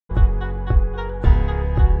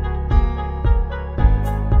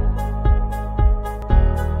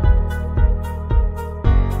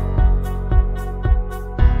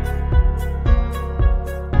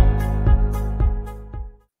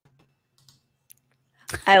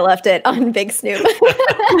I left it on Big Snoop.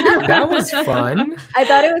 That was fun. I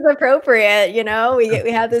thought it was appropriate. You know, we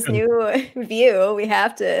have this new view. We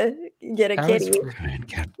have to get a kitty.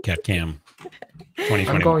 Cat cam.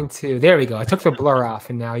 2021. I'm going to. There we go. I took the blur off,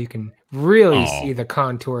 and now you can really see the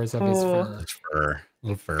contours of his fur.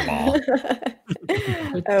 Little fur ball.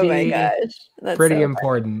 Oh my gosh, that's pretty so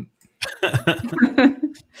important.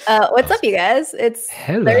 What's up, you guys? It's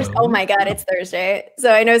Thursday. Oh my god, it's Thursday.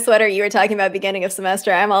 So I know, Sweater, you were talking about beginning of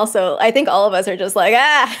semester. I think all of us are just like,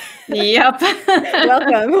 Yep.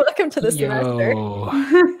 welcome to the semester.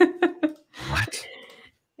 What?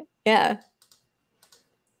 Yeah.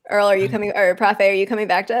 Earl, are you coming, or Prof, are you coming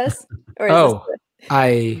back to us? Or is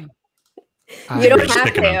you don't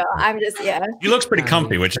have to. I'm just, He looks pretty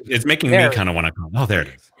comfy, which is making me kind of want to come. Oh, there it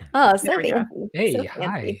is. Oh, so fancy. Hey, so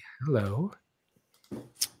hi. Hello.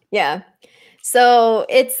 Yeah. So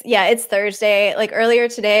it's Thursday. Like earlier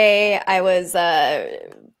today, I was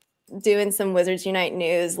doing some Wizards Unite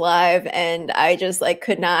news live, and I just like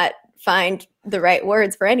could not find the right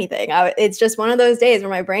words for anything. It's just one of those days where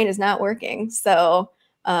my brain is not working. So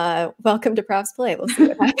welcome to ProfsPlay. We'll see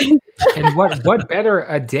what happens. And what better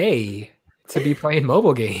a day to be playing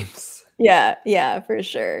mobile games? Yeah, for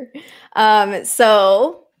sure.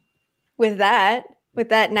 So with that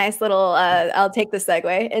nice little, I'll take the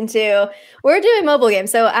segue into, we're doing mobile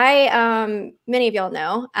games. So many of y'all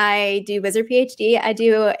know, I do Wizard PhD. I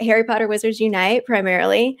do Harry Potter Wizards Unite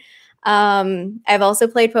primarily. I've also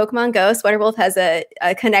played Pokemon Go. Sweaterwolf has a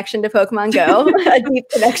connection to Pokemon Go, a deep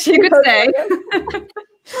connection. You could say.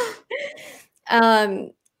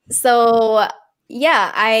 So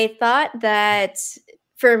yeah, I thought that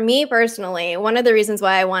for me personally, one of the reasons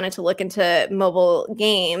why I wanted to look into mobile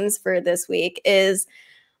games for this week is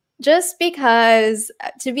just because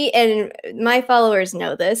and my followers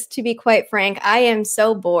know this, to be quite frank, I am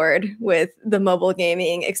so bored with the mobile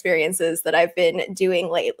gaming experiences that I've been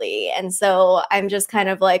doing lately. And so I'm just kind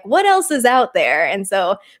of like, what else is out there? And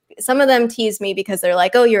so some of them tease me because they're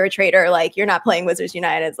like, oh, you're a traitor. Like, you're not playing Wizards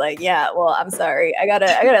Unite. It's like, yeah, well, I'm sorry. I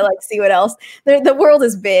gotta like see what else. The world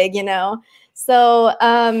is big, you know? So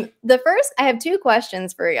I have two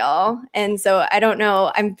questions for y'all. And so I don't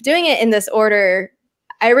know, I'm doing it in this order.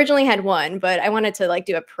 I originally had one, but I wanted to like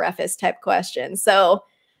do a preface type question. So,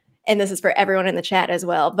 and this is for everyone in the chat as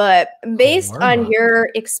well, but based on your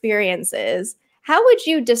experiences, how would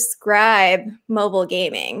you describe mobile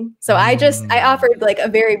gaming? So I offered like a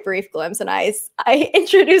very brief glimpse, and I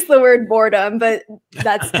introduced the word boredom, but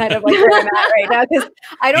that's kind of like where I'm at right now, because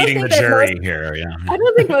I don't think I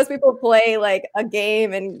don't think most people play like a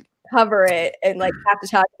game and cover it and like have to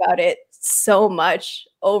talk about it so much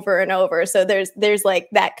over and over. So there's like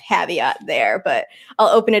that caveat there, but I'll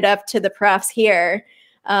open it up to the profs here.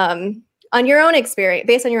 On your own experience,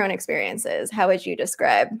 based on your own experiences, how would you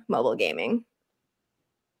describe mobile gaming?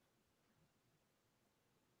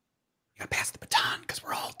 Pass the baton because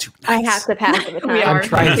we're all too nice. I have to pass the baton. I'm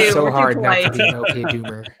trying so hard not to be an okay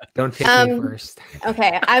doomer. Don't pick me first.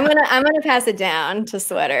 Okay, I'm gonna pass it down to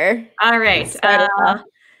Sweater. All right.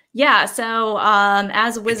 Yeah. So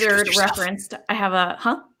as Wizard referenced, I have a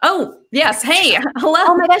Oh yes. Hey. Hello.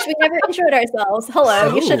 Oh my gosh, we never introed ourselves.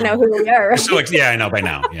 Hello. You should know who we are. Right? So I know by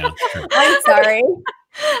now. Yeah. Sure. I'm sorry.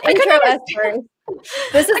 Intro us first.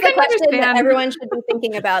 This is the question that everyone should be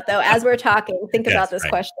thinking about, though. As we're talking, think about this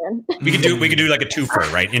question. We could do like a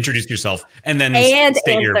twofer, right? Introduce yourself and then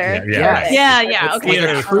state your yeah.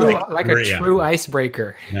 Okay. True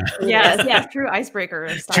icebreaker. Yes, true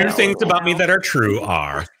icebreaker. Two things about me that are true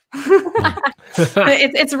are.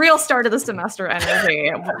 It's real start of the semester energy.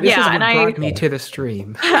 And I brought me to the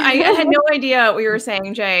stream. I had no idea what you were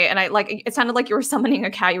saying, Jay, and it sounded like you were summoning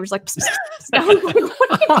a cat. You were just like,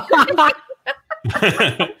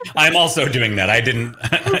 I'm also doing that. I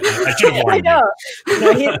should have warned you.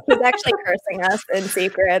 No, he's actually cursing us in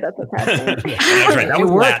secret. That's what's happening. That's right. That was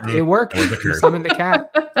Latin. It worked. You summoned the cat.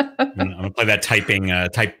 I'm gonna play that type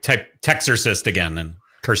Texorcist again and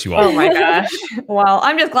curse you all. Oh my gosh. Well,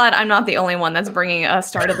 I'm just glad I'm not the only one that's bringing a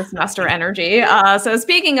start of the semester energy. So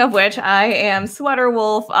speaking of which, I am Sweater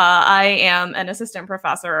Wolf. I am an assistant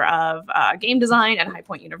professor of game design at High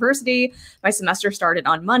Point University. My semester started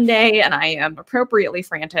on Monday, and I am appropriately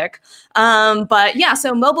frantic. But yeah,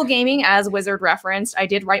 so mobile gaming, as Wizard referenced, I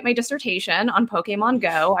did write my dissertation on Pokemon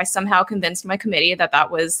Go. I somehow convinced my committee that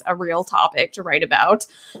that was a real topic to write about.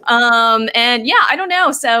 And yeah, I don't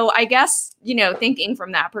know. So I guess you know, thinking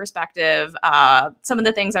from that perspective, some of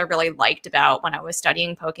the things I really liked about when I was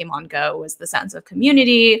studying Pokemon Go was the sense of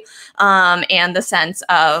community, and the sense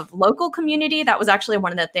of local community. That was actually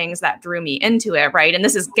one of the things that drew me into it, right? And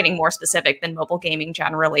this is getting more specific than mobile gaming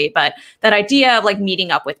generally, but that idea of like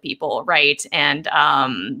meeting up with people, right? And,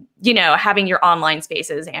 you know, having your online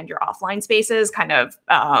spaces and your offline spaces kind of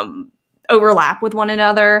overlap with one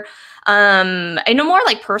another. In a more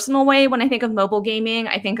like personal way, when I think of mobile gaming,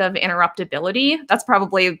 I think of interruptibility. That's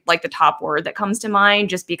probably like the top word that comes to mind,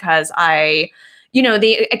 just because you know,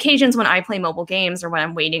 the occasions when I play mobile games or when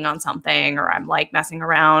I'm waiting on something or I'm like messing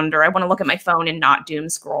around or I want to look at my phone and not doom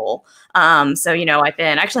scroll. So, you know, I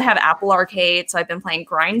actually have Apple Arcade. So I've been playing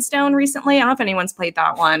Grindstone recently. I don't know if anyone's played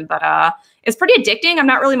that one, but it's pretty addicting. I'm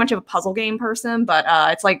not really much of a puzzle game person, but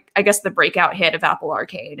it's like, I guess, the breakout hit of Apple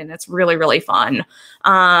Arcade, and it's really, really fun.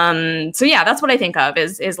 So yeah, that's what I think of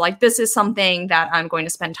is like, this is something that I'm going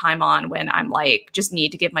to spend time on when I'm like, just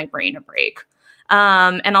need to give my brain a break.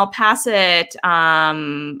 And I'll pass it.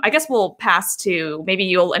 I guess we'll pass to, maybe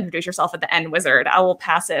you'll introduce yourself at the end, Wizard. I will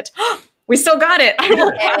pass it. We still got it. I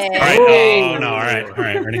will pass it. All right. Oh, no. All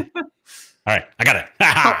right. Ready? All right. I got it.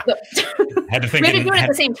 Had to think. We had to do it at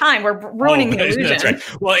the same time. We're ruining the illusion. That's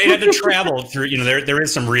right. Well, it had to travel through, you know, there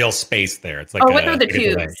is some real space there. It's like, went through the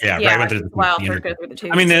tubes. Yeah, right. Went through the wow, tubes. through the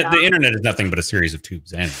tubes. I mean, the internet is nothing but a series of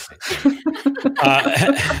tubes anyway. So.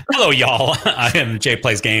 Hello, y'all. I am Jay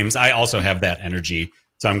Plays Games. I also have that energy.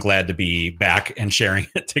 So I'm glad to be back and sharing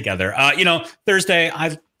it together. You know, Thursday,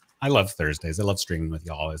 I love Thursdays. I love streaming with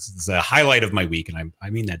y'all. It's a highlight of my week, and I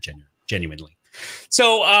mean that genuinely.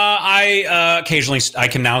 So I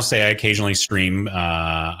can now say I occasionally stream.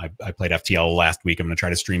 I played FTL last week. I'm going to try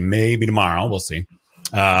to stream maybe tomorrow. We'll see.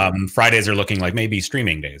 Fridays are looking like maybe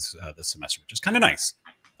streaming days this semester, which is kind of nice.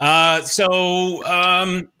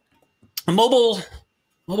 Mobile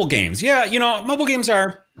games. Yeah, you know, mobile games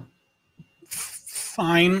are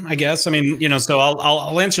fine, I guess. I mean, you know, so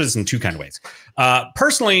I'll answer this in two kind of ways.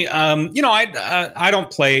 Personally, you know, I don't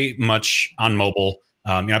play much on mobile.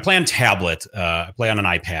 You know, I play on tablet, I play on an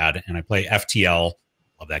iPad, and I play FTL,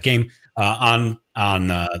 love that game, on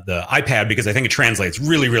the iPad because I think it translates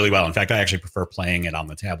really, really well. In fact, I actually prefer playing it on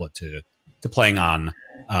the tablet to playing on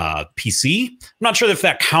PC. I'm not sure if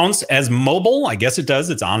that counts as mobile. I guess it does.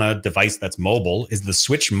 It's on a device that's mobile. Is the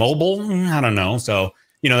Switch mobile? I don't know. So,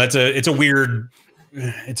 you know, it's a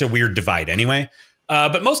weird divide anyway.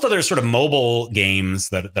 But most other sort of mobile games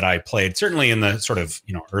that I played, certainly in the sort of,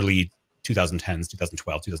 you know, early 2010s,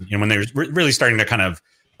 2012, you know, when they were really starting to kind of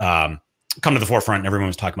come to the forefront and everyone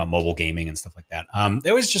was talking about mobile gaming and stuff like that. It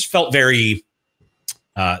always just felt very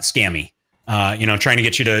scammy, you know, trying to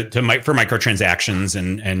get you for microtransactions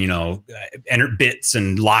and, you know, enter bits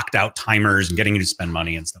and locked out timers and getting you to spend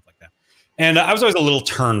money and stuff like that. And I was always a little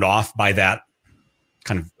turned off by that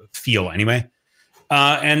kind of feel anyway.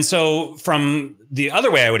 And so from the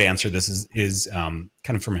other way I would answer this is kind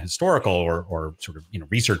of from a historical or sort of, you know,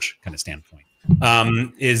 research kind of standpoint,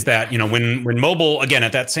 is that, you know, when mobile, again,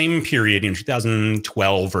 at that same period in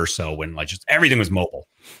 2012 or so, when like just everything was mobile,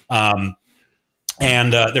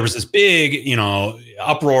 and there was this big, you know,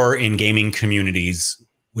 uproar in gaming communities,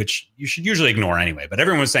 which you should usually ignore anyway. But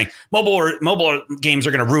everyone was saying mobile games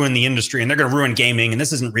are going to ruin the industry and they're going to ruin gaming. And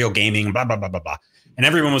this isn't real gaming, blah, blah, blah, blah, blah. And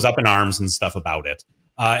everyone was up in arms and stuff about it.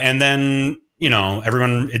 And then, you know,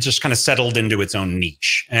 it just kind of settled into its own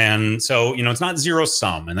niche. And so, you know, it's not zero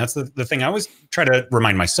sum. And that's the thing I always try to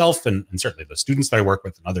remind myself and certainly the students that I work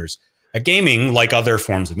with and others. Gaming, like other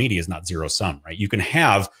forms of media, is not zero sum, right? You can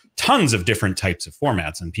have tons of different types of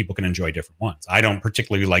formats and people can enjoy different ones. I don't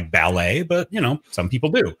particularly like ballet, but, you know, some people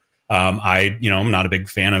do. I'm not a big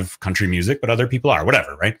fan of country music, but other people are,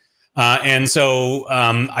 whatever, right? And so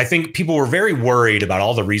I think people were very worried about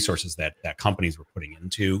all the resources that companies were putting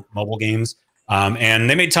into mobile games. And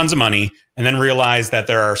they made tons of money and then realized that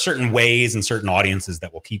there are certain ways and certain audiences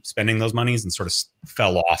that will keep spending those monies and sort of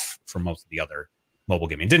fell off from most of the other mobile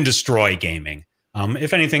gaming. It didn't destroy gaming.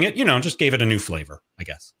 If anything, it, you know, just gave it a new flavor, I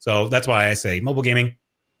guess. So that's why I say mobile gaming,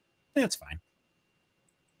 it's fine.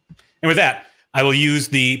 And with that, I will use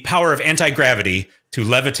the power of anti-gravity to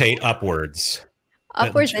levetate upwards.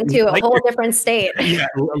 Upwards into a whole different state. Yeah,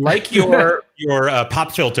 like your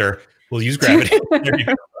pop filter will use gravity. There you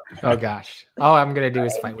go. Oh gosh. All I'm gonna do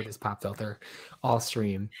is fight with this pop filter all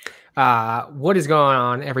stream. What is going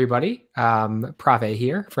on, everybody? Prof A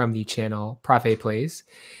here from the channel ProfsPlay.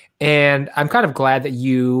 And I'm kind of glad that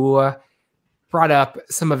you brought up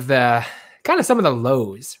some of the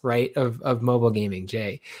lows, right, of mobile gaming,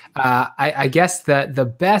 Jay. I guess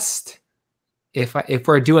the best, if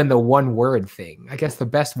we're doing the one word thing, I guess the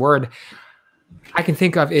best word I can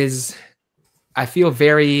think of is I feel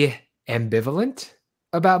very ambivalent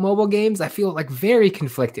about mobile games. I feel like very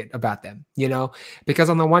conflicted about them, you know, because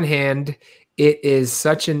on the one hand, it is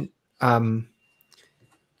such an,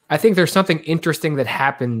 I think there's something interesting that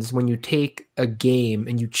happens when you take a game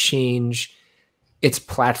and you change its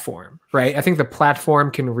platform, right? I think the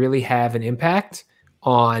platform can really have an impact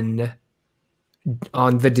on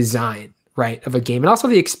the design, right, of a game, and also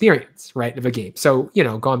the experience, right, of a game. So, you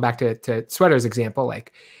know, going back to Sweater's example,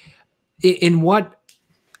 like in what,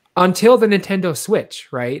 until the Nintendo Switch,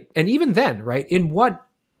 right, and even then, right,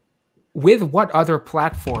 with what other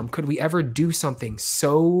platform could we ever do something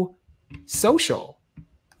so social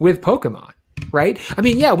with Pokemon, right? I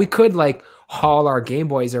mean, yeah, we could like haul our Game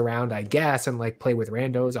Boys around, I guess, and like play with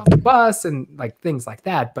randos on the bus and like things like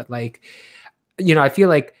that. But like, you know, I feel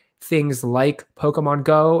like things like Pokemon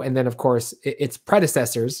Go, and then of course its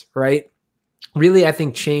predecessors, right, really, I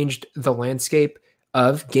think changed the landscape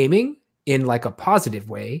of gaming in like a positive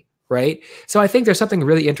way, right? So I think there's something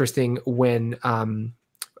really interesting when,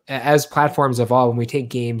 as platforms evolve, when we take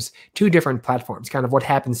games to different platforms, kind of what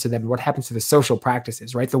happens to them, what happens to the social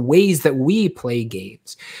practices, right? The ways that we play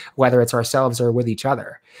games, whether it's ourselves or with each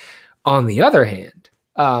other. On the other hand,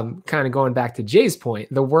 kind of going back to Jay's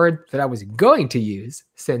point, the word that I was going to use,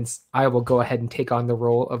 since I will go ahead and take on the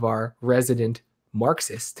role of our resident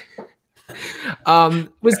Marxist,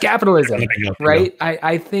 was capitalism, right?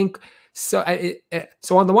 I think so.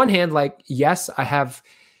 So on the one hand, like, yes, I have,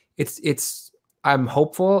 I'm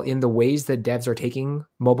hopeful in the ways that devs are taking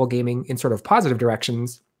mobile gaming in sort of positive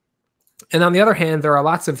directions. And on the other hand, there are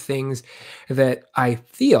lots of things that I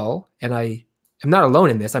feel, and I am not alone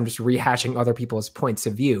in this, I'm just rehashing other people's points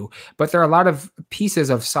of view, but there are a lot of pieces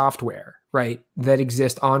of software, right, that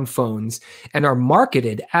exist on phones and are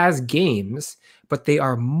marketed as games, but they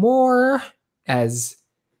are more, as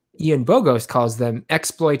Ian Bogost calls them,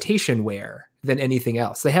 exploitationware than anything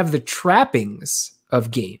else. They have the trappings of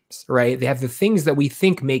games, right? They have the things that we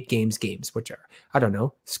think make games, which are, I don't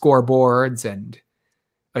know, scoreboards and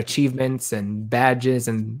achievements and badges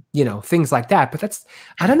and, you know, things like that. But that's,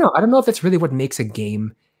 I don't know if that's really what makes a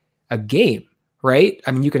game, right?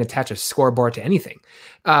 I mean, you can attach a scoreboard to anything.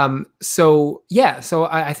 So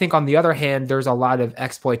I think on the other hand, there's a lot of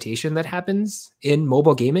exploitation that happens in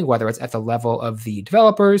mobile gaming, whether it's at the level of the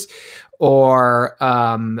developers or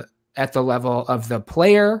at the level of the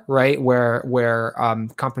player, right? Where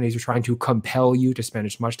companies are trying to compel you to spend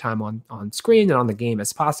as much time on screen and on the game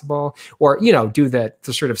as possible, or, you know, do the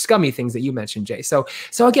sort of scummy things that you mentioned, Jay. So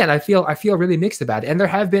again, I feel really mixed about it. And there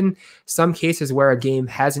have been some cases where a game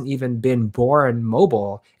hasn't even been born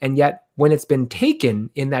mobile, and yet when it's been taken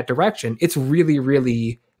in that direction, it's really,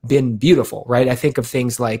 really been beautiful, right? I think of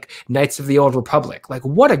things like Knights of the Old Republic. Like,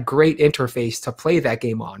 what a great interface to play that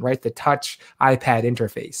game on, right? The touch iPad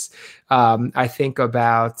interface. I think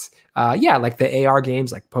about, like the AR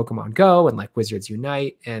games like Pokemon Go and like Wizards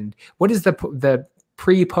Unite. And what is the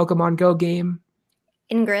pre-Pokemon Go game?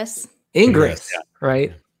 Ingress, yeah.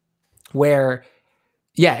 Right? Where,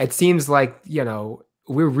 yeah, it seems like, you know,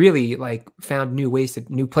 we're really like found new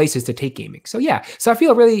places to take gaming. So yeah, so I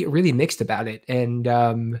feel really, really mixed about it. And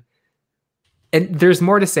there's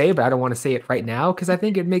more to say, but I don't want to say it right now, because I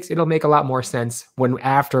think it'll make a lot more sense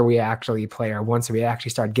after we actually play, or once we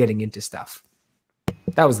actually start getting into stuff.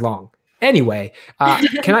 That was long. Anyway,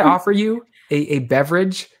 can I offer you a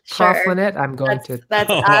beverage, Prof. Sure. Lynette? I'm going that's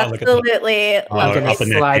absolutely. I'm going to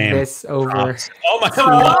slide this over. Oh my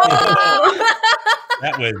God.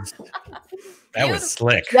 That was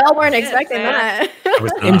slick. Y'all weren't expecting that.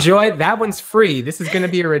 Enjoy. That one's free. This is going to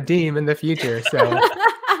be a redeem in the future. So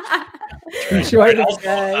enjoy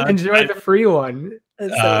the free one.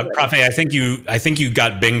 Prof, I think you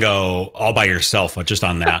got bingo all by yourself just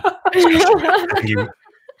on that.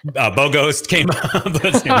 Bogost came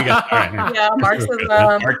up. Yeah,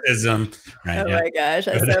 Marxism. Right, my gosh,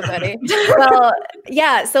 that's so funny. Well,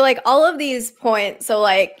 yeah, so like all of these points, so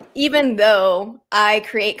like even though I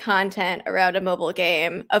create content around a mobile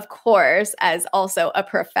game, of course, as also a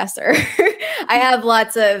professor, I have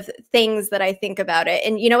lots of things that I think about it.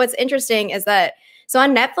 And you know what's interesting is that, so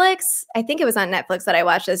on Netflix, I think it was on Netflix that I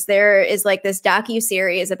watched this, there is like this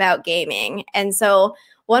docu-series about gaming. And so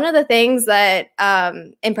one of the things that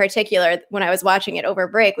in particular, when I was watching it over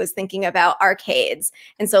break, was thinking about arcades.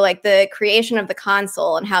 And so like the creation of the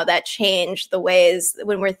console and how that changed the ways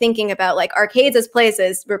when we're thinking about like arcades as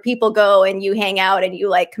places where people go and you hang out and you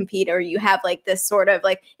like compete, or you have like this sort of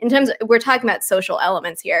like, in terms of, we're talking about social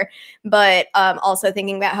elements here, but also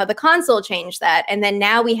thinking about how the console changed that. And then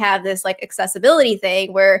now we have this like accessibility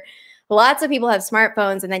thing where, lots of people have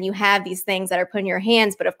smartphones, and then you have these things that are put in your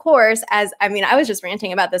hands. But of course, I was just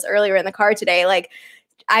ranting about this earlier in the car today, like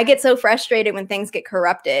I get so frustrated when things get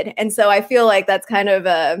corrupted. And so I feel like that's kind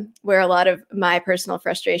of where a lot of my personal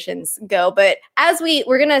frustrations go. But as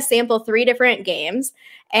we're going to sample 3 different games,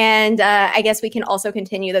 and I guess we can also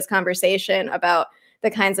continue this conversation about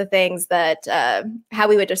the kinds of things that, how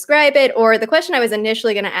we would describe it, or the question I was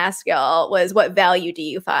initially going to ask y'all was, what value do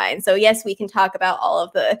you find? So yes, we can talk about all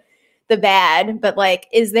of the bad, but like,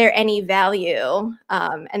 is there any value?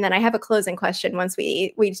 And then I have a closing question once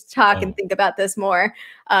we talk and think about this more.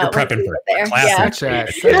 You're prepping for there. Such a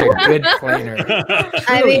good planner.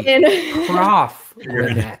 I mean, Prof.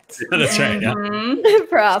 Lynette. That's right. Yeah.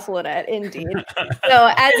 Prof. Lynette, indeed.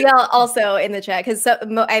 So as y'all also in the chat, because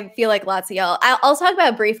I feel like lots of y'all, I'll talk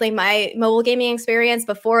about briefly my mobile gaming experience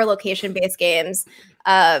before location-based games.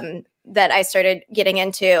 That I started getting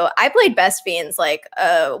into. I played Best Fiends like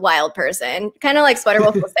a wild person, kind of like Sweater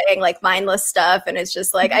Wolf was saying, like mindless stuff. And it's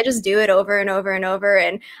just like, I just do it over and over and over.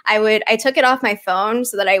 And I took it off my phone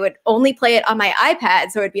so that I would only play it on my iPad.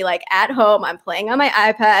 So it'd be like at home, I'm playing on my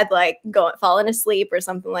iPad, like falling asleep or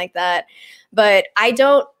something like that. But I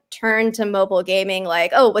don't turn to mobile gaming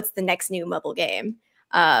like, oh, what's the next new mobile game?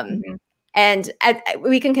 And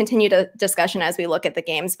we can continue the discussion as we look at the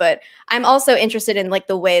games, but I'm also interested in like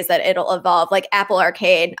the ways that it'll evolve. Like Apple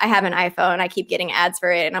Arcade, I have an iPhone, I keep getting ads for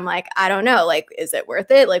it, and I'm like, I don't know, like, is it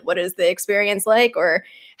worth it? Like, what is the experience like? Or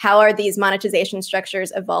how are these monetization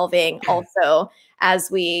structures evolving also as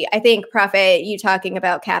I think, Prof, you talking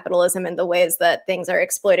about capitalism and the ways that things are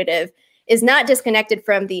exploitative is not disconnected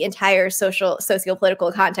from the entire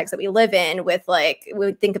socio-political context that we live in with, like,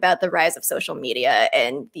 we think about the rise of social media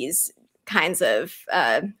and these kinds of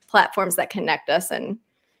platforms that connect us and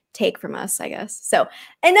take from us, I guess. So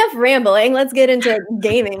enough rambling. Let's get into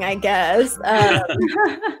gaming, I guess.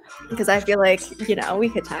 Because I feel like, we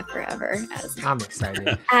could talk forever. I'm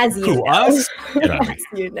excited. As you know. As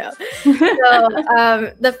you know.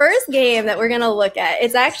 So the first game that we're going to look at,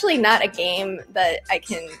 it's actually not a game that I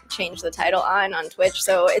can change the title on Twitch.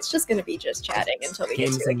 So it's just going to be just chatting until we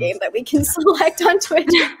get to a game that we can select on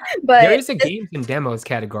Twitch. But there is a games and demos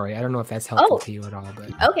category. I don't know if that's helpful to you at all.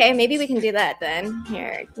 But okay, maybe we can do that then.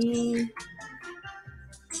 Here.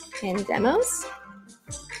 And demos.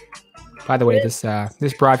 By the way, this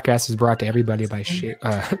broadcast is brought to everybody by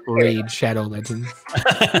Raid Shadow Legends.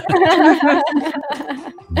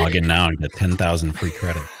 Log in now and get 10,000 free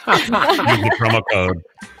credit. Use the promo code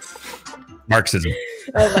Marxism.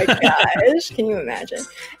 Oh my gosh, can you imagine?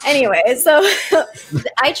 Anyway, so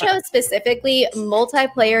I chose specifically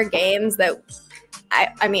multiplayer games that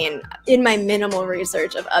I mean, in my minimal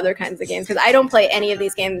research of other kinds of games, because I don't play any of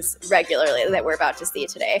these games regularly that we're about to see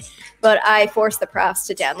today, but I force the profs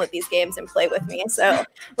to download these games and play with me. So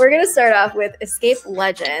we're going to start off with Escape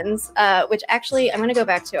Legends, which actually I'm going to go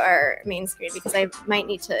back to our main screen because I might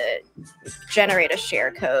need to generate a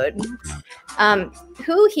share code.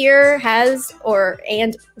 Who here has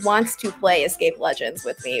and wants to play Escape Legends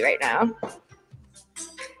with me right now?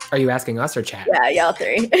 Are you asking us or chat? Yeah, y'all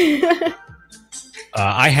three.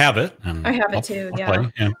 I have it. I have it too, yeah.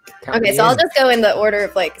 Okay, so I'll just go in the order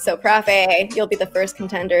of Prof A, you'll be the first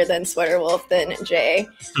contender, then Sweater Wolf, then Jay.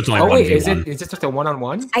 Wait, is it just a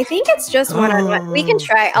one-on-one? I think it's just one-on-one. We can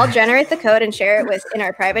try. I'll generate the code and share it in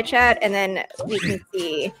our private chat, and then we can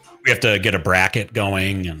see. We have to get a bracket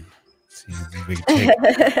going and see if we can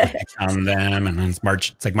take on them, and then it's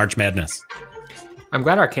like March Madness. I'm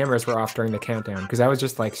glad our cameras were off during the countdown because I was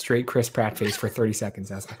just like straight Chris Pratt face for 30 seconds.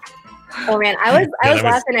 I was like, oh man, I was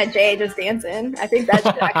laughing at Jay just dancing. I think that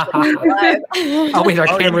should actually be live. Oh wait, our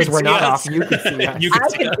cameras were not off. You could see us. You could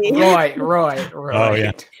see. Roy. Oh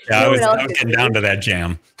yeah. I was getting down to that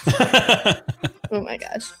jam. Oh my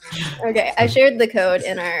gosh. Okay, I shared the code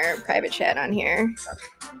in our private chat on here.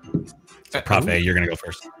 Prof A, you're gonna go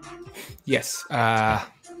first. Yes.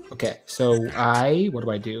 Okay, so what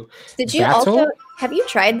do I do? Did you also, have you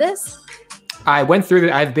tried this? I went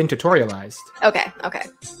through I've been tutorialized. Okay.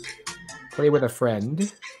 Play with a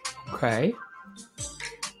friend. Okay.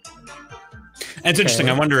 And it's interesting.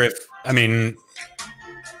 I wonder if,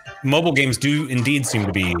 mobile games do indeed seem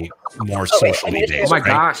to be more socially based. Oh my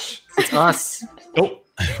gosh, it's us. Oh.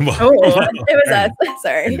 It was us.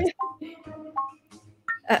 Sorry.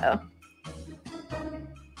 Uh-oh.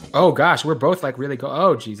 Oh gosh, we're both like really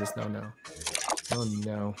oh Jesus, no. Oh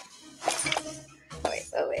no.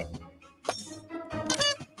 Oh wait.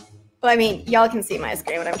 Well, y'all can see my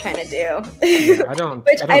screen, what I'm trying to do. Yeah, I don't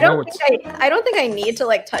think I need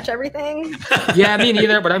to touch everything. Yeah, me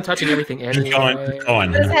neither, but I'm touching everything anyway. Go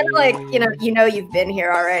on. It's kind of like, you've been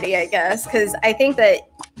here already, I guess, because I think that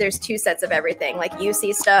there's two sets of everything. Like you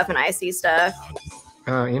see stuff and I see stuff.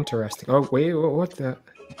 Interesting. Oh wait, what the?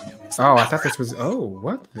 Oh, I thought this was. Oh,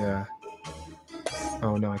 what the?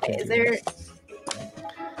 Oh no, I can't. Is there?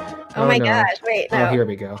 Oh my gosh! Wait, no. Oh, here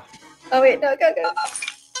we go. Oh wait, no, go.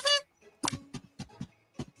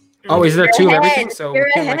 Oh, is there You're two of ahead. everything? So You're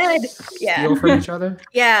we can ahead. like Yeah. steal from each other?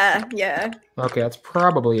 Yeah. Okay, that's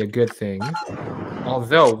probably a good thing.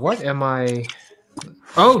 Although, what am I?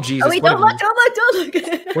 Oh Jesus! Oh wait, don't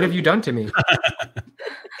look. What have you done to me?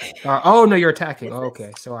 Oh no, you're attacking. Oh,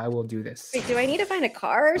 okay, so I will do this. Wait, do I need to find a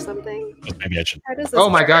car or something? Maybe I should. How does this Oh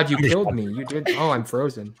my work? God, you killed me. You did. Oh, I'm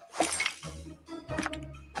frozen.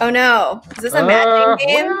 Oh no! Is this a matching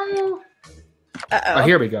game? Well... Uh-oh. Oh,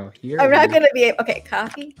 here we go. I'm not gonna be able. Okay,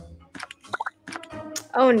 coffee.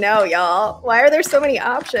 Oh no, y'all! Why are there so many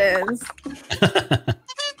options?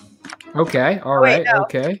 Okay. All Wait, right. no.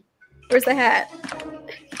 Okay. Where's the hat?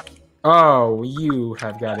 Oh, you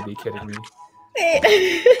have got to be kidding me.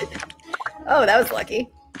 Wait. Oh, that was lucky.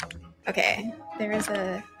 Okay, there is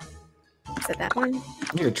a. Is it that one? You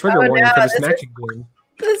need a trigger warning for this matching game.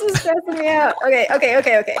 This is stressing me out. Okay.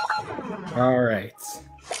 All right.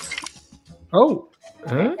 Oh.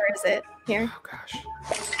 Huh? Where is it? Here. Oh gosh.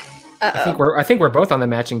 Uh-oh. I think we're both on the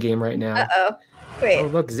matching game right now. Uh-oh. Wait, Oh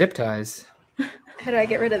look, zip ties. how do I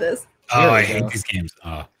get rid of this? Oh, I we hate go. these games.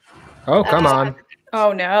 Oh come on.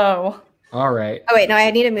 Oh no. All right. Oh wait, no, I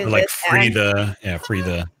need to move Like this free down.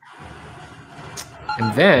 the.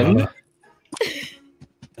 And then.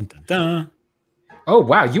 Dun, dun, dun. Oh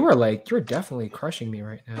wow, you're definitely crushing me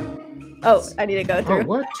right now. Oh, I need to go Oh through.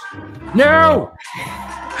 what? No.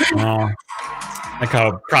 Oh, like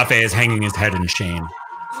how Prof is hanging his head in shame.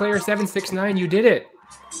 Player 769, you did it.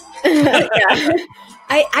 Yeah.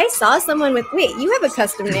 I saw someone with. Wait, you have a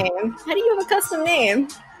custom name. How do you have a custom name?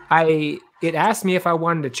 It asked me if I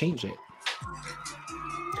wanted to change it.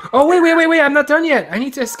 Oh wait! I'm not done yet. I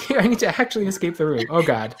need to escape. I need to actually escape the room. Oh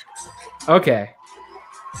god. Okay.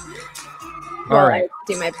 Well, All right. I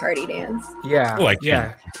do my party dance. Yeah. Oh, I can.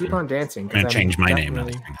 Yeah. Keep on dancing. I'm gonna change my name now.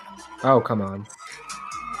 Oh come on.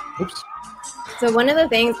 Oops. So one of the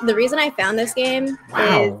things, the reason I found this game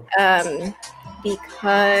Wow. is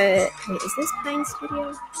because wait, is this Pine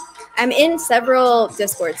Studio? I'm in several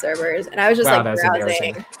Discord servers, and I was just Wow, like that's browsing.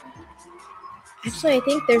 embarrassing. Actually, I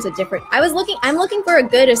think there's a different. I'm looking for a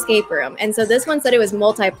good escape room, and so this one said it was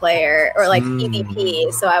multiplayer or like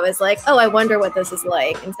PvP. So I was like, oh, I wonder what this is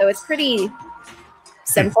like, and so it's pretty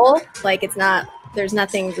simple. Like it's not. There's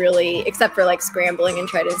nothing really except for like scrambling and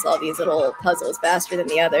trying to solve these little puzzles faster than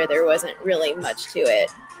the other. There wasn't really much to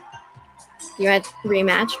it. You want to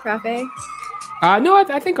rematch, Prof? No,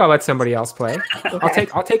 I think I'll let somebody else play. Okay.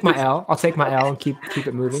 I'll take my L. I'll take my L and keep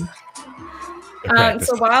it moving.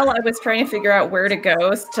 So while I was trying to figure out where to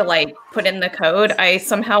go to like put in the code, I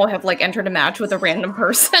somehow have like entered a match with a random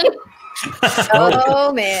person. Oh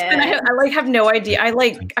And man. I like have no idea. I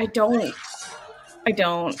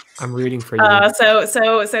don't. I'm rooting for you.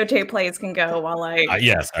 So tape plays can go while I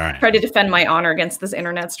Yes, all right. try to defend my honor against this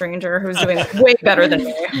internet stranger who's doing way better than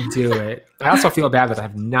me. Do it. I also feel bad that I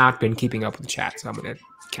have not been keeping up with the chat, so I'm gonna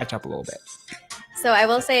catch up a little bit. So I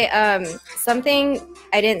will say something,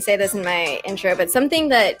 I didn't say this in my intro, but something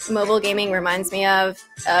that mobile gaming reminds me of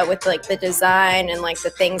with like the design and like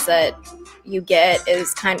the things that you get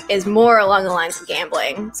is more along the lines of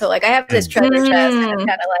gambling. So like I have this treasure chest and it's kind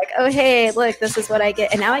of like, oh hey, look, this is what I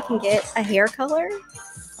get, and now I can get a hair color,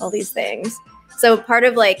 all these things. So part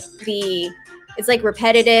of like it's like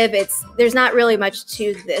repetitive. There's not really much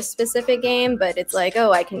to this specific game, but it's like,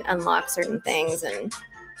 oh, I can unlock certain things and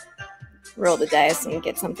roll the dice and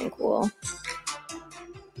get something cool.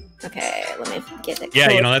 Okay, let me get it. Yeah,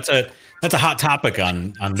 cool. you know that's a hot topic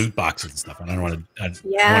on loot boxes and stuff. I don't want to.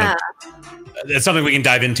 Yeah. It's something we can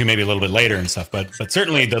dive into maybe a little bit later and stuff. But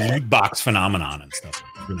certainly the loot box phenomenon and stuff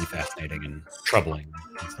is really fascinating and troubling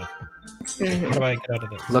and stuff. Mhm. How do I get out of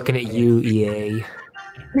this? Looking at you, EA.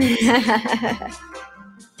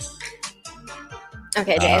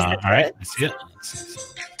 Okay, James. All right, I see it. Let's see.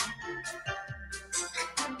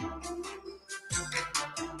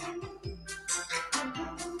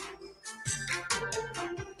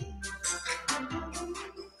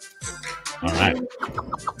 All right.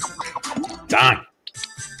 Done.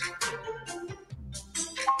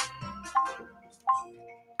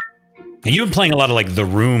 And you've been playing a lot of like The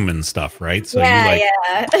Room and stuff, right? So yeah.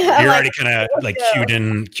 you're already kind of like cued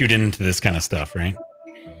into this kind of stuff, right?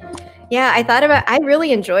 Yeah, I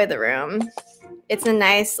really enjoy The Room. It's a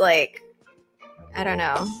nice, like, I don't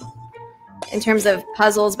know, in terms of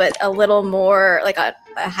puzzles, but a little more like a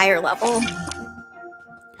higher level.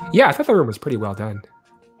 Yeah, I thought the room was pretty well done.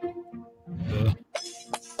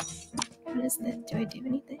 What is this? Do I do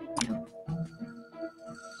anything? No.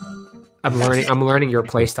 I'm learning your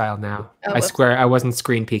play style now. Oh, I swear I wasn't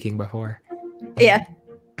screen peeking before. Yeah.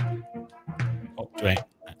 Oh, wait.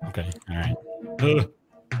 Okay. All right. Ugh.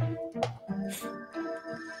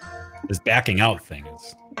 This backing out thing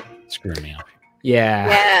is screwing me up. Yeah.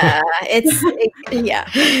 Yeah. Yeah.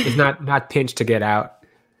 It's not pinched to get out.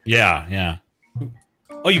 Yeah. Yeah.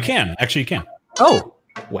 Oh, you can. Actually, you can. Oh,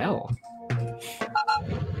 well.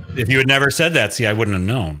 If you had never said that, see, I wouldn't have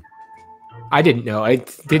known. I didn't know.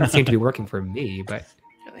 It didn't seem to be working for me, but...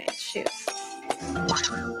 Oh, wait, shoot.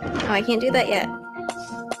 Oh, I can't do that yet.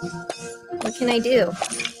 What can I do?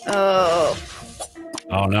 Oh.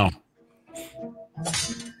 Oh, no.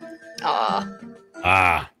 Oh.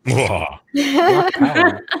 Ah. Whoa. Block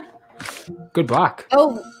power. Good block.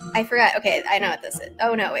 Oh, I forgot. Okay, I know what this is.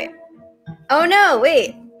 Oh, no, wait. Oh, no,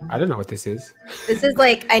 wait. I don't know what this is. This is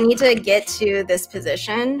like, I need to get to this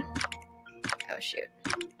position. Oh, shoot.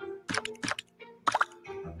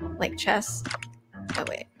 Like chess. Oh,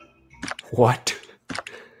 wait. What?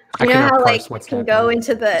 You know how like what's you can go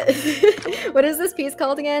into the what is this piece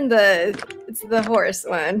called again? It's the horse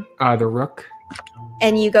one. The rook.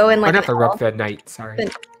 And you go in like not the rook, L, the knight. Sorry.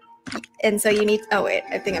 and so you need. Oh wait,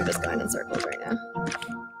 I think I'm just going in circles right now.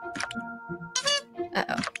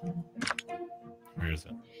 Uh-oh. Where is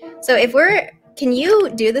it? So can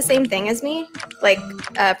you do the same thing as me? Like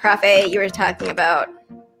Prof A, you were talking about.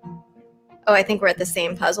 Oh, I think we're at the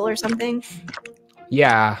same puzzle or something.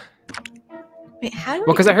 Yeah. Wait, how do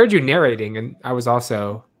Well, because I heard you narrating, and I was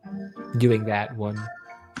also doing that one,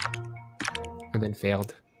 and then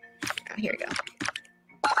failed. Oh, here we go.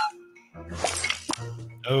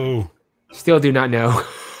 Oh. Still do not know.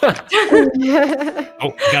 Oh,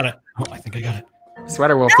 I got it. Oh, I think I got it.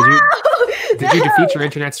 Sweater Wolf, did you defeat your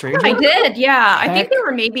internet stranger? I did, yeah. I think they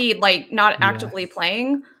were maybe like not actively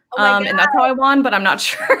playing, and that's how I won, but I'm not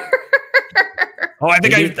sure. Oh, I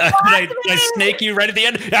think I snake you right at the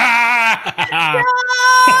end. Ah!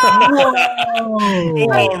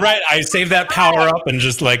 Oh, right. I saved that power up and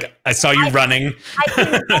just like I saw you running. I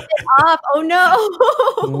couldn't get it off. Oh no!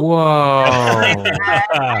 Whoa!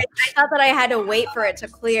 I thought that I had to wait for it to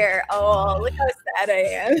clear. Oh, look how sad I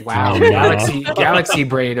am. Wow, galaxy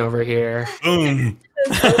brain over here. Boom!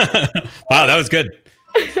 Wow, that was good.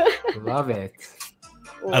 Love it.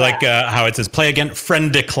 I like how it says play again.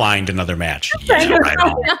 Friend declined another match. Yeah, right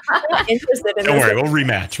on. Interested in Don't this. worry, we'll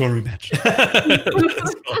rematch.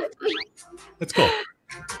 That's cool.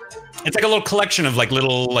 It's like a little collection of like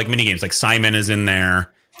little like mini games. Like Simon is in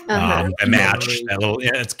there. A match. That little,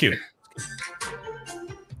 yeah, it's cute.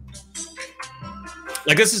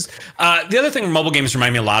 Like this is the other thing mobile games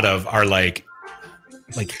remind me a lot of are like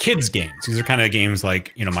kids games. These are kind of games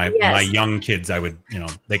like, you know, my young kids, I would, you know,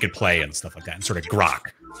 they could play and stuff like that and sort of grok.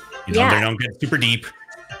 You know, they don't get super deep,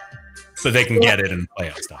 so they can get it and play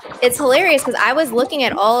and stuff. It's hilarious because I was looking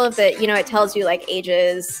at all of the, you know, it tells you like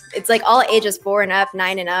ages. It's like all ages 4 and up,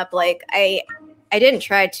 9 and up. Like I didn't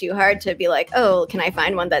try too hard to be like, oh, can I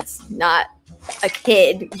find one that's not a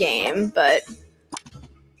kid game? But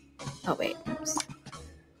oh wait. Oops.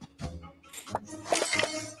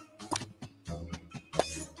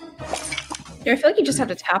 Yeah, I feel like you just have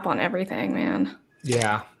to tap on everything, man.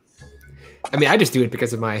 Yeah. I mean, I just do it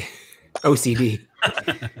because of my OCD.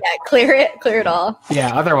 Yeah, clear it all.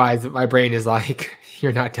 Yeah, otherwise my brain is like,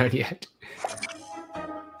 you're not done yet.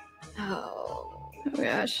 Oh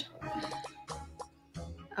gosh.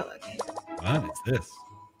 Oh, okay. What is this?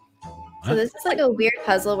 So this is like a weird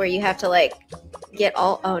puzzle where you have to like get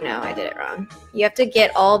all. Oh no, I did it wrong. You have to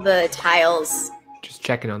get all the tiles. Just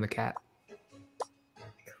checking on the cat.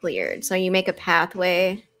 Cleared. So you make a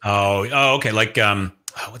pathway. Oh, okay. Like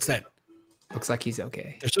what's that? Looks like he's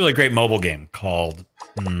okay. There's a really great mobile game called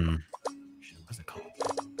what's it called?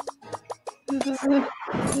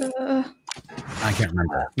 I can't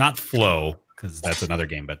remember. Not Flow, because that's another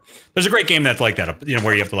game, but there's a great game that's like that, you know,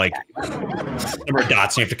 where you have to like number of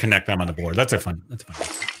dots and you have to connect them on the board. That's fun.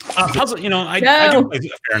 Puzzle, you know, I do play a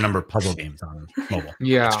fair number of puzzle games on mobile.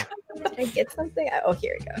 Yeah. Did I get something? Oh,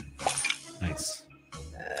 here we go. Nice.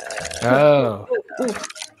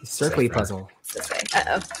 Circly puzzle. This way.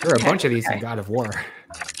 Uh-oh. There are a bunch of these in God of War.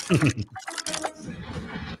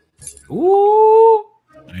 Ooh.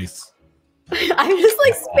 Nice. I'm just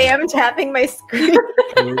like spam tapping my screen.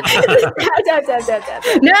 Tap.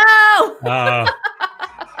 No!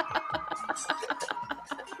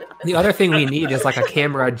 The other thing we need is like a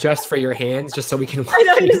camera just for your hands, just so we can. I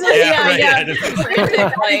know,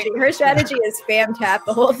 Yeah. Her strategy is spam tap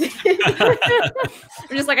the whole thing.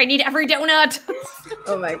 I'm just like, I need every donut.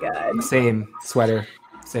 Oh my god. Same sweater.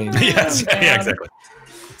 Same. Yes. Oh, yeah, exactly.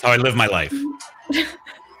 That's how I live my life.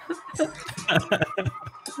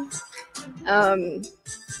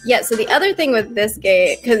 Yeah, so the other thing with this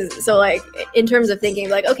game, like in terms of thinking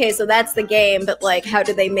like, okay, so that's the game, but like how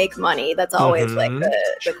do they make money? That's always like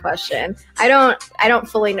the question. I don't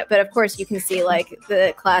fully know, but of course you can see like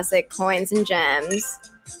the classic coins and gems.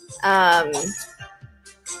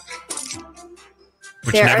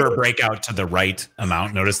 Which never break out to the right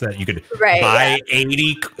amount. Notice that you could buy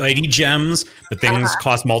 80 gems, but things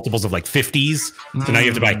cost multiples of like 50s. So now you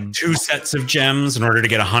have to buy 2 sets of gems in order to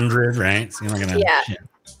get 100, right? So you're not gonna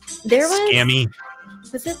there was scammy.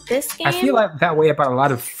 Was it this game? I feel like that way about a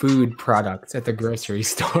lot of food products at the grocery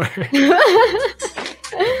store.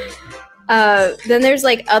 Then there's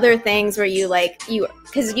like other things where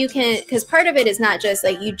because part of it is not just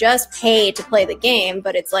like you just pay to play the game,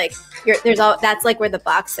 but it's like that's like where the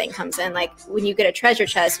box thing comes in. Like when you get a treasure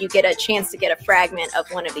chest, you get a chance to get a fragment of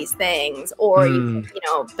one of these things, or you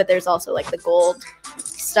know. But there's also like the gold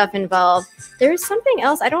stuff involved. There's something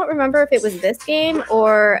else. I don't remember if it was this game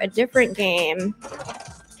or a different game.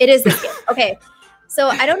 It is this game. Okay. So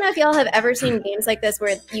I don't know if y'all have ever seen games like this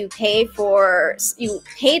where you pay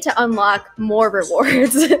to unlock more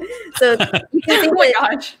rewards. So you can think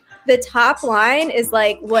the top line is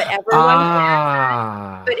like what everyone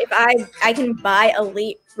has, but if I can buy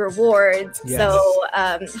elite rewards. Yes. So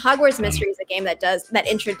Hogwarts Mystery is a game that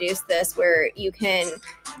introduced this where you can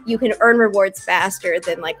earn rewards faster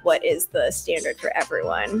than like what is the standard for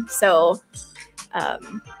everyone. So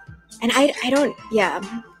and I don't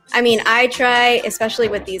I mean, I try, especially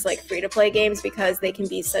with these like free-to-play games, because they can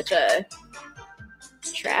be such a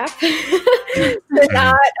trap to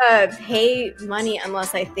not pay money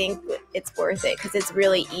unless I think it's worth it, because it's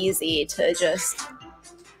really easy to just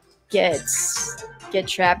get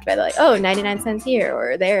trapped by like, oh, 99 cents here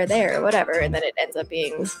or there or whatever, and then it ends up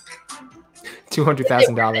being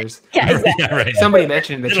 $200,000. Yeah, exactly. Yeah, right. Somebody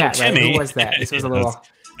mentioned in the chat, right? Timmy. Who was that? This was a little.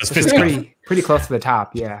 This was pretty close to the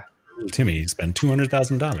top. Yeah. Timmy spent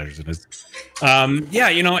 $200,000. It is,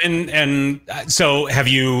 you know, and so have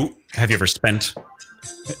you ever spent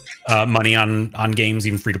money on games,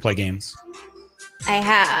 even free to play games? I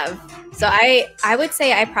have. So I would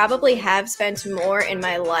say I probably have spent more in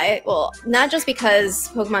my life. Well, not just because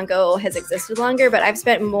Pokemon Go has existed longer, but I've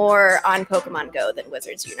spent more on Pokemon Go than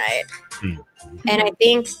Wizards Unite. And I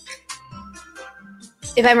think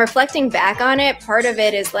if I'm reflecting back on it, part of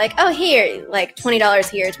it is like, oh, here, like $20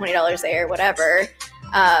 here, $20 there, whatever.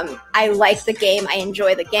 I like the game. I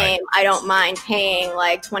enjoy the game. I don't mind paying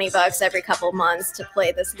like $20 every couple months to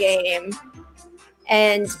play this game.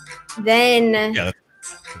 And then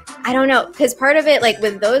I don't know, because part of it, like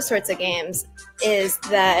with those sorts of games, is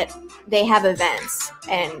that they have events.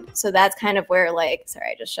 And so that's kind of where, like,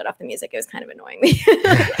 sorry, I just shut off the music. It was kind of annoying me.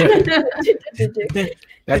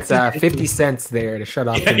 That's 50 cents there to shut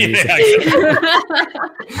off the music.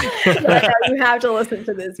 You have to listen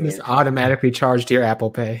to this music. It's automatically charged to your Apple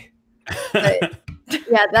Pay. But,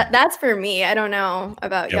 yeah, that's for me. I don't know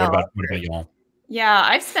about y'all. What about y'all? Yeah,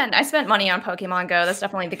 I spent money on Pokemon Go. That's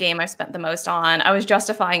definitely the game I've spent the most on. I was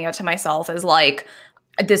justifying it to myself as like,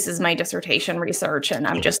 this is my dissertation research and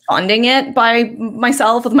I'm just funding it by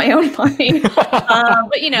myself with my own money.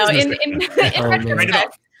 But you know, in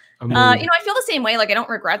retrospect, you know, I feel the same way. Like, I don't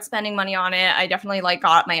regret spending money on it. I definitely like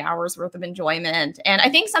got my hours worth of enjoyment. And I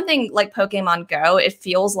think something like Pokemon Go, it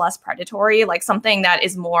feels less predatory, like something that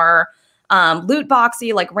is more loot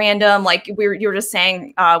boxy, like random, like you were just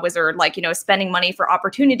saying, Wizard, like, you know, spending money for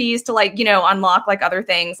opportunities to like, you know, unlock like other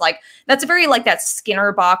things. Like that's very like that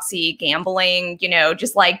Skinner boxy gambling, you know,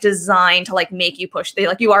 just like designed to like make you push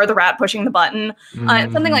like you are the rat pushing the button.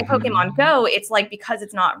 Something like Pokemon Go, it's like, because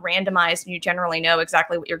it's not randomized and you generally know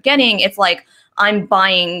exactly what you're getting. It's like, I'm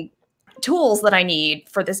buying tools that I need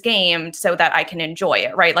for this game so that I can enjoy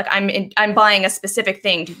it, right? Like I'm buying a specific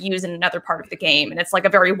thing to use in another part of the game. And it's like a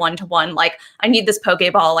very one-to-one, like I need this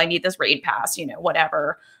Pokeball, I need this raid pass, you know,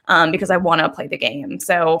 whatever, because I want to play the game.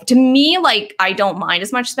 So to me, like, I don't mind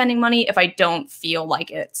as much spending money if I don't feel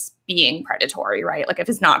like it's being predatory, right? Like if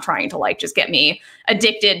it's not trying to like just get me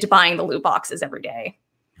addicted to buying the loot boxes every day.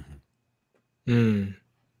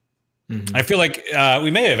 I feel like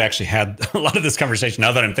we may have actually had a lot of this conversation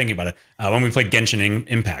now that I'm thinking about it when we played Genshin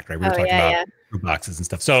Impact, right? We were talking about loot boxes and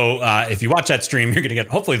stuff. So if you watch that stream, you're going to get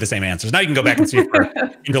hopefully the same answers. Now you can go back and see if we're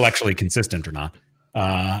intellectually consistent or not.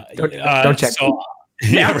 Don't check. So,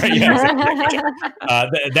 yeah, right. Yeah,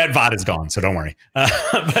 that VOD is gone, so don't worry.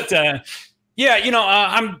 But yeah, you know,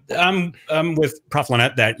 I'm with Prof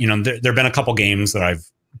Lynette that, you know, there've been a couple games that I've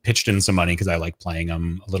pitched in some money because I like playing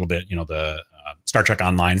them a little bit. You know, the Star Trek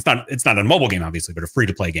Online. It's not a mobile game, obviously, but a free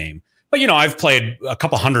to play game. But, you know, I've played a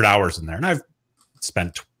couple 100 hours in there, and I've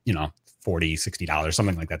spent, you know, $40, $60,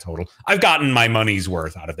 something like that total. I've gotten my money's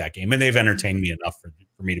worth out of that game, and they've entertained me enough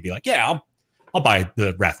for me to be like, yeah, I'll buy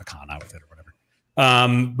the Wrath of Khan outfit or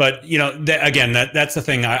whatever. But, you know, again, that's the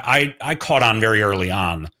thing I caught on very early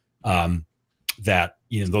on, that,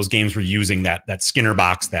 you know, those games were using that Skinner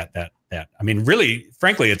box, that I mean, really,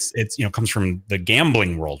 frankly, it's you know, comes from the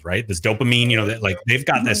gambling world, right? This dopamine, you know, that like they've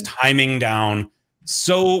got this timing down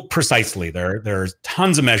so precisely. There's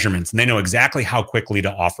tons of measurements, and they know exactly how quickly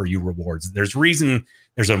to offer you rewards. There's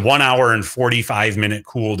a 1 hour and 45 minute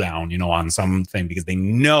cooldown, you know, on something, because they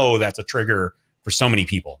know that's a trigger for so many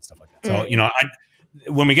people and stuff like that. So, you know,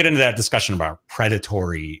 when we get into that discussion about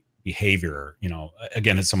predatory behavior, you know,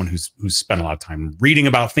 again, as someone who's spent a lot of time reading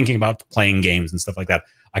about, thinking about, playing games and stuff like that,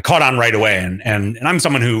 I caught on right away. And I'm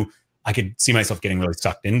someone who I could see myself getting really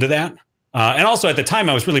sucked into that. And also at the time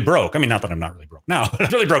I was really broke. I mean, not that I'm not really broke now, but I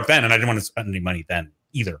was really broke then, and I didn't want to spend any money then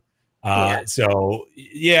either. So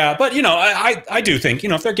yeah, but you know, I do think, you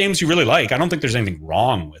know, if there are games you really like, I don't think there's anything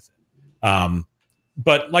wrong with it.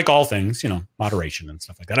 But like all things, you know, moderation and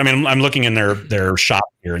stuff like that. I mean, I'm looking in their shop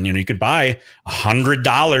here, and, you know, you could buy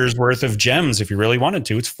 $100 worth of gems if you really wanted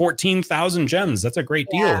to. It's 14,000 gems. That's a great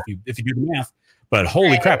deal if you do the math. But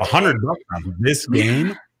holy crap, $100 on this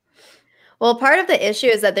game. Well, part of the issue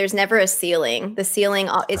is that there's never a ceiling. The ceiling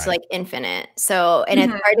is like infinite. So, and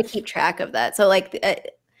it's hard to keep track of that. So like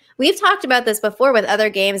we've talked about this before with other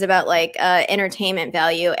games about like entertainment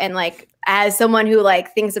value. And like, as someone who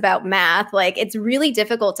like thinks about math, like it's really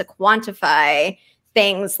difficult to quantify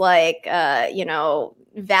things like, you know,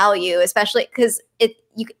 value, especially because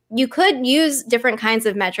you could use different kinds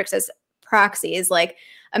of metrics as proxies, like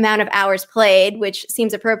amount of hours played, which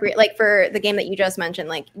seems appropriate. Like for the game that you just mentioned,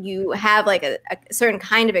 like you have like a certain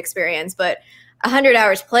kind of experience, but 100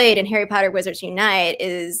 hours played in Harry Potter Wizards Unite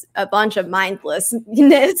is a bunch of mindlessness,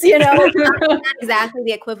 you know. It's not exactly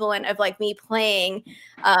the equivalent of like me playing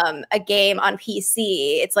a game on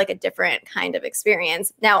PC. It's like a different kind of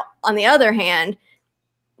experience. Now, on the other hand,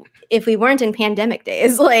 if we weren't in pandemic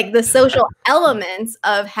days, like the social elements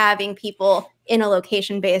of having people in a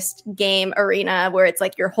location-based game arena where it's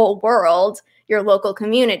like your whole world, your local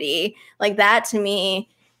community, like that to me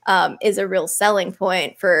is a real selling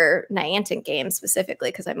point for Niantic games specifically,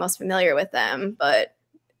 because I'm most familiar with them. But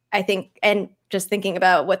I think, and just thinking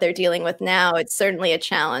about what they're dealing with now, it's certainly a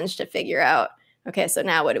challenge to figure out, okay, so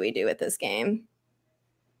now what do we do with this game?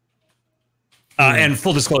 And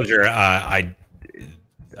full disclosure,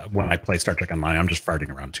 when I play Star Trek Online, I'm just farting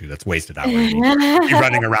around too. That's wasted hours. Me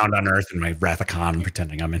running around on Earth in my Wrath of Khan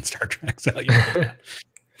pretending I'm in Star Trek. So, yeah.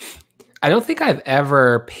 I don't think I've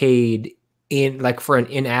ever paid for an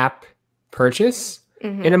in-app purchase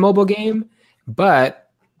in a mobile game, but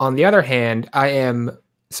on the other hand, I'm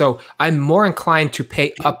more inclined to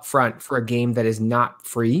pay upfront for a game that is not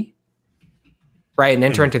free, right? And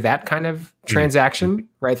enter into that kind of transaction,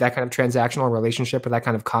 right? That kind of transactional relationship, or that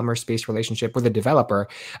kind of commerce-based relationship with a developer.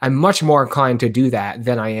 I'm much more inclined to do that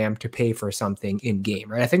than I am to pay for something in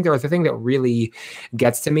game, right? I think the thing that really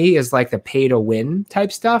gets to me is like the pay to win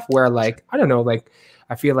type stuff, where like, I don't know, like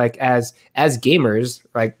I feel like as gamers,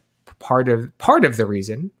 like part of the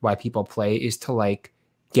reason why people play is to like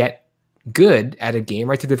get good at a game,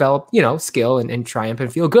 right? To develop, you know, skill and triumph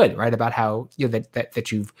and feel good, right? About how, you know,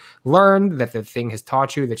 that you've learned, that the thing has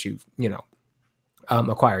taught you, that you've, you know,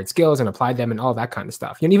 acquired skills and applied them and all that kind of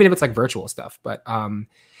stuff. You know, even if it's like virtual stuff, but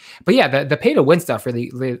yeah, the pay to win stuff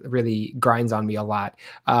really grinds on me a lot.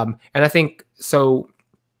 And I think so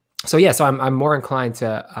I'm more inclined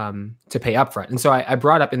to pay upfront. And so I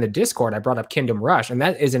brought up in the Discord, I brought up Kingdom Rush, and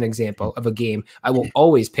that is an example of a game I will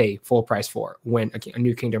always pay full price for when a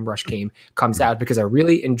new Kingdom Rush game comes out, because I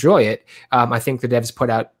really enjoy it. I think the devs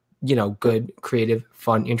put out, you know, good, creative,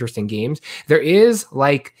 fun, interesting games. There is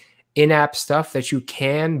like in-app stuff that you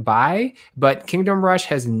can buy, but Kingdom Rush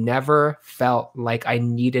has never felt like I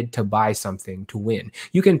needed to buy something to win.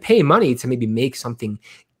 You can pay money to maybe make something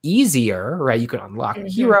easier, right? You can unlock a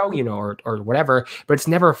hero, you know, or whatever, but I've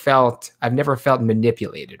never felt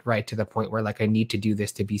manipulated, right? To the point where like I need to do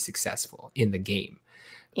this to be successful in the game.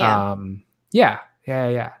 Yeah.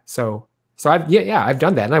 So I've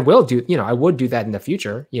done that, and I will do, you know, I would do that in the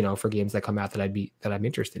future, you know, for games that come out that I'm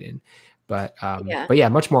interested in. But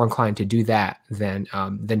much more inclined to do that than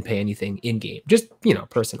pay anything in game, just, you know,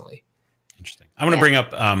 personally. Interesting. I want to bring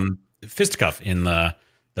up Fisticuff in the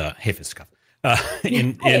hey Fisticuff. Not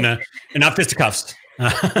fisticuffs,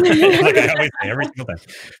 like I always say every single time.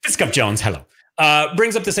 Fisticuff Jones, hello.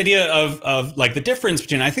 Brings up this idea of like the difference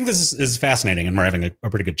between, I think this is fascinating, and we're having a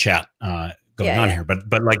pretty good chat going on here,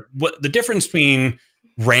 but like what the difference between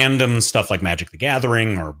random stuff like Magic the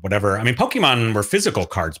Gathering or whatever. I mean, Pokemon were physical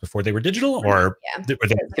cards before they were digital, or were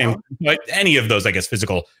they the same, but any of those, I guess,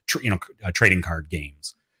 physical, trading card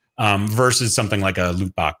games, versus something like a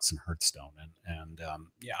loot box and Hearthstone. And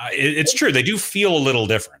yeah, it's true. They do feel a little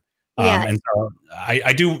different. And so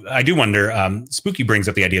I do wonder, Spooky brings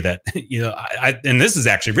up the idea that, and this is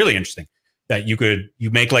actually really interesting, that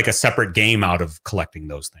you make like a separate game out of collecting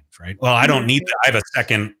those things, right? Well, I don't need that. I have a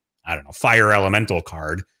second, I don't know, fire elemental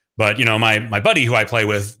card, but my buddy who I play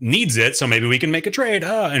with needs it. So maybe we can make a trade.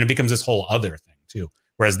 And it becomes this whole other thing too.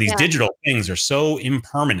 Whereas these digital things are so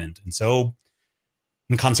impermanent and so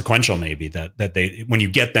inconsequential, maybe that they, when you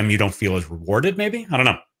get them, you don't feel as rewarded. Maybe, I don't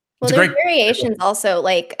know. Well, there's variations also,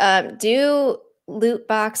 like do loot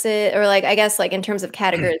boxes, or like, I guess, like in terms of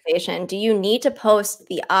categorization, do you need to post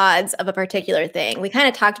the odds of a particular thing? We kind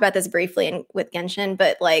of talked about this briefly with Genshin,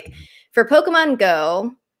 but like for Pokemon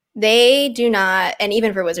Go, they do not, and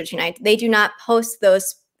even for Wizards Unite, they do not post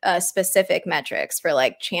those specific metrics for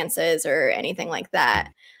like chances or anything like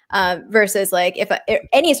that. Versus like if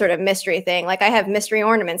any sort of mystery thing, like I have mystery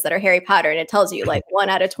ornaments that are Harry Potter, and it tells you like 1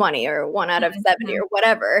 out of 20 or 1 out of 70 or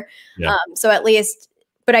whatever. So at least,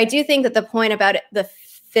 but I do think that the point about the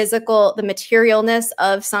physical, the materialness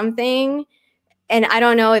of something, and I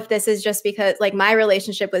don't know if this is just because like my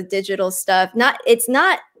relationship with digital stuff, it's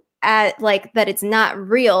not at like that it's not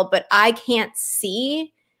real, but I can't see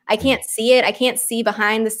it. I can't see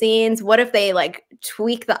behind the scenes. What if they like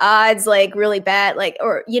tweak the odds like really bad? Like,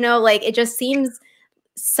 or, like it just seems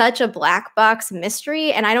such a black box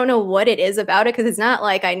mystery. And I don't know what it is about it, because it's not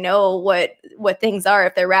like I know what things are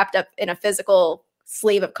if they're wrapped up in a physical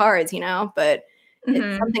sleeve of cards, but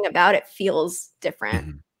it's something about it feels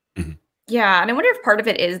different. Yeah, and I wonder if part of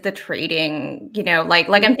it is the trading, like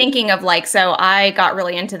I'm thinking of like, so I got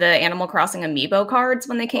really into the Animal Crossing amiibo cards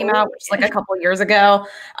when they came out, which is like a couple years ago.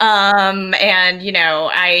 And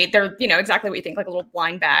they're, exactly what you think, like little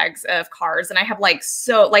blind bags of cards. And I have like,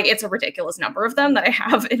 it's a ridiculous number of them that I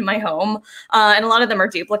have in my home. And a lot of them are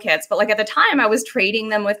duplicates, but like at the time I was trading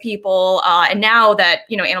them with people. And now that,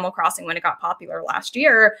 Animal Crossing, when it got popular last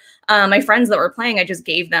year, my friends that were playing, I just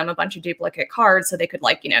gave them a bunch of duplicate cards so they could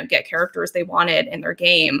like, get characters they wanted in their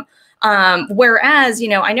game. Whereas,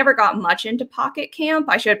 I never got much into Pocket Camp.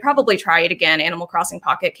 I should probably try it again, Animal Crossing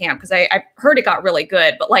Pocket Camp, because I heard it got really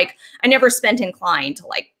good, but like I never spent inclined to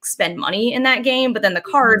like spend money in that game. But then the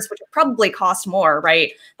cards, which probably cost more,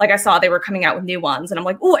 right? Like I saw they were coming out with new ones and I'm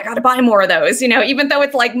like, oh, I got to buy more of those, even though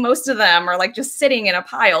it's like most of them are like just sitting in a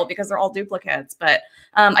pile because they're all duplicates. But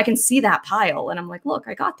I can see that pile and I'm like, look,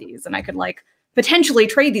 I got these, and I could like potentially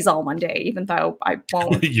trade these all one day, even though I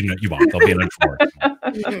won't. You won't. They'll be in a drawer.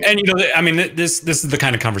 And I mean, this is the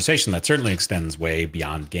kind of conversation that certainly extends way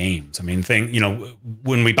beyond games. I mean,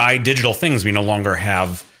 when we buy digital things, we no longer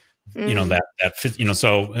have,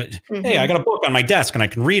 So hey, I got a book on my desk and I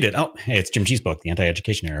can read it. Oh, hey, it's Jim G's book, The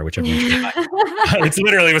Anti-Education Era, which I've mentioned.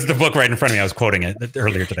 It was the book right in front of me. I was quoting it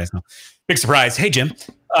earlier today. So big surprise. Hey, Jim.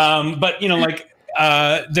 But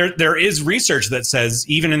there is research that says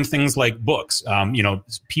even in things like books,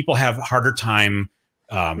 people have a harder time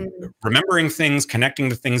remembering things, connecting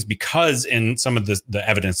to things, because in some of the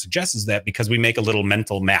evidence suggests that because we make a little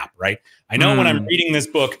mental map, right? I know when I'm reading this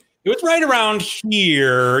book, it was right around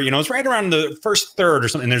here, it's right around the first third or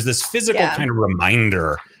something. There's this physical kind of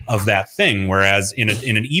reminder of that thing. Whereas in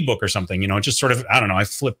an ebook or something, it just sort of, I don't know, I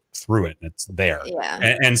flip through it and it's there.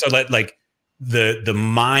 Yeah. And so that like, the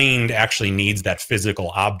mind actually needs that physical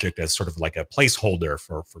object as sort of like a placeholder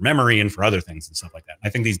for memory and for other things and stuff like that. I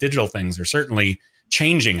think these digital things are certainly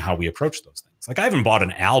changing how we approach those things. Like I haven't bought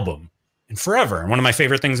an album in forever. And one of my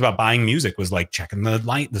favorite things about buying music was like checking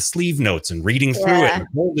the sleeve notes and reading through it and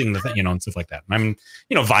holding the thing, and stuff like that. And I mean,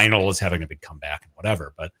 vinyl is having a big comeback and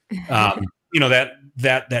whatever, but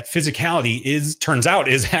that physicality turns out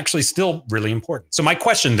is actually still really important. So my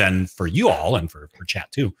question then for you all and for chat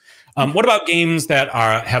too, what about games that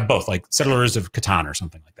have both, like Settlers of Catan or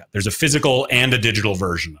something like that? There's a physical and a digital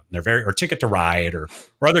version. They're or Ticket to Ride or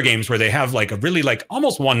other games where they have like a really like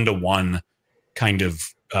almost one-to-one kind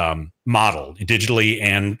of model digitally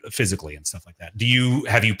and physically and stuff like that.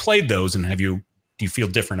 Have you played those, and do you feel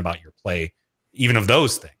different about your play even of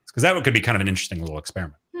those things? Because that could be kind of an interesting little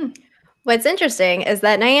experiment. What's interesting is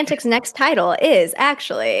that Niantic's next title is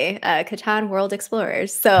actually Catan World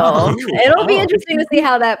Explorers. So it'll be interesting to see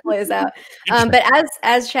how that plays out. But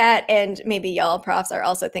as chat and maybe y'all profs are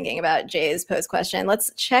also thinking about Jay's post question,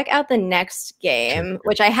 let's check out the next game,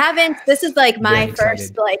 which I haven't. This is like my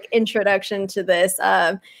first like introduction to this.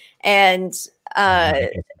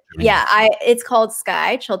 Yeah, it's called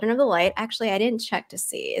Sky, Children of the Light. Actually, I didn't check to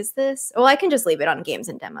see. Is this? Well, I can just leave it on games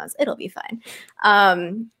and demos. It'll be fine.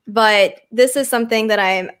 But this is something that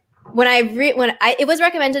it was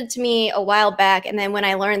recommended to me a while back, and then when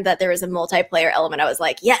I learned that there was a multiplayer element, I was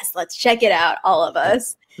like, yes, let's check it out, all of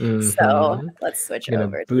us. So let's switch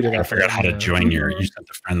over. I forgot how to join you sent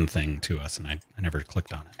the friend thing to us, and I never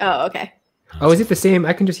clicked on it. Oh, okay. Oh, is it the same?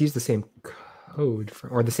 I can just use the same code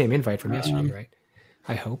or the same invite from yesterday, right?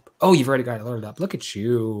 I hope. Oh, you've already got it loaded up. Look at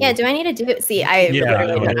you. Yeah. Do I need to do it? See, I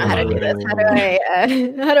literally don't know how to do this.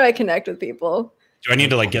 How do I connect with people? Do I need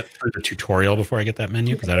to like get through the tutorial before I get that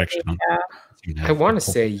menu? Because I actually don't. I want to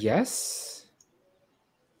say yes.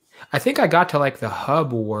 I think I got to like the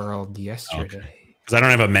hub world yesterday. Because I don't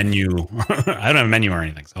have a menu. I don't have a menu or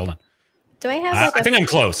anything. So hold on. Do I have? I think I'm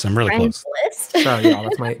close. I'm really close. List? Sorry, y'all.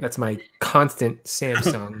 That's my constant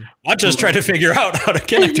Samsung. I'll just try to figure out how to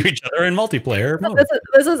connect to each other in multiplayer.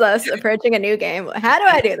 This is us approaching a new game. How do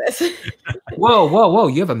I do this? Whoa!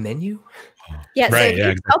 You have a menu? Yeah. Right, so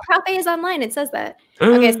exactly. Profe is online. It says that.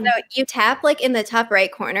 Okay, so you tap like in the top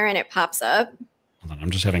right corner and it pops up. Hold on, I'm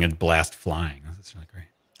just having a blast flying. That's really great.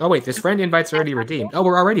 Oh wait, this friend invite's already redeemed. Oh,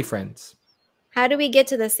 we're already friends. How do we get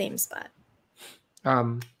to the same spot?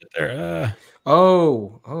 There.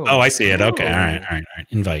 Oh, I see it. Okay. All right.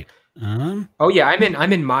 Invite. Oh yeah,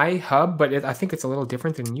 I'm in my hub, but I think it's a little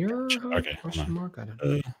different than your hub. Okay. Question mark? I don't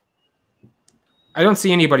know. I don't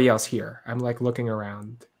see anybody else here. I'm like looking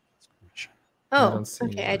around. Oh,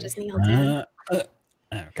 okay. I just kneeled down.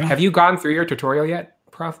 Have you gone through your tutorial yet,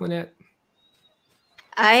 Prof. Lynette?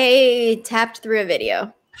 I tapped through a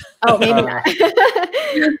video. Oh, maybe not.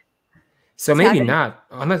 So maybe not.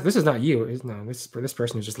 Unless this is not you. This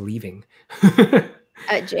person is just leaving.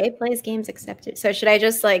 Jay plays games accepted. So should I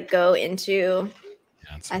just like go into?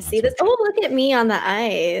 Yeah, I see this. Oh, look at me on the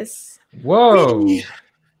ice. Whoa.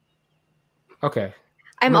 Okay.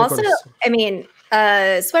 I'm also. I mean,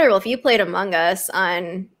 Sweater Wolf, you played Among Us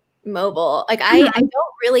on mobile. Like I don't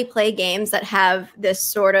really play games that have this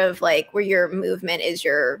sort of like where your movement is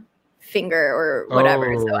your finger or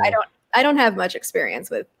whatever. So I don't have much experience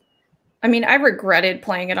with. I mean, I regretted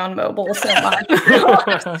playing it on mobile so much.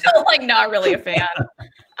 I'm still like not really a fan.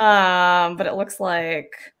 But it looks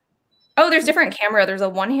like, there's different camera. There's a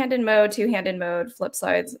one-handed mode, two-handed mode, flip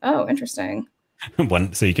sides. Oh, interesting.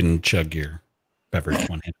 So you can chug your beverage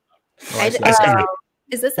one-handed.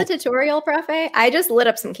 Is this a tutorial, Profe? I just lit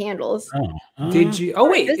up some candles. Did you?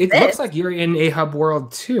 Oh wait, it looks like you're in a hub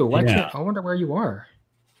world too. I wonder where you are.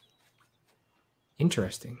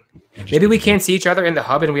 Interesting. Maybe we can't see each other in the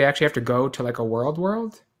hub and we actually have to go to like a world.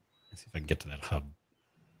 Let's see if I can get to that hub.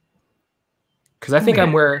 Because I think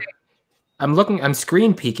I'm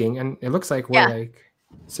screen peeking and it looks like we're like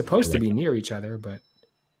supposed to be near each other, but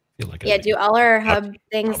do all our hub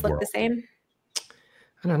things look the same?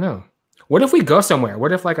 I don't know. What if we go somewhere?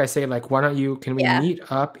 What if like I say like, can we meet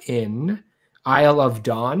up in Isle of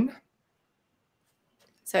Dawn?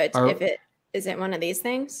 So if it isn't one of these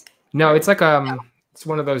things? No, it's like it's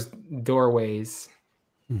one of those doorways.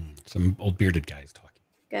 Some old bearded guys talking.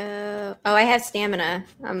 Go. Oh, I have stamina.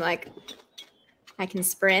 I'm like, I can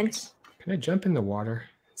sprint. Can I jump in the water?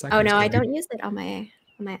 Oh no, I don't use it on my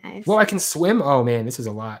eyes. Well, I can swim. Oh man, this is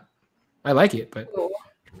a lot. I like it, but.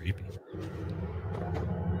 Creepy.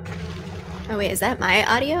 Oh wait, is that my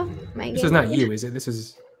audio? This is not you, is it? This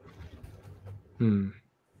is. Cool.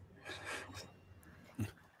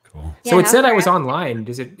 So it said I was online.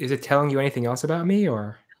 Is it telling you anything else about me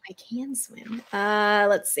or? I can swim.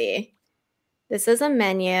 Let's see. This is a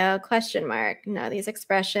menu, question mark. No, these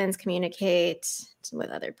expressions communicate with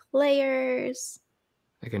other players.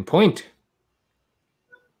 I can point.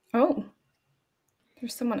 Oh,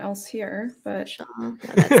 there's someone else here, but. No,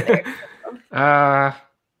 that's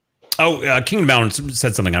Kingdom Bound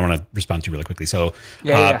said something I want to respond to really quickly. So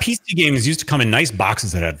PC games used to come in nice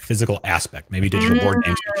boxes that had physical aspect. Maybe digital board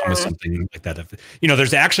games would come with something like that.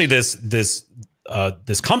 There's actually this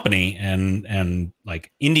company and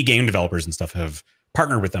like indie game developers and stuff have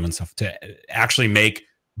partnered with them and stuff to actually make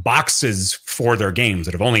boxes for their games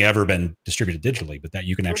that have only ever been distributed digitally, but that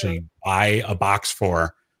you can actually buy a box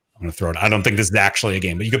for. I'm going to throw it. I don't think this is actually a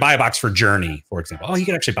game, but you could buy a box for Journey, for example. Oh, you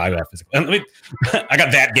could actually buy that physically. I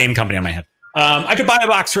got that game company on my head. I could buy a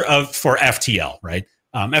box for FTL, right?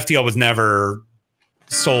 FTL was never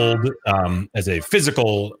sold as a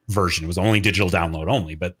physical version. It was only digital download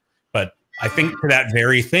only. But I think for that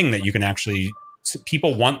very thing that you can actually,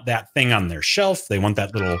 people want that thing on their shelf. They want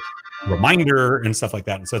that little reminder and stuff like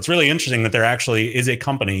that. And so it's really interesting that there actually is a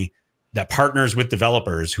company that partners with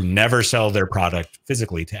developers who never sell their product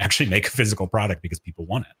physically to actually make a physical product because people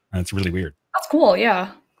want it. And it's really weird. That's cool.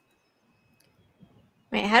 Yeah.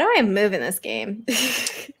 Wait, how do I move in this game?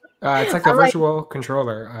 It's like a virtual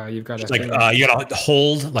controller. You've got to you gotta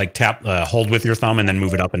hold, like tap, hold with your thumb, and then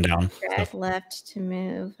move it up and down. Drag left to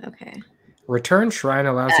move. Okay. Return Shrine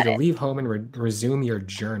allows you to leave home and resume your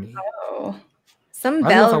journey. Oh. Some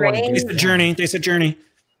bell ring. It's the journey. They said journey.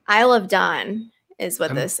 Isle of Dawn is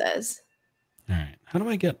what this says. All right. How do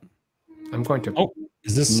I get? I'm going to. Oh,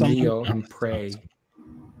 is this kneel and pray?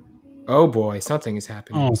 Oh boy, something is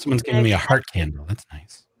happening. Oh, someone's giving me a heart candle. That's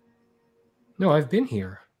nice. No, I've been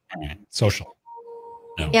here. All right. Social.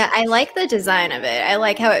 No. Yeah, I like the design of it. I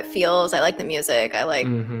like how it feels. I like the music. I like,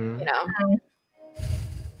 you know.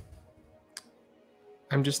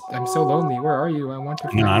 I'm so lonely. Where are you? I want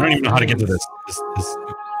to. No, I don't even know how to get to this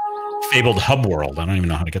fabled hub world. I don't even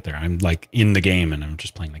know how to get there. I'm like in the game and I'm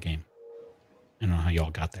just playing the game. I don't know how you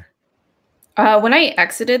all got there. When I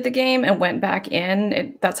exited the game and went back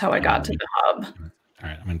in, that's how I got to the hub. All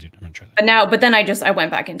right, I'm gonna try that. But then I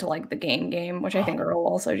went back into like the game, which I think Earl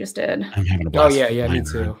also just did. I'm having a blast. Oh yeah, me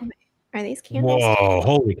too. Are these candles? Whoa!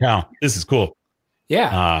 Holy cow! This is cool.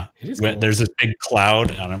 Yeah, it is cool. There's this big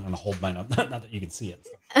cloud, and I'm gonna hold mine up. Not that you can see it.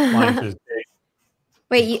 Flying through this big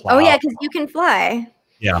Wait, oh yeah, because you can fly.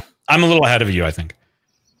 Yeah, I'm a little ahead of you, I think.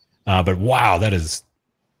 But wow, that's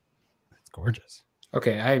gorgeous.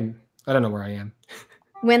 Okay, I don't know where I am.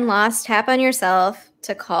 When lost, tap on yourself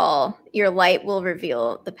to call. Your light will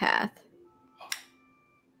reveal the path.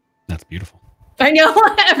 That's beautiful. I know.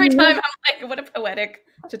 Every time I'm like, what a poetic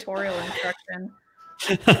tutorial instruction.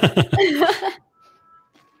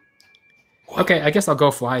 Okay, I guess I'll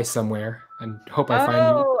go fly somewhere and hope I find you.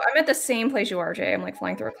 Oh, I'm at the same place you are, Jay. I'm like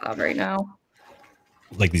flying through a cloud right now.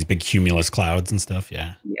 Like these big cumulus clouds and stuff.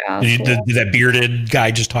 Yeah. Yeah. Did that bearded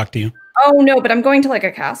guy just talk to you? Oh no, but I'm going to like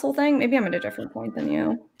a castle thing. Maybe I'm at a different point than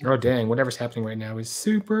you. Oh dang, whatever's happening right now is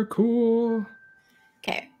super cool.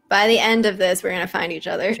 Okay. By the end of this, we're gonna find each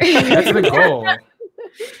other. That's the goal.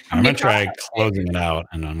 I'm gonna try closing it out,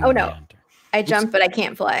 and I'm oh no, I jumped, but I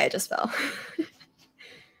can't fly. I just fell.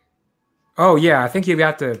 Oh yeah, I think you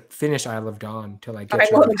got to finish Isle of Dawn to like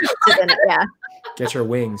get yeah. Get your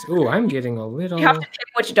wings. Ooh, I'm getting a little. You have to pick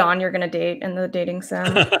which Dawn you're gonna date in the dating sim.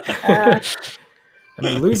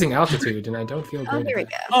 I'm losing altitude, and I don't feel good. Oh, here we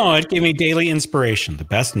go. Oh, it gave me daily inspiration. The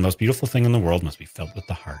best and most beautiful thing in the world must be felt with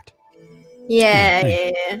the heart.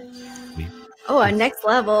 Yeah. Oh, a next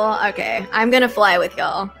level. Okay, I'm gonna fly with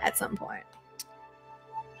y'all at some point.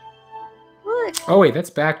 What? Oh wait, that's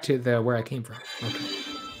back to where I came from. Okay.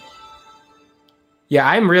 Yeah,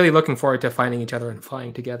 I'm really looking forward to finding each other and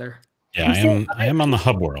flying together. Yeah, I am on the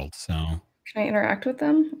hub world, so. Can I interact with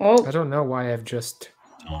them? Oh, I don't know why I've just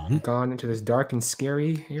gone into this dark and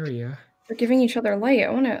scary area. They're giving each other light. I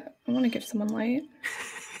wanna give someone light.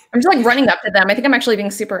 I'm just like running up to them. I think I'm actually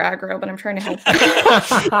being super aggro, but I'm trying to help them.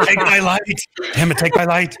 Take my light. Damn it, take my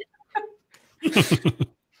light.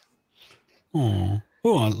 Oh,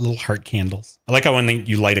 little heart candles. I like how when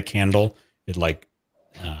you light a candle, it like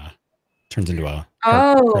turns into a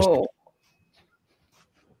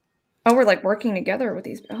Oh, we're like working together with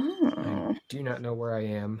these. Oh, I do not know where I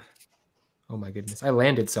am. Oh my goodness, I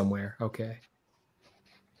landed somewhere. Okay.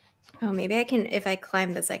 Oh, maybe I can. If I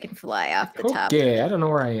climb this, I can fly off the top. Yeah, I don't know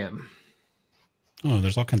where I am. Oh,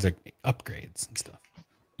 there's all kinds of upgrades and stuff.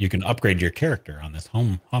 You can upgrade your character on this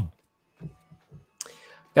home hub.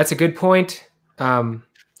 That's a good point.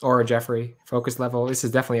 Or Jeffrey, focus level. This is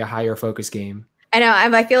definitely a higher focus game. I know.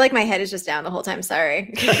 I feel like my head is just down the whole time.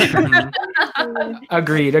 Sorry.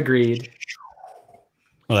 Agreed.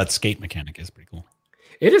 Well, that skate mechanic is pretty cool.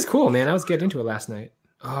 It is cool, man. I was getting into it last night.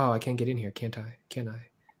 Oh, I can't get in here, can't I? Can I?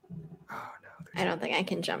 Oh no. I don't think I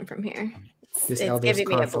can jump from here. This Elder's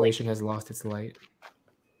constellation has lost its light.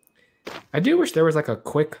 I do wish there was like a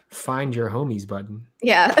quick find your homies button.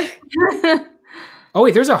 Yeah. Oh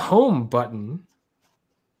wait, there's a home button.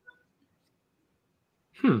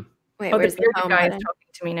 Wait, oh, where's the home guy is button? talking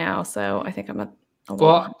to me now, so I think I'm a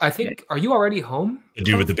Well, I think, are you already home? The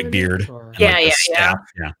dude with the big beard. Yeah, like yeah.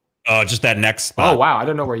 Oh, just that next spot. Oh wow, I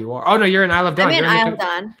don't know where you are. Oh no, you're in Isle of Dawn. I'm in You're Isle of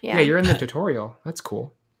Dawn. Yeah. Yeah, you're in the tutorial. That's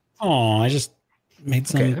cool. Oh, I just made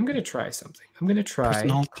some. Okay, I'm gonna try something. I'm gonna try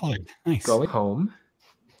personal colored. Nice. going home.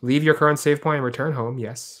 Leave your current save point and return home.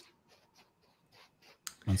 Yes.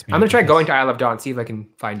 I'm gonna try going to Isle of Dawn. See if I can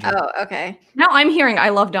find you. Oh, okay. Now I'm hearing I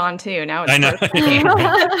love Dawn too. Now it's I know.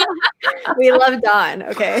 We love Dawn.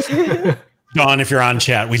 Okay. Dawn, if you're on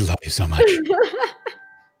chat, we love you so much.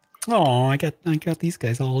 Oh, I got these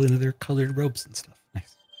guys all into their colored robes and stuff.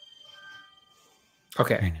 Nice.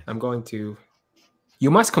 Okay, Very nice. I'm going to.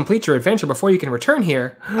 You must complete your adventure before you can return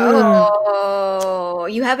here. Oh,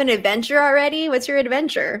 you have an adventure already? What's your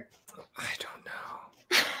adventure? I don't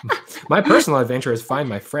know. My personal adventure is find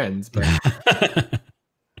my friends. But...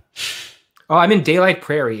 oh, I'm in Daylight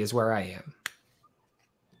Prairie is where I am.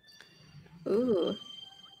 Ooh.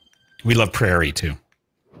 We love Prairie too.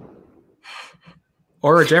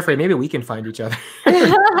 Or Jeffrey, maybe we can find each other.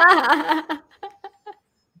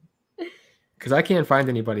 Because I can't find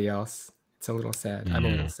anybody else. It's a little sad. I'm a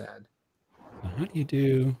little sad. How do you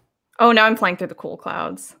do? Oh, now I'm flying through the cool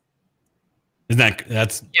clouds.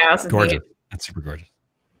 That's gorgeous. Neat. That's super gorgeous.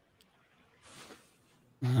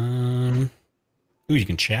 Ooh, you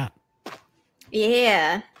can chat.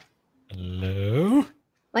 Yeah. Hello.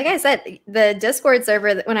 Like I said, the Discord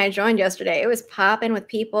server when I joined yesterday, it was popping with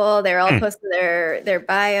people. They're all posting their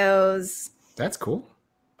bios. That's cool.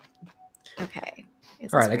 Okay.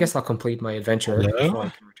 All right, I guess I'll complete my adventure before I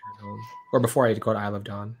can return home, or before I go to Isle of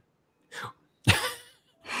Dawn.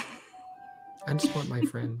 I just want my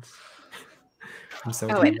friends. I'm so.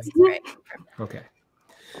 Oh wait, this is right. Okay.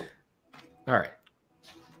 All right.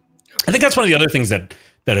 I think that's one of the other things that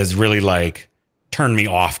has really like turned me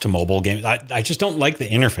off to mobile games. I just don't like the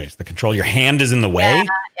interface, the control. Your hand is in the way.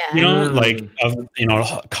 Yeah. You know, like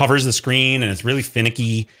covers the screen and it's really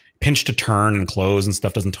finicky. Pinch to turn and close and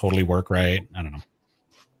stuff doesn't totally work right. I don't know.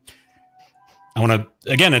 I want to,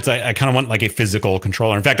 again, I kind of want like a physical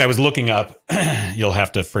controller. In fact, I was looking up, you'll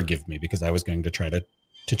have to forgive me because I was going to try to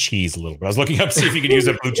cheese a little bit. I was looking up to see if you could use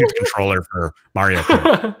a Bluetooth controller for Mario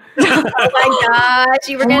Kart. Oh my gosh,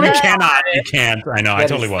 you were gonna. You cannot. You can't. I know. I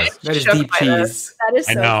totally was. That is deep cheese. That is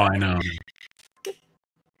so I know.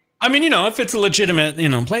 I mean, if it's a legitimate,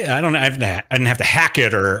 play, I didn't have to hack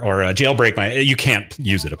it or jailbreak you can't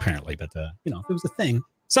use it apparently, but if it was a thing,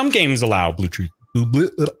 some games allow Bluetooth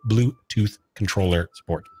controller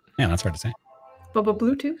support. Yeah, that's hard to say.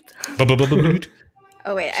 Bluetooth.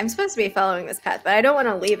 Oh wait, I'm supposed to be following this path, but I don't want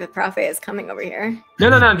to leave if Profe is coming over here. No,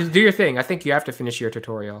 just do your thing. I think you have to finish your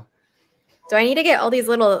tutorial. Do I need to get all these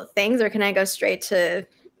little things, or can I go straight to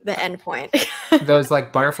the end point? Those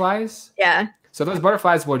like butterflies? Yeah. So those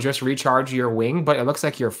butterflies will just recharge your wing, but it looks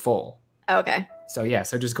like you're full. Okay. So yeah,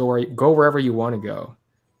 so just go wherever you want to go,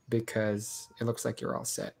 because it looks like you're all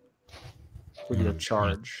set with your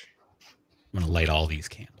charge. I'm gonna light all these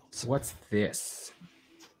candles. What's this?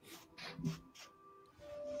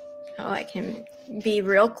 Oh, I can be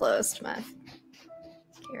real close to my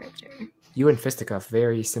character. You and Fisticuff,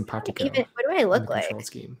 very simpatico. What do I look like?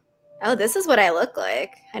 Scheme. Oh, this is what I look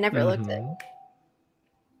like. I never looked at.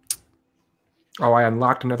 Oh, I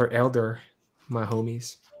unlocked another elder, my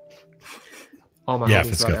homies. All my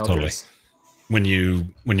homies are elders. Totally.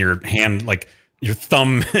 When your hand, like your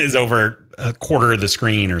thumb is over a quarter of the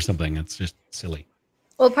screen or something, it's just silly.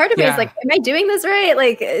 Well, part of me is like, am I doing this right?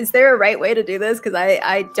 Like, is there a right way to do this? Because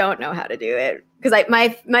I don't know how to do it. Because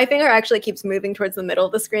my finger actually keeps moving towards the middle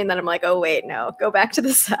of the screen. Then I'm like, oh wait, no, go back to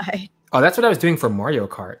the side. Oh, that's what I was doing for Mario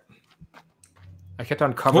Kart. I kept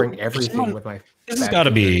on covering everything with my. This has got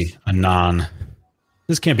to be a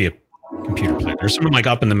This can't be a computer play. There's someone like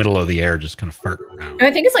up in the middle of the air just kind of farting around.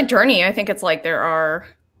 I think it's like Journey. I think it's like there are.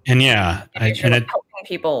 And yeah, helping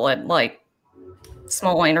people at like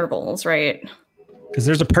small intervals, right? Because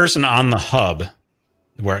there's a person on the hub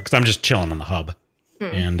because I'm just chilling on the hub.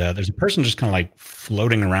 And there's a person just kind of like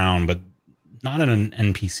floating around, but not in an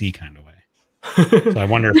NPC kind of way. So I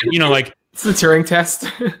wonder if, like. It's the Turing test.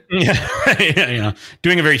 Yeah,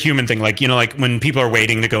 doing a very human thing. Like, like when people are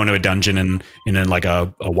waiting to go into a dungeon and in like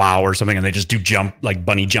a WoW or something, and they just do like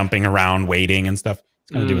bunny jumping around, waiting and stuff.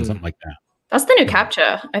 It's kind of doing something like that. That's the new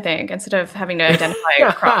CAPTCHA, I think, instead of having to identify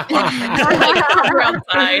across outside.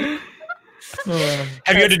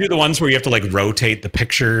 Have you had to do the ones where you have to like rotate the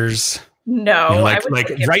pictures? No, like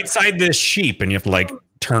right side this sheep, and you have to like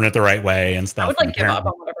turn it the right way and stuff. I would like give up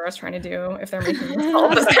on whatever I was trying to do if they're making me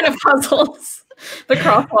solve this kind of puzzles. The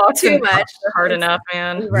crosswalks too much are hard enough,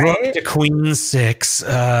 man. Right? Rook to Queen 6.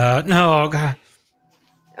 No, God.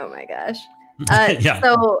 Oh my gosh. Yeah.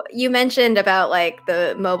 So you mentioned about like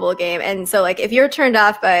the mobile game, and so like if you're turned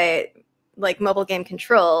off by like mobile game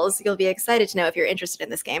controls, you'll be excited to know if you're interested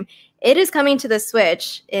in this game. It is coming to the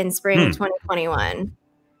Switch in spring 2021.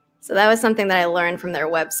 So that was something that I learned from their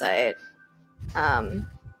website.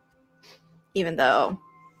 Even though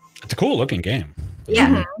it's a cool looking game.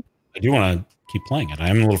 Yeah. I do want to keep playing it.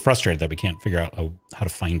 I'm a little frustrated that we can't figure out how to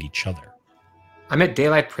find each other. I'm at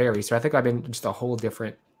Daylight Prairie, so I think I've been just a whole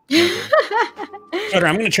different. I'm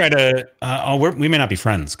going to try to. We may not be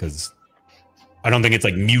friends because I don't think it's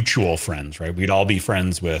like mutual friends, right? We'd all be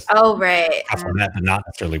friends with. Oh, right. But not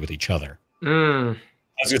necessarily with each other. I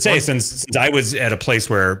was going to say, since I was at a place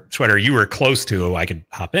where Sweater, you were close to, I could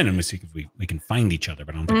hop in and we see if we can find each other.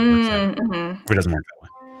 But I don't think it works out. If it doesn't work that way.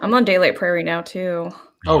 I'm on Daylight Prairie now too.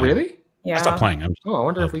 Oh, really? Yeah. I stopped playing. I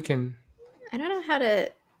wonder if we can. I don't know how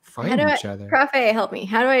to find each other. Prof, help me.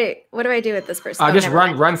 What do I do with this person? Just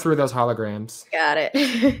run through those holograms. Got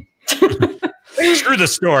it. Screw the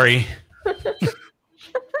story.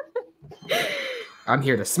 I'm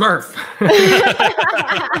here to smurf.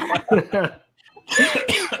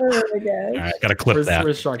 Oh my god. All right, gotta clip that.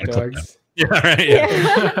 Where's Shark Dogs? Yeah, right.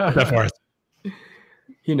 Yeah.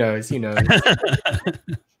 He knows.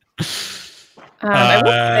 I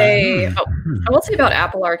will say about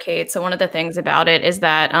Apple Arcade. So one of the things about it is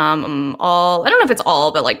that I don't know if it's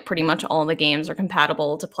all, but like pretty much all the games are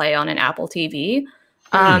compatible to play on an Apple TV.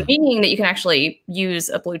 Meaning that you can actually use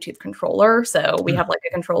a Bluetooth controller. So we have like a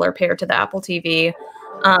controller paired to the Apple TV.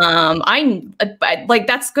 I like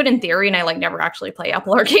that's good in theory, and I like never actually play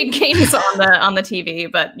Apple Arcade games on the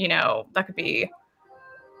TV, but that could be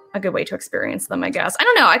a good way to experience them, I guess. I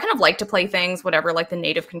don't know. I kind of like to play things whatever like the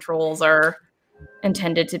native controls are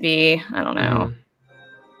intended to be. I don't know.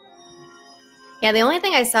 Yeah, the only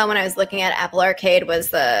thing I saw when I was looking at Apple Arcade was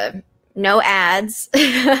the no ads.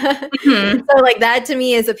 So like that to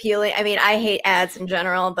me is appealing. I mean, I hate ads in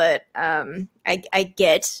general, but I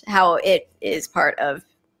get how it is part of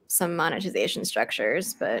some monetization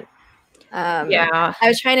structures. But I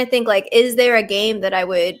was trying to think like, is there a game that I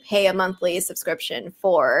would pay a monthly subscription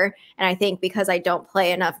for? And I think because I don't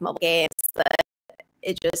play enough mobile games, that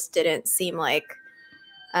it just didn't seem like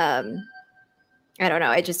I don't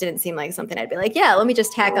know. It just didn't seem like something I'd be like, yeah, let me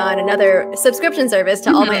just tack on another subscription service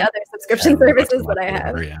to all my other subscription services that I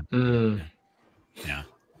have. Yeah.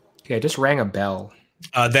 Okay, I just rang a bell.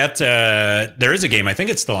 There is a game. I think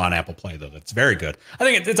it's still on Apple Play though. That's very good. I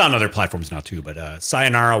think it's on other platforms now too. But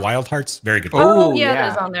Sayonara Wild Hearts, very good. Oh yeah,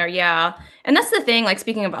 that is on there. Yeah, and that's the thing. Like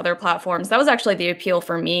speaking of other platforms, that was actually the appeal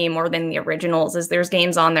for me more than the originals. Is there's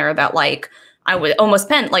games on there that like I would almost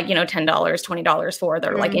spend like $10, $20 for.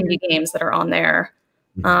 They're like indie games that are on there.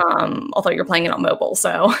 Although you're playing it on mobile,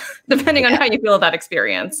 so depending on how you feel that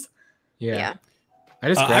experience. Yeah. I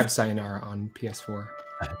just grabbed Sayonara on PS4.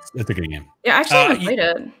 It's a good game. Yeah, actually, I haven't played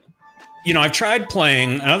it. I've tried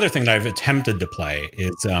playing. Another thing that I've attempted to play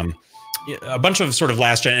is a bunch of sort of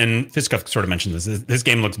last gen. And Fiska sort of mentioned this. This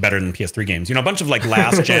game looks better than PS3 games. A bunch of like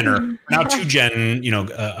last gen or now 2-gen,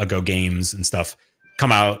 ago games and stuff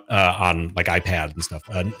come out on like iPad and stuff.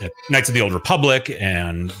 Knights of the Old Republic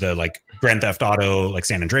and the like Grand Theft Auto, like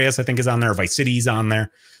San Andreas, I think is on there. Vice City's on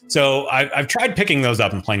there. So I've tried picking those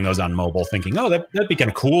up and playing those on mobile, thinking, oh, that'd be kind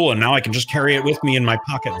of cool. And now I can just carry it with me in my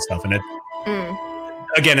pocket and stuff. And it,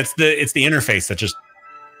 again, it's the interface that just,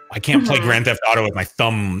 I can't play Grand Theft Auto with my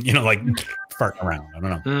thumb, like farting around. I don't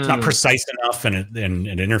know. It's not precise enough and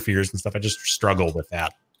it interferes and stuff. I just struggle with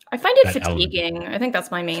that. I find it fatiguing. Element. I think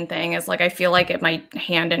that's my main thing is like, I feel like my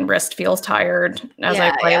hand and wrist feels tired as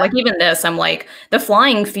I play. Like even this, I'm like, the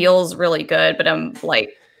flying feels really good, but I'm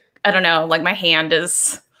like, I don't know, like my hand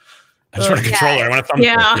is. I just want a controller. I want a thumb.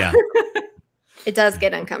 Yeah. It does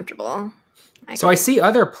get uncomfortable. I see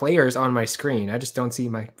other players on my screen. I just don't see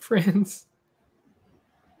my friends.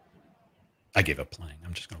 I gave up playing.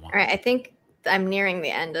 I'm just going to watch. All right. I think I'm nearing the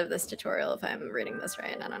end of this tutorial if I'm reading this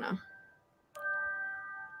right. I don't know.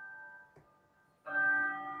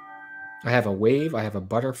 I have a wave. I have a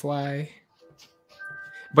butterfly.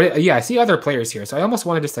 But I see other players here. So I almost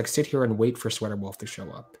want to just like sit here and wait for Sweater Wolf to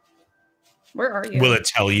show up. Where are you? Will it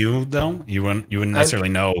tell you though? You wouldn't necessarily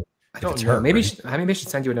know. I don't know. Maybe I should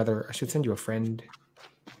send you another. I should send you a friend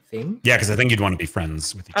thing. Yeah, because I think you'd want to be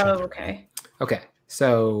friends with each other. Oh, okay. Okay.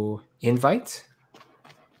 So invite.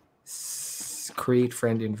 Create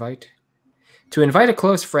friend invite. To invite a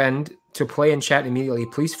close friend to play and chat immediately,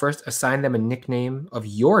 please first assign them a nickname of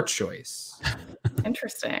your choice.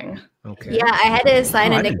 Interesting. Okay. Yeah, I had to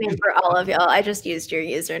assign a nickname for all of y'all. I just used your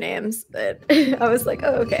usernames, but I was like,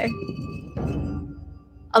 oh, okay.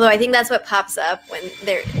 Although I think that's what pops up when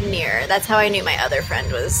they're near. That's how I knew my other friend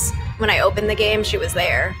was. When I opened the game, she was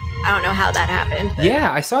there. I don't know how that happened. But...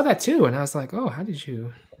 Yeah, I saw that too, and I was like, oh, how did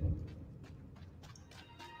you...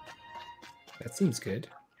 That seems good.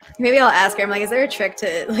 Maybe I'll ask her. I'm like, is there a trick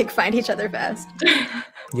to like find each other fast?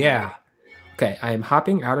 Yeah. Okay, I am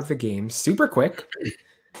hopping out of the game super quick,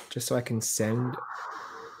 just so I can send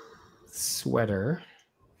Sweater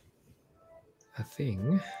a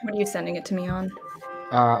thing. What are you sending it to me on?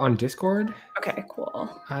 On Discord. Okay, cool.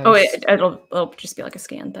 It'll just be like a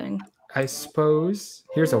scan thing. I suppose.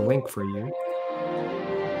 Here's a link for you.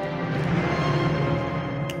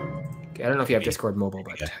 Okay, I don't know if you have Discord mobile,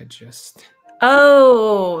 but I just...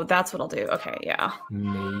 Oh, that's what I'll do. Okay, yeah.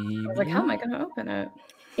 Maybe. I was like, how am I going to open it?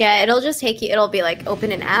 Yeah, it'll just take you, it'll be like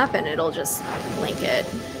open an app and it'll just link it.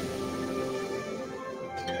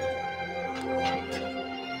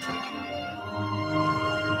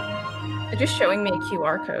 It's just showing me a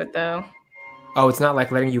QR code though. Oh, it's not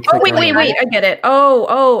like letting you Oh, click wait, I get it.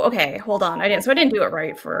 Oh, okay. Hold on. I didn't do it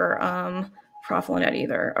right for ProfsPlay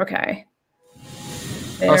either. Okay.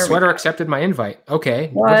 Oh, Sweater accepted my invite. Okay.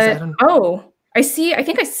 What? Oh, I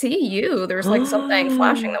think I see you. There's like something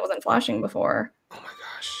flashing that wasn't flashing before. Oh my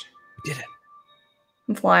gosh. We did it.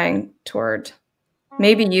 I'm flying toward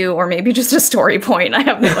maybe you or maybe just a story point. I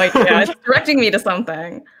have no idea. It's directing me to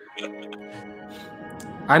something.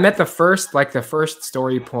 I'm at the first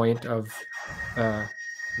story point of the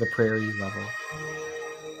prairie level.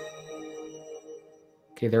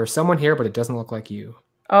 Okay, there is someone here, but it doesn't look like you.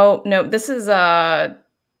 Oh no, this is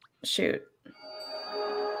shoot.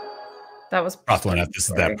 That was ProfsPlay. This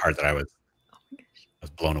is that part that I was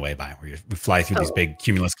blown away by, where we fly through these big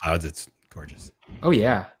cumulus clouds. It's gorgeous. Oh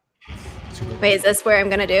yeah. Wait, is this where I'm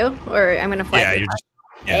gonna do, or I'm gonna fly? Yeah, you're just.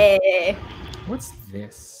 Yeah. Hey. What's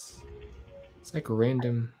this? It's like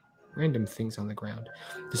random things on the ground.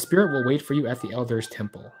 The spirit will wait for you at the Elder's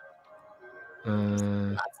Temple.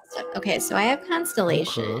 Okay, so I have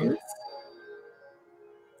constellations. Okay.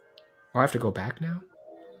 Oh, I have to go back now?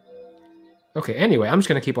 Okay, anyway, I'm just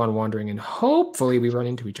going to keep on wandering and hopefully we run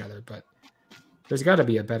into each other, but there's got to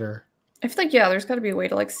be a better... I feel like, yeah, there's got to be a way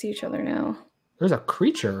to, like, see each other now. There's a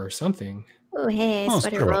creature or something. Oh, hey,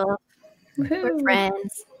 Sweater Wolf. We're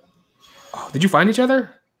friends. Oh, did you find each other?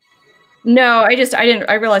 No,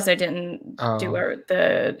 I realized I didn't do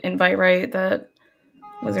the invite right that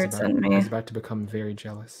Wizard sent me. I was about to become very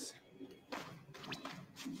jealous.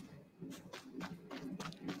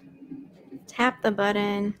 Tap the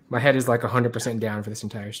button. My head is like 100% down for this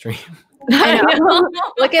entire stream. I know.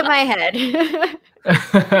 Look at my head.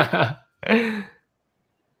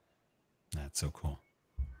 That's so cool.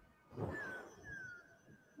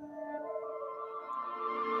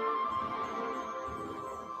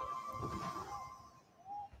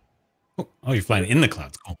 Oh, you're flying in the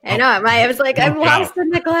clouds. Cool. I know. I was like, I'm lost in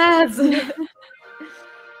the clouds.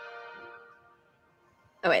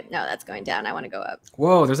 Oh wait, no, that's going down. I want to go up.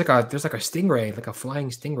 Whoa, there's like a stingray, like a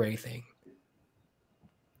flying stingray thing.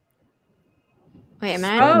 Wait, am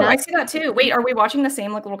I? Oh, I see that too. Wait, are we watching the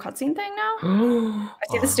same like little cutscene thing now? I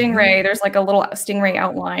see the stingray. There's like a little stingray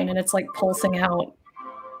outline, and it's like pulsing out.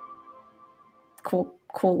 Cool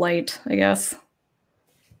light, I guess.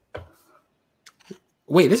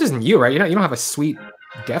 Wait, this isn't you, right? You don't have a sweet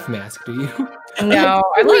death mask, do you? No,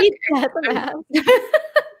 I like death mask.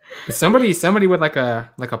 Somebody with like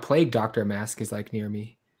a plague doctor mask is like near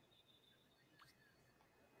me.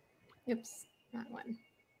 Oops, not one.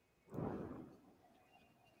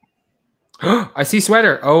 I see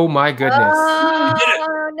Sweater. Oh my goodness.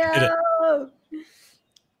 Oh no.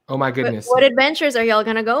 Oh my goodness. What adventures are y'all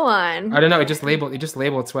gonna go on? I don't know. It just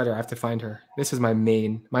labeled Sweater. I have to find her. This is my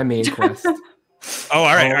main quest. Oh,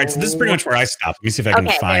 all right. So this is pretty much where I stopped. Let me see if I can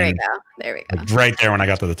find. There we go. Right there when I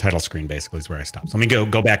got to the title screen, basically, is where I stopped. So let me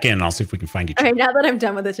go back in and I'll see if we can find each other. All right, now that I'm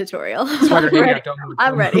done with the tutorial. Sweater,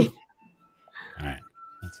 I'm ready. All right.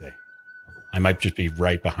 Let's see. I might just be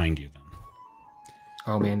right behind you then.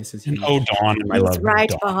 Oh man, this is huge. Oh, Dawn. I love right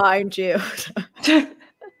Dawn. behind you.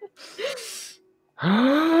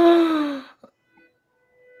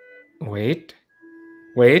 Wait.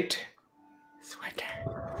 Sweater.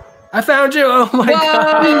 I found you. Oh my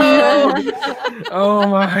god. Oh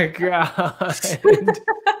my god.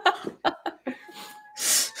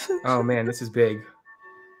 Oh man, this is big.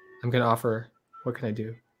 I'm gonna offer. What can I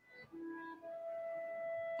do?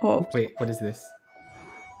 Oh wait, what is this?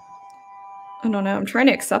 I don't know. I'm trying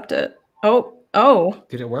to accept it. Oh.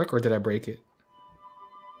 Did it work or did I break it?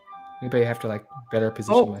 Maybe I have to like better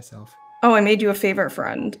position myself. Oh, I made you a favorite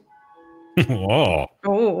friend. Whoa.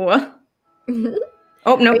 Oh.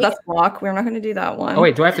 Oh, no, that's block. We're not going to do that one. Oh,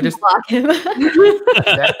 wait, do I have to just block him?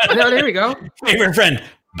 No, there we go. Favorite friend.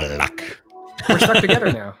 Block. We're stuck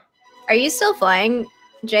together now. Are you still flying,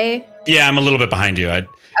 Jay? Yeah, I'm a little bit behind you. It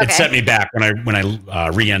set me back when I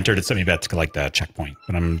re-entered. It set me back to like the checkpoint.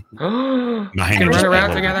 But I'm behind you. Run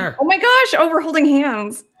around together. Oh my gosh! Oh, we're holding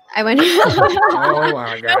hands. I wonder. Oh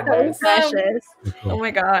my god. Precious. Oh my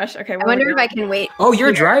gosh. Okay. I wonder if I can wait. Oh,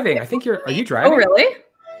 you're driving. I think you're. Are you driving? Oh, really?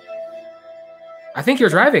 I think you're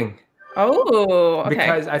driving. Oh, okay.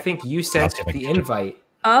 Because I think you sent the invite.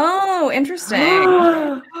 Oh, interesting.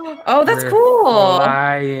 Oh, that's cool.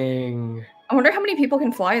 Flying. I wonder how many people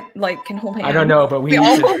can fly, like, can hold hands. I don't know, but we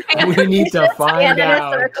need to find out. In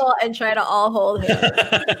a circle and try to all hold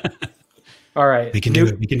hands. All right. We can do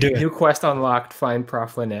it. We can do it. New quest unlocked. Find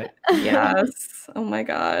ProfsPlay. Yes. Oh my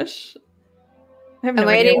gosh. I'm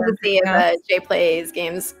waiting to see if Jay Plays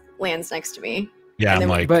Games lands next to me. Yeah, I'm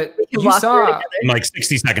like, but we can you walk through it saw. together. I'm like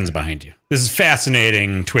 60 seconds behind you. This is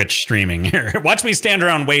fascinating Twitch streaming here. Watch me stand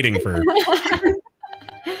around waiting for.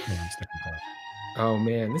 Oh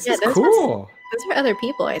man, this Yeah, is those cool. Those are other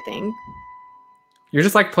people, I think. You're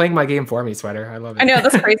just like playing my game for me, Sweater. I love it. I know,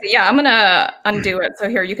 that's crazy. Yeah, I'm gonna undo it. So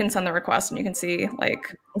here, you can send the request and you can see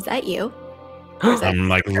like. Is that you? Or is that- I'm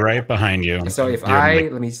like right behind you. So if You're in,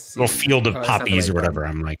 like, let me see. little field of Oh, that's not the poppies right or whatever.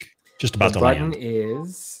 button. I'm like just about The to button land.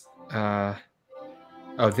 is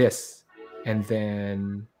this, and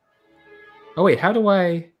then wait, how do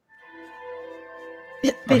I?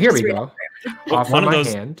 Oh, here we go. Off One on of my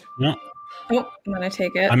those- hand. No, Oh, I'm gonna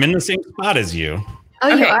take it. I'm in the same spot as you. Oh,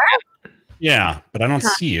 you Okay. are? Yeah, but I don't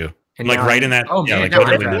see you. And Like now right I'm- in that. Oh yeah, man, like no,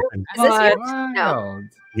 literally I'm in right. that thing. Is this you?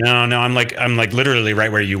 Wild. No, I'm like literally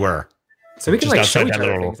right where you were. So we can Just like show outside each that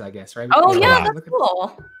other little- things, I guess, right? Oh Yeah, yeah, Look that's look at- cool.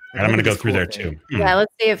 All right, I'm gonna at go this through cool there thing. too. Yeah,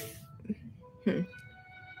 let's see if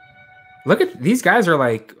Look at these guys are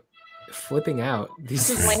like flipping out.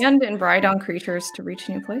 These. Land and ride on creatures to reach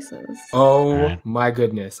new places. Oh Alright. my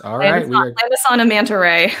goodness! All Land right, us we on- are land us on a manta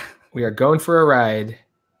ray. we are going for a ride.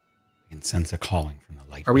 I can sense a calling from the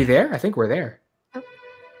light. Are we there? I think we're there.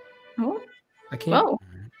 Oh, I can't. whoa.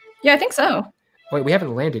 Yeah, I think so. Wait, we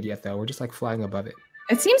haven't landed yet though. We're just like flying above it.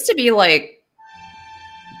 It seems to be like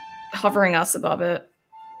hovering us above it.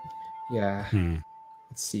 Yeah. Hmm.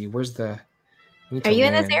 Let's see. Where's the? we need are to you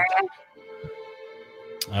in this land. area?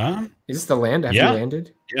 Is this the land? Have Yeah. you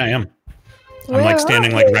landed? Yeah, I am. I'm Where like are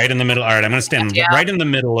standing like right in the middle. All right, I'm gonna stand Yeah. right in the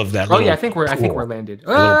middle of that. Oh little yeah, I think we're pool. landed. The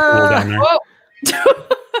little pool Ah! down there. Whoa.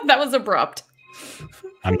 That was abrupt.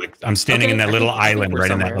 I'm standing Okay, in that I little think- I think island we're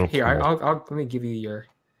right in that somewhere. little Here, pool. I'll let me give you your.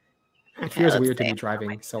 It Okay, feels let's weird to see. be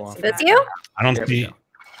driving so often. That's you? I don't There we see. go.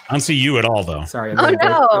 I don't see you at all though. Sorry, Oh, I'm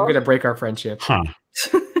no. gonna break our friendship. Huh?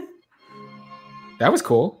 That was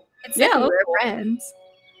cool. It's Yeah, yeah, that's we're cool. friends.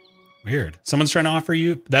 Weird. Someone's trying to offer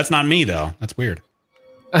you. That's not me though. That's weird.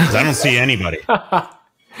 'Cause I don't see anybody. I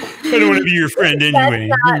don't want to be your friend anyway.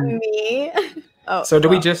 That's not me. Oh, So do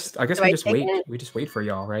we well, just? I guess Do we I just take wait. it? We just wait for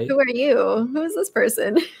y'all, right? Who are you? Who is this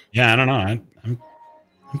person? Yeah, I don't know.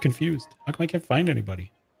 I'm confused. How come I can't find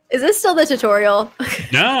anybody? Is this still the tutorial?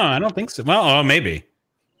 No, I don't think so. Well, oh, maybe,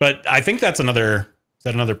 but I think that's another. Is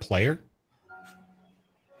that another player?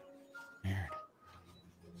 Weird.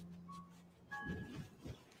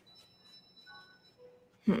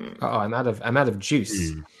 Oh, I'm out of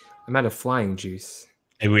juice. Hmm. I'm out of flying juice.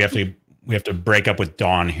 Maybe we have to break up with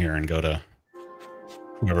Dawn here and go to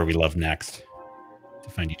whoever we love next to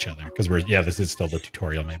find each other because this is still the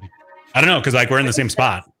tutorial. Maybe I don't know because like we're in the same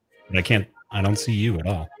spot, but I don't see you at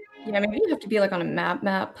all. Yeah, maybe you have to be like on a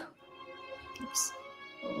map. Oops.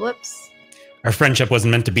 Whoops. Our friendship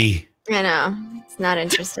wasn't meant to be. I know. It's not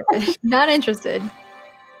interested. Not interested.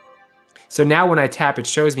 So now when I tap, it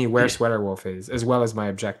shows me where Sweater Wolf is, as well as my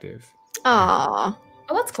objective. Aw.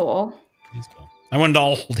 Oh, that's cool. He's cool. I wanted to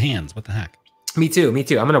all hold hands. What the heck? Me too.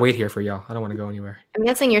 I'm gonna wait here for y'all. I don't want to go anywhere. I'm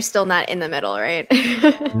guessing you're still not in the middle, right?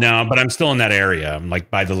 No, but I'm still in that area. I'm like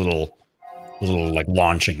by the little like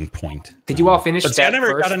launching point. Did you all finish But see, I that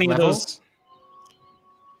never first got any level? of those.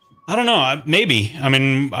 I don't know. Maybe. I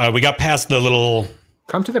mean, we got past the little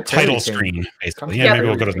Come to the prairie title thing. screen, Come basically. to Yeah, the maybe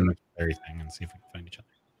we'll go to prairie the thing. next very thing and see if we can find each other.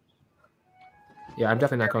 Yeah, I'm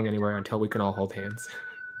definitely not going anywhere until we can all hold hands.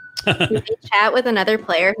 You can chat with another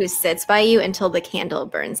player who sits by you until the candle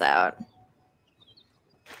burns out.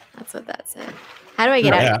 That's what that said. How do I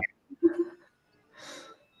get out of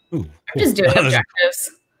here? Ooh, Just doing cool.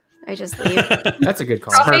 objectives. I just leave. That's a good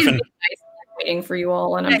call. Smurfing. Coffee's being nice, waiting for you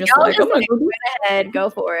all, and I'm Yeah, just y'all like, just I'm gonna go do Go ahead, go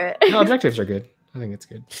for it. No, objectives are good. I think it's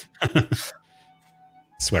good.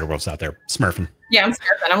 Sweater Wolf's out there smurfing. Yeah, I'm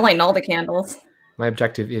scared. I'm lighting all the candles. My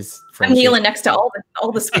objective is I'm friendship. healing next to all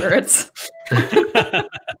the spirits. Grinding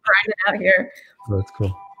out here. That's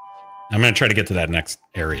cool. I'm gonna try to get to that next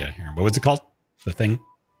area here. What was it called? The thing?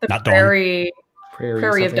 The Not Dawn. prairie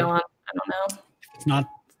Prairie of something. dawn. I don't know. It's not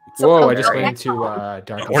Whoa! I Something just like went that. into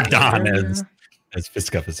dark. or Dawn, area. as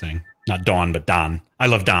Fiska is saying. Not Dawn, but Don. I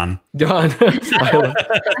love Don. Dawn.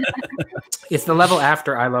 It's the level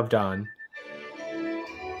after I Love Dawn.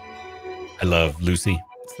 I love Lucy.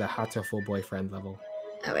 It's the hot to full boyfriend level.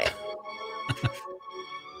 Oh wait.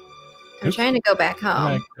 I'm trying to go back How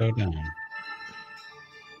home. do I go down?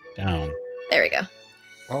 Down. There we go.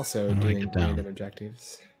 Also How do I doing get down? random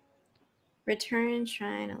objectives. Return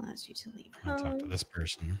shrine allows you to leave I'm gonna talk to home. this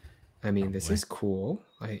person. I mean, this Probably. is cool.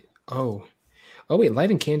 Oh wait,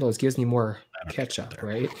 lighting candles gives me more I don't care catch up, about that.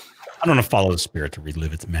 right? I don't want to follow the spirit to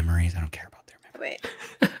relive its memories. I don't care about their memories.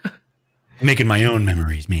 Wait. I'm making my own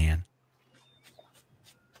memories, man.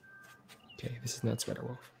 Okay, this is not Sweater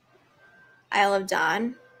Wolf. Isle of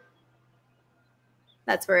Dawn.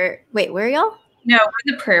 That's where. Wait, where are y'all? No,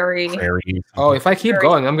 we're the prairie. Oh, if I keep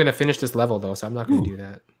going, I'm gonna finish this level though, so I'm not gonna do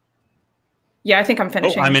that. Yeah, I think I'm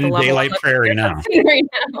finishing. I'm in the level. Daylight Prairie now. Right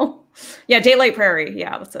now. Yeah, Daylight Prairie.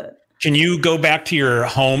 Yeah, that's it. Can you go back to your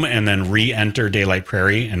home and then re-enter Daylight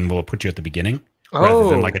Prairie, and we'll put you at the beginning?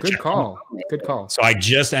 Oh, good call. Good call. So I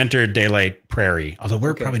just entered Daylight Prairie, although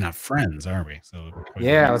we're probably not friends, are we? So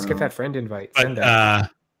yeah, let's get that friend invite. But, Send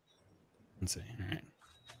that. Let's see. All right.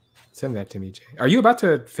 Send that to me, Jay. Are you about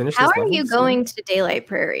to finish How this are level you soon? going to Daylight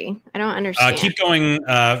Prairie? I don't understand. Keep going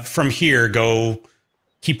from here.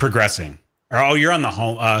 Keep progressing. Or, you're on the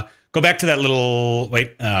home. Go back to that little.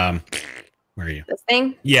 Wait. Where are you? This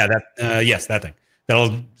thing? Yeah. That. Yes, that thing.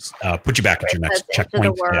 That'll put you back at your next checkpoint.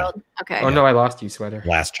 The world. Yeah. Okay. Oh no, I lost you, Sweater.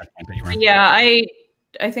 Last checkpoint that you were in. Yeah, I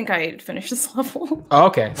think I finished this level. Oh,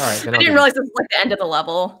 okay. All right. I didn't realize this was like the end of the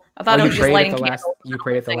level. I thought it was just lighting candles. You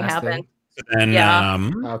prayed at the last thing. So then,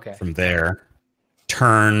 from there,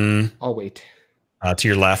 turn. I'll wait. To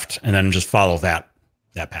your left, and then just follow that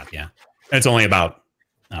path. Yeah, and it's only about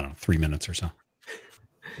 3 minutes or so.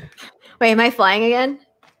 Wait, am I flying again?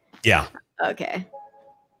 Yeah. Okay.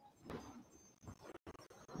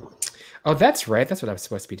 Oh, that's right. That's what I was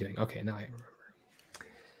supposed to be doing. Okay, now I remember.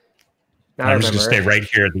 I'm just going to stay right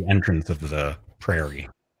here at the entrance of the prairie.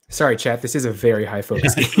 Sorry, chat. This is a very high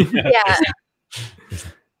focus game. Yeah.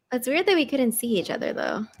 It's weird that we couldn't see each other,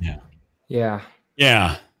 though. Yeah. Yeah.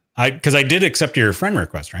 Yeah. Because I did accept your friend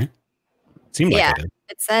request, right? It seemed like I did.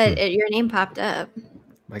 It said your name popped up.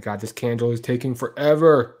 My God, this candle is taking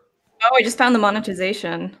forever. Oh, I just found the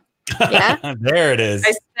monetization. Yeah. There it is.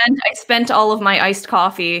 I spent all of my iced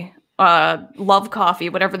coffee, love coffee,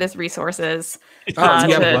 whatever this resource is. Looks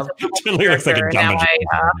like a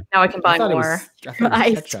now I can buy more.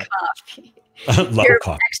 Iced coffee. Love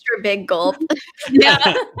coffee. Extra big gulp.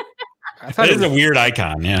 Yeah. That is a weird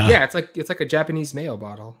icon. Yeah. Yeah, it's like a Japanese mayo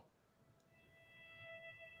bottle.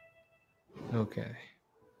 Okay.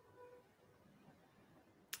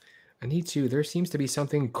 There seems to be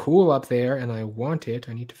something cool up there, and I want it.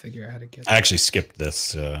 I need to figure out how to get it. I actually skipped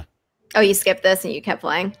this. Oh, you skipped this and you kept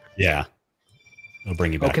flying? Yeah. It'll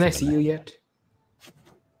bring you back. Oh, can I see you yet?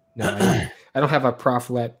 No, I don't have a Prof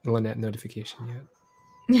Lynette notification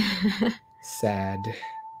yet. Sad.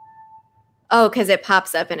 Oh, because it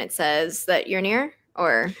pops up and it says that you're near?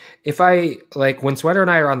 Or if I when Sweater and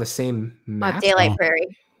I are on the same map. Daylight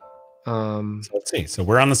Prairie. So let's see. So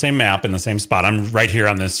we're on the same map in the same spot. I'm right here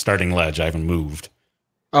on this starting ledge. I haven't moved.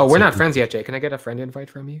 Oh, we're not friends yet, Jay. Can I get a friend invite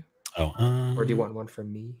from you? Oh, or do you want one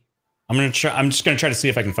from me? I'm just gonna try to see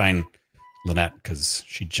if I can find Lynette because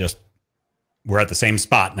we're at the same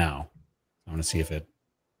spot now. I want to see if it.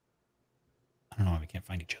 I don't know why we can't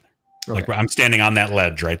find each other. Okay. I'm standing on that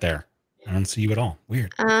ledge right there. I don't see you at all.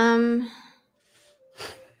 Weird. Because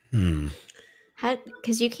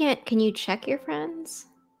you can't. Can you check your friends?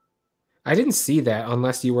 I didn't see that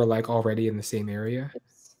unless you were already in the same area.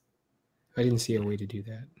 I didn't see a way to do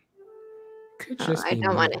that. I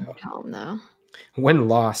don't want to hit home though. When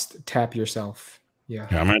lost, tap yourself. Yeah.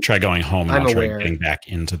 I'm going to try going home and I'll try getting back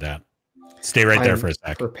into that. Stay right there for a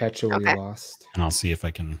sec. Perpetually lost. And I'll see if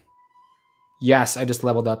I can. Yes, I just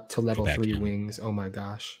leveled up to level 3 wings. Oh my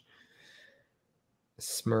gosh.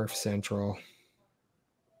 Smurf Central.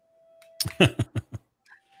 I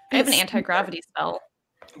have an anti-gravity spell.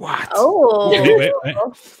 What? Oh. Wait.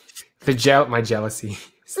 My jealousy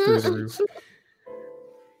is through the roof.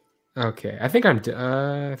 Okay, I think I'm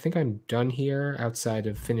done here outside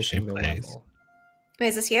of finishing the level. Wait,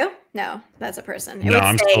 is this you? No, that's a person. No,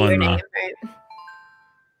 I'm still in the...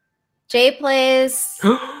 Jay plays.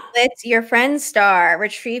 It's your friend star.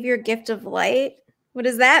 Retrieve your gift of light. What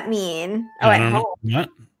does that mean? Oh, at home. What?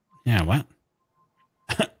 Yeah, what?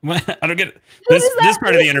 What? I don't get it. This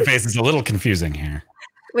part of the interface is a little confusing here.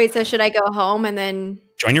 Wait, so should I go home and then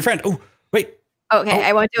join your friend? Oh, wait. Okay,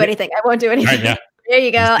 I won't do anything. I won't do anything. All right, yeah. There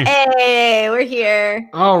you go. Hey, we're here.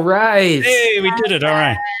 All right. Hey, we did it. All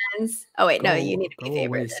right. Oh wait, no, you need to be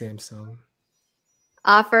favorite. Samsung.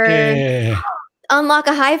 Offer. Yeah. Unlock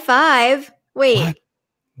a high five. Wait.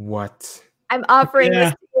 What? I'm offering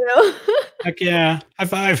this to you. Heck yeah. High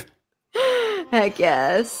five. Heck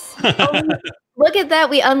yes. Look at that.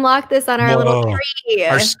 We unlocked this on our little tree.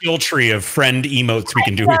 Our skill tree of friend emotes we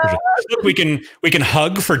can do. Look, we can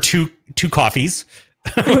hug for two coffees.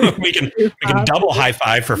 we can double high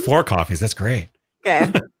five for 4 coffees. That's great.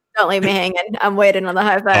 Okay. Don't leave me hanging. I'm waiting on the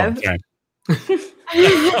high five. Okay. That's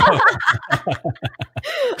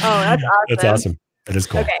awesome. That's awesome. That is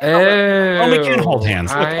cool. Okay. Oh, we can hold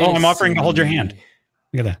hands. Look, I'm offering to hold your hand.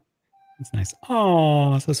 Look at that. That's nice.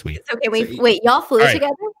 Oh, so sweet. It's okay. Wait, y'all flew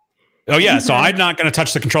together? Oh yeah. So I'm not going to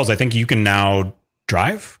touch the controls. I think you can now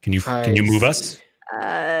drive? Can you move us?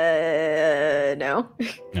 No.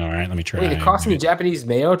 All right, let me try. Wait, it costs me Japanese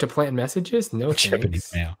mayo to plant messages? No Japanese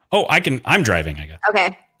thanks. mayo. Oh, I'm driving, I guess.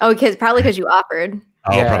 Okay. Oh, probably because you offered.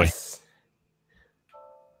 Oh, Yes. probably.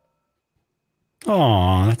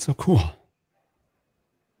 Oh, that's so cool.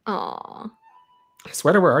 Aw.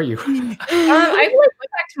 Sweater, where are you? I like went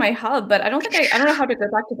back to my hub, but I don't know how to go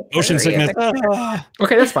back to the Ocean prairie. sickness.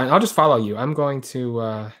 Okay, that's fine. I'll just follow you. I'm going to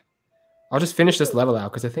I'll just finish this level out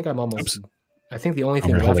because I think I'm almost Oops. I think the only Oh,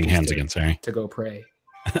 thing we're left holding is hands to, again. Sorry. to go pray.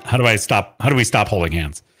 How do we stop holding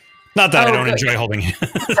hands? Not that I Oh, don't good. enjoy holding hands.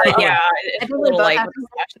 Yeah, I it's a think we little both like have with to- the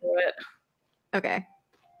slash through it. Okay.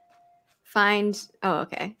 Find. Oh,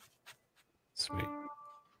 okay. Sweet.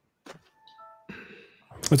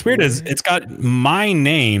 What's weird is it's got my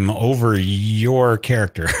name over your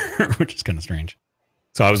character, which is kind of strange.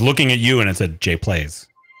 So I was looking at you and it said J Plays.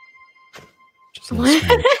 Which is a little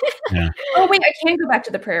strange. Yeah. Oh wait, I can go back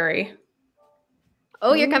to the prairie.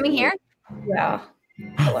 Oh, you're coming here? Yeah.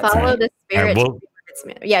 Follow the spirit. All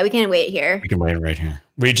right, Yeah, we can wait here. we can wait right here.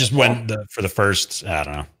 We just went for the first, I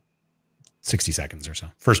don't know, 60 seconds or so.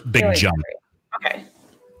 First big Really? jump. Okay.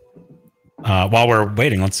 While we're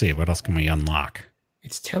waiting, let's see. What else can we unlock?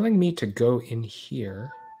 It's telling me to go in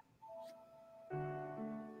here.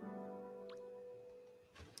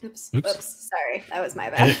 Oops. Oops. Oops. Sorry. That was my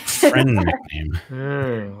Edit bad. friend nickname.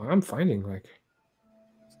 I'm finding like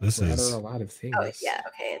This rather is a lot of things. Oh, yeah.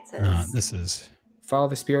 Okay. It says. this is Follow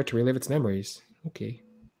the spirit to relive its memories. Okay.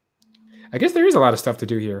 I guess there is a lot of stuff to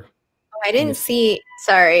do here. Oh, I didn't see.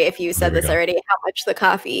 Sorry if you said There we this go. already. How much the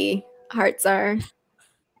coffee hearts are?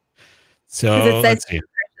 so. Because it says Let's see.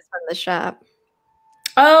 purchase from the shop.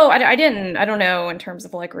 Oh, I didn't. I don't know in terms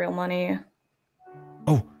of like real money.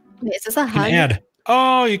 Oh, Wait, is this a you can hug? add.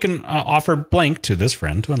 Oh, you can offer blank to this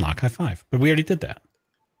friend to unlock high five. But we already did that.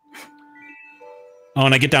 Oh,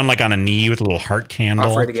 and I get down like on a knee with a little heart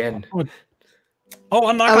candle. Offer it again. Oh,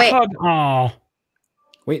 unlock Oh, a wait. hug. Oh,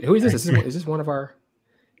 Wait, who is this? Is this one of our?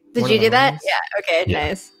 Did one you of do our that? ones? Yeah. Okay. Yeah.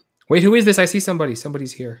 Nice. Wait, who is this? I see somebody.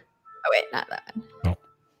 Somebody's here. Oh wait, not that.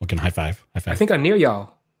 looking high five. High I five. think I'm near y'all.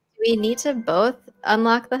 Do we need to both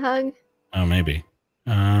unlock the hug? Oh, maybe.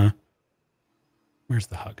 Where's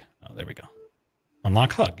the hug? Oh, there we go.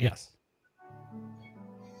 Unlock hug. Yes.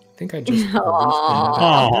 I think I just.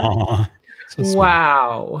 Oh, so sweet.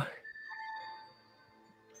 Wow.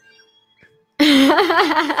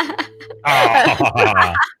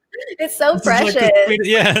 Aw. It's so This is like precious. the sweetest-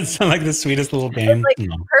 yeah, it's like the sweetest little game. It's like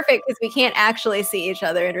No. perfect because we can't actually see each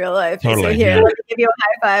other in real life. Totally, So here, yeah. let me give you a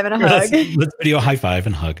high five and a Let's, hug. let's video high five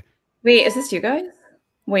and hug. Wait, is this you guys?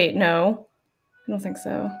 Wait, no. I don't think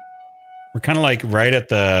so. We're kind of like right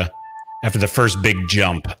at after the first big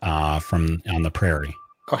jump from on the prairie.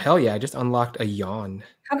 Oh hell yeah! I just unlocked a yawn.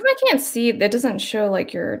 How come I can't see? It doesn't show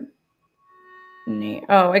like your name.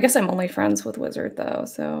 Oh, I guess I'm only friends with Wizard though.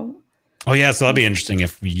 So Oh yeah, so that'll be interesting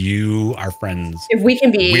if you are friends. if we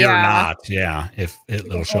can be, We're yeah. not. Yeah, if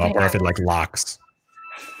it'll show up or if it like locks.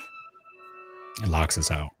 It locks us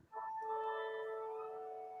out.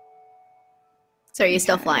 So are you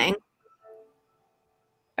still flying?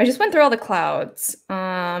 I just went through all the clouds, but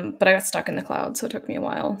I got stuck in the clouds, so it took me a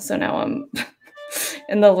while. So now I'm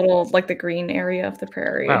in the little, like the green area of the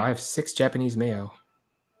prairie. Wow, I have 6 Japanese mayo.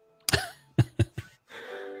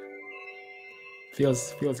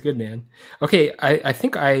 feels good, man. Okay, I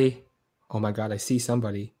think oh my god, I see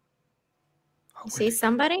somebody. Oh, See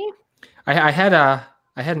somebody? I had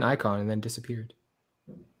an icon and then disappeared.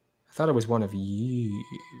 I thought it was one of you.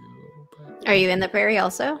 But... Are you in the prairie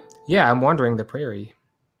also? Yeah, I'm wandering the prairie.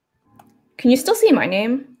 Can you still see my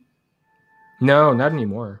name? No, not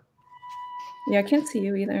anymore. Yeah, I can't see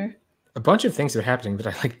you either. A bunch of things are happening that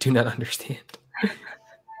I do not understand.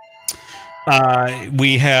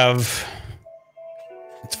 We have.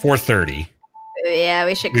 It's 4:30. Yeah,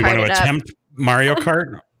 we should We cart want to it up. attempt Mario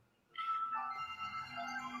Kart.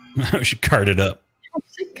 We should cart it up.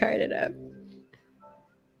 Cart it up.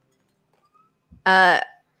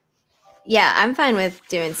 Yeah, I'm fine with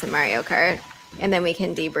doing some Mario Kart, and then we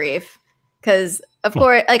can debrief. Because of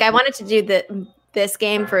course, like I wanted to do this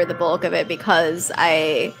game for the bulk of it because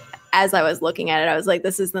as I was looking at it, I was like,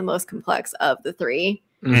 this is the most complex of the 3.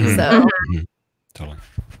 Mhm. So Totally.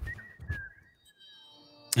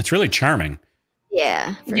 It's really charming.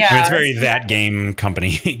 yeah, for Yeah. I mean, it's very that game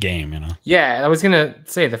company game, you know. Yeah, I was gonna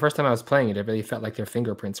say the first time I was playing it, it really felt like their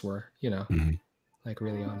fingerprints were, Mhm. like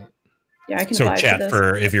really on it. Yeah, I can So vibe to chat this.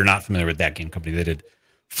 for if you're not familiar with that game company, they did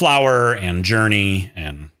Flower and Journey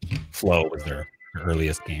and Flow was their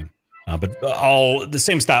earliest game. But all the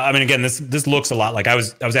same style. I mean, again, this looks a lot like I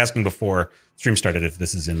was asking before stream started if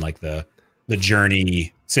this is in like the the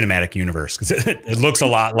Journey cinematic universe because it looks a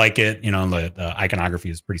lot like it. You know, the iconography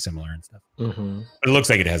is pretty similar and stuff. Mm-hmm. But it looks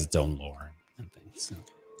like it has its own lore and things. So,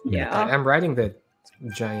 Yeah. I'm writing the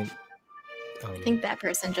giant. I think that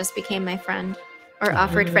person just became my friend or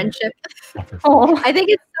offered friendship. Oh, I think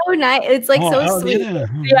it's so nice. It's like so sweet. Yeah.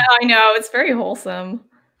 yeah, I know. It's very wholesome.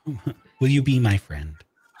 Will you be my friend?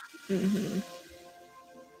 Mm-hmm.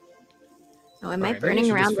 Oh, am All I right, maybe I burning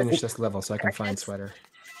should around? just finish with this level so I can find Sweater.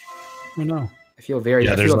 Oh no. I feel very,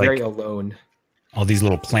 Yeah, I there's feel like- very alone. All these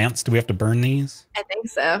little plants. Do we have to burn these? I think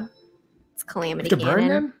so. It's calamity To burn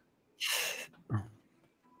cannon. them?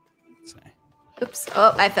 Let's see. Oops.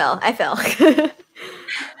 Oh, I fell.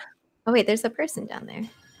 Oh, wait, there's a person down there.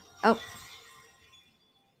 Oh.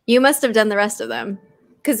 You must have done the rest of them.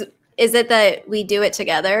 Because is it that we do it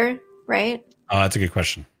together, right? Oh, that's a good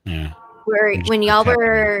question. Yeah. When y'all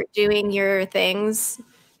were doing your things,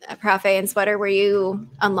 Prof and Sweater, were you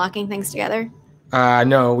unlocking things together?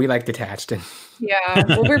 No, we like detached, and Yeah.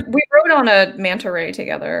 Well, we rode on a manta ray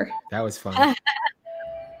together. that was fun.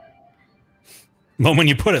 Well, when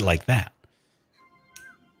you put it like that.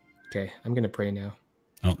 Okay, I'm gonna pray now.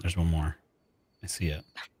 Oh, there's one more. I see it.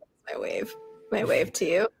 My wave to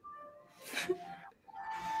you.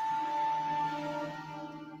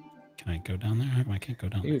 Can I go down there? I can't go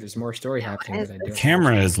down Ooh, there. there's more story happening than I The do.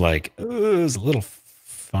 camera is like, ooh, it's a little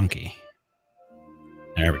funky.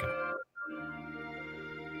 There we go.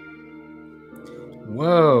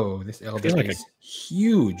 Whoa, this elder like is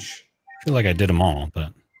huge. I feel like I did them all,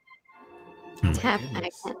 but Tap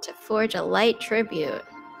goodness. icon to forge a light tribute.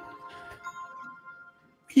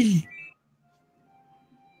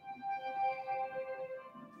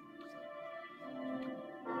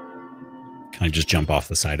 can I just jump off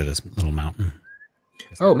the side of this little mountain?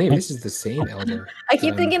 Oh, maybe this is the same elder. I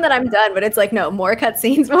keep thinking that I'm done, but it's like, no, more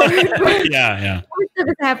cutscenes, more Yeah. stuff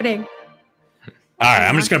is happening. All right,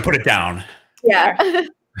 I'm just gonna put it down, Yeah.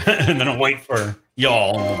 and then I'll wait for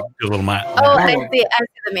y'all. To do a little Oh, I see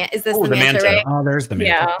the man. Is this Oh, the manta ray? Oh, there's the manta.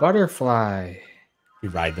 Yeah. Butterfly. We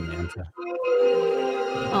ride the manta.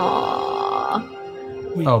 Aww.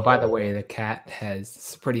 Oh, by the way, the cat has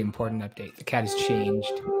it's a pretty important update. The cat has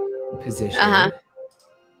changed position. Uh-huh.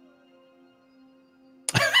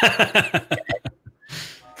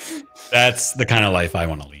 That's the kind of life I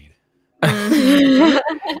want to lead.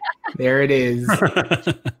 There it is.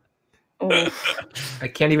 Oh. I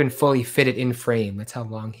can't even fully fit it in frame. That's how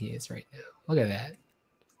long he is right now. Look at that.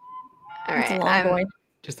 All It's a right. long boy.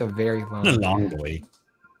 Just a very long. A long boy.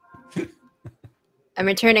 I'm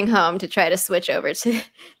returning home to try to switch over to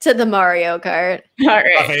the Mario Kart. All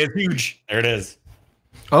right. Okay, it's huge. There it is.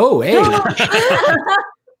 Oh, hey.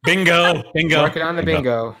 Bingo. Mark it on the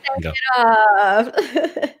bingo.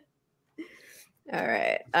 All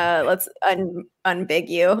right. Let's unbig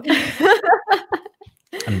you.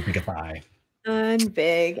 Unbigify.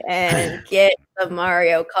 Unbig and get the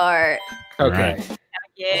Mario Kart. Okay. Right.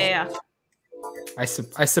 Yeah. I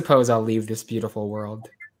suppose I'll leave this beautiful world.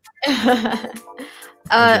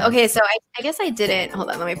 Okay, so I guess I didn't. Hold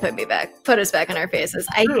on, let me put us back on our faces.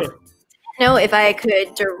 I didn't know if I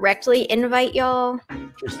could directly invite y'all,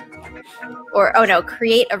 or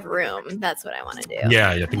create a room. That's what I want to do. Yeah,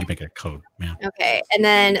 I think you make a code. Yeah. Okay, and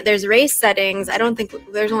then there's race settings. I don't think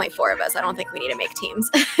there's only 4 of us. I don't think we need to make teams.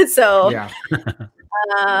 So Yeah.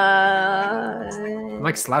 I'm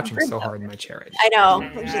like slouching so hard in my chair. I know.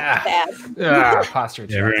 I'm just Yeah. bad. Posture.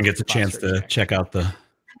 Yeah, everyone gets a chance Posture to check. check out the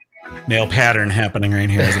male pattern happening right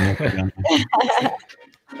here. As I'm looking down.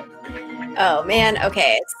 Oh man.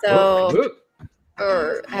 Okay, so Whoop.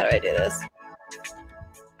 or how do I do this?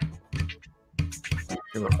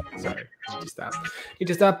 Sorry. You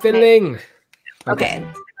just stop fiddling. Okay.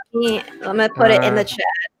 Yeah, I'm gonna put it in the chat.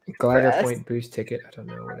 Glider Yes. point boost ticket. I don't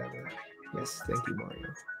know, whatever. Yes, thank you, Mario.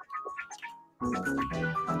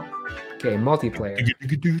 Okay, multiplayer.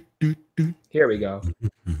 Here we go.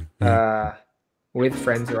 With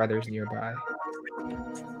friends or others nearby.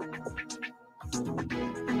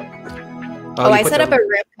 Oh, you I put set the- up a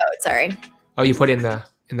room code. Sorry. Oh, you put in the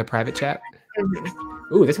private chat. Mhm.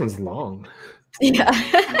 Ooh, this one's long. Yeah.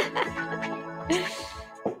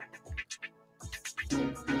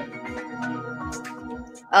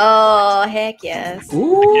 Oh heck yes.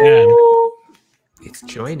 Ooh, it's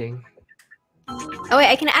joining. Oh wait,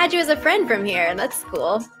 I can add you as a friend from here. That's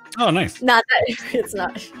cool. Oh, nice. Not that it's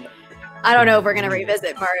not. I don't know if we're gonna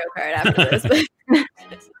revisit Mario Kart after this, but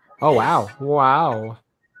Oh wow, wow.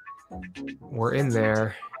 We're in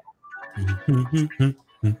there.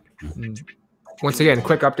 Once again,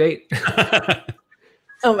 quick update.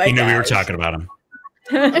 oh my You knew god. we were talking about him.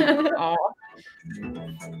 Oh.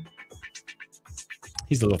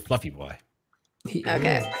 He's a little fluffy boy.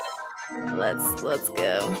 Okay. Let's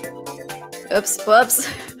go. Oops, whoops.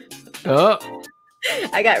 Oh.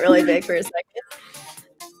 I got really big for a second.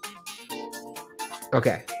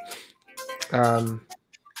 Okay. Who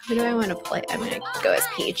do I want to play? I'm gonna go as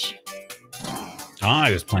Peach.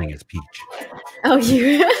 I was playing as Peach. Oh,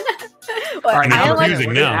 you. Well, All right, now I we're we're using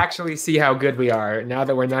gonna now. actually see how good we are now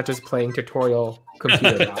that we're not just playing tutorial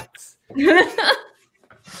computer bots.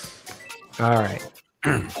 All right.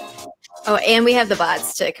 Oh, and we have the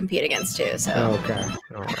bots to compete against too. So Okay.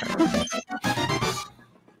 All right.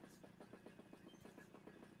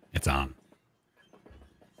 It's on.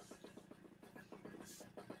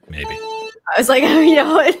 Maybe. I was like, you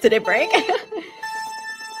know, did it break?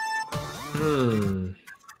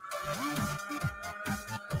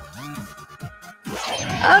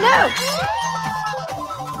 Oh no!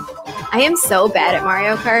 I am so bad at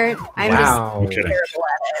Mario Kart. I'm Wow. just terrible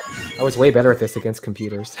at I was way better at this against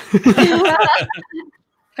computers. How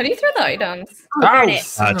do you throw the items? it. Oh, darn it.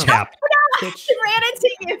 son of a Tap. bitch. I ran into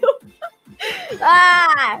you.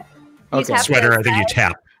 Ah! You Okay. tap Sweater, those I think you guys?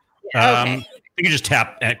 tap. Okay. You can just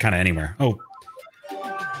tap at kind of anywhere. Oh,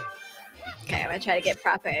 Okay, I'm gonna try to get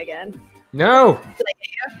Profe again. No.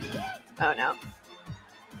 Oh no.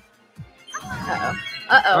 Uh-oh.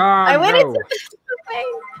 Uh-oh. Oh, I went no. into the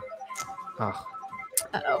thing. Oh,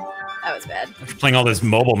 Uh-oh. That was bad. after playing all this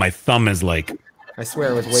mobile, my thumb is like I swear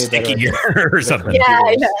it was way better. stickier or than something. Yeah,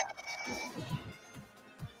 I computers. know.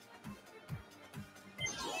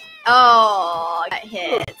 Oh, I got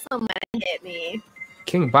hit. Someone hit me.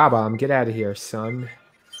 King Baba, get out of here, son.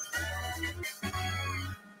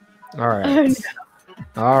 All right. Oh,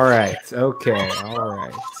 no. All right. Okay. All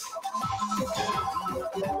right.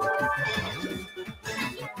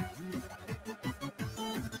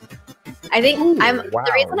 I think wow.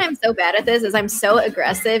 the reason I'm so bad at this is I'm so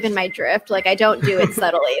aggressive in my drift. Like I don't do it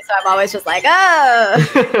subtly. So I'm always just like,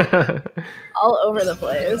 oh, all over the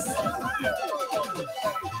place.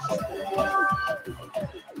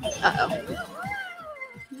 Uh-oh.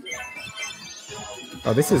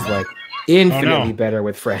 Oh, this is like infinitely Oh, no. better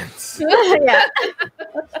with friends. Yeah.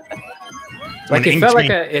 Like An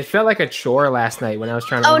it felt like a chore last night when I was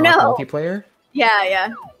trying to Oh, unlock no. multiplayer.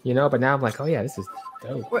 Yeah. You know, but now I'm like, oh yeah, this is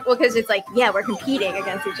dope. Well, because it's like, yeah, we're competing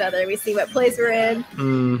against each other. We see what place we're in.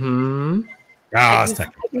 Mm-hmm. Ah, I it's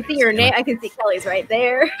can see your name. I can see Kelly's right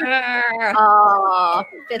there. Ah. Oh,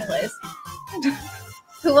 5th place.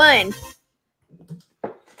 Who won?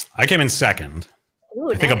 I came in second.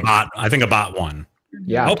 Ooh, I think nice. a bot won.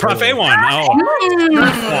 Yeah. Oh, Prof A won. Oh,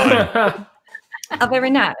 Mm. Oh, very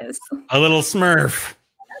nice. a little Smurf.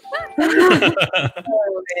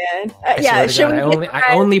 Oh, man. Yeah, I should swear to we God, get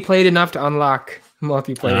I only played enough to unlock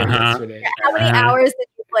multiplayer yesterday. how many hours did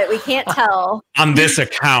you play? We can't tell. On this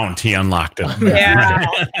account, he unlocked it. Yeah.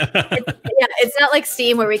 Yeah, it's not like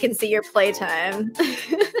Steam where we can see your playtime.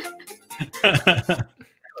 Oh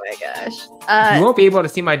my gosh. You won't be able to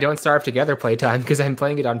see my Don't Starve Together playtime because I'm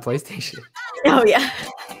playing it on PlayStation. Oh yeah.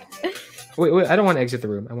 Wait, I don't want to exit the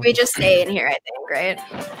room. I want We just stay in here, I think, right?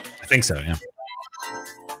 I think so, yeah.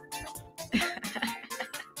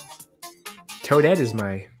 Toadette is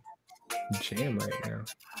my jam right now.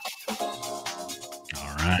 All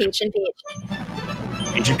right. Peach and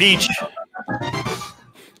Peach. Peach and Peach.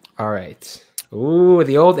 All right. Ooh,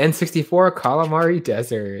 the old N64 Calamari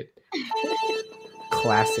Desert.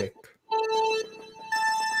 Classic.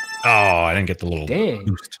 Oh, I didn't get the little Dang.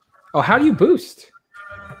 boost. Oh, how do you boost?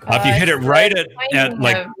 If you hit it right at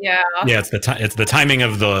like yeah. yeah, it's the timing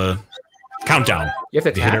of the countdown. You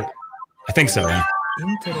have to You hit tap it. I think so. Yeah.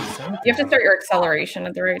 into the sound. You have to start your acceleration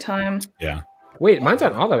at the right time. Yeah. Wait, mine's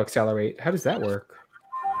on auto accelerate. How does that work?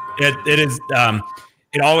 It is.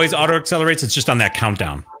 It always auto accelerates. It's just on that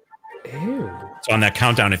countdown. Ew. So on that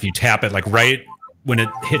countdown, if you tap it like right when it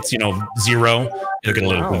hits, 0, it'll get a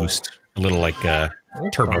little Wow. boost, a little like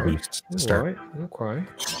turbo Okay. boost to start. Okay.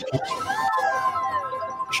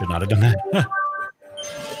 Should not have done that.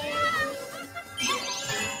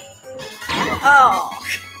 Oh.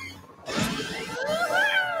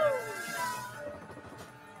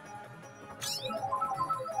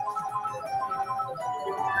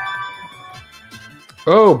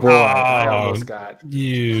 Oh boy, I Oh, almost got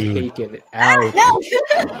you. taken out. No.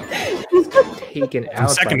 Taken out.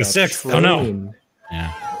 second by to that sixth. Oh, no. train.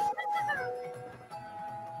 Yeah.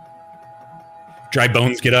 Dry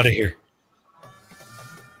bones, get out of here.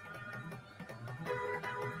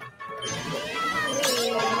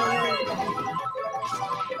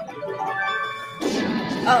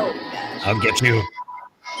 Oh gosh. I'll get you.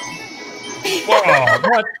 Whoa!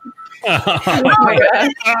 What? Oh my god.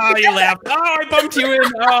 Oh, you laughed. Oh, I bumped you in.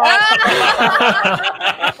 Oh.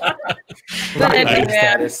 Right Nice.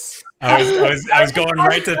 status. I was going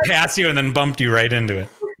right to pass you and then bumped you right into it.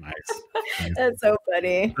 Nice. That's so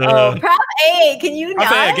funny. Uh, Oh, Prop A, can you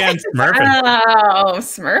Prop A not? again, Smurfing. Oh,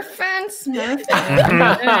 Smurfing.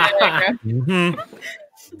 Mhm.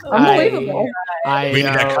 Unbelievable. I We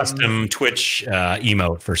need a custom Twitch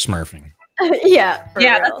emote for Smurfing. Yeah. for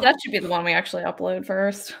Yeah, real. that should be the one we actually upload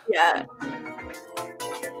first. Yeah. All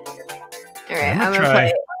right, I'm I'm gonna gonna try-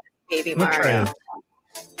 play Baby I'm gonna Mario. try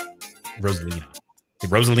Rosalina. Is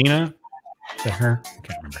Rosalina? Is that her? I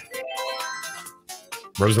can't remember.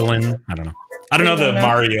 Rosalind? I don't know. I don't know the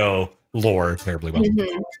Mario lore terribly well. Mhm.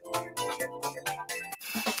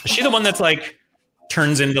 Is she the one that's like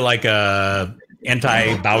turns into like a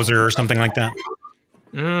anti-Bowser or something like that?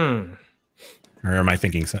 Mm. Or am I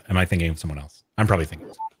thinking of someone else? I'm probably thinking.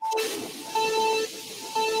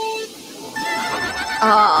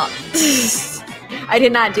 I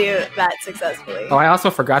did not do that successfully. Oh, I also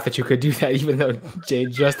forgot that you could do that, even though Jay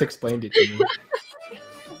just explained it to me.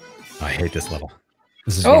 I hate this level.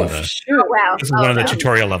 This is one Oh, of the shoot. Wow. this is one of the wow.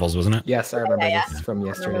 tutorial levels, wasn't it? Yes, I remember Yeah, this from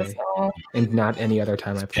Remember yesterday, this all. and not any other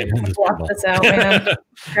time I played. Block this out, man.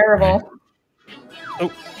 Terrible.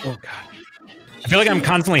 Oh god. I feel like I'm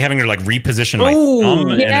constantly having to like reposition my Ooh, thumb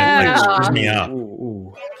and it yeah. like screws me up. Ooh,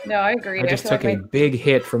 ooh. No, I agree. I just feel took like a big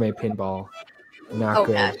hit from a pinball. Not Oh,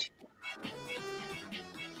 good. gosh.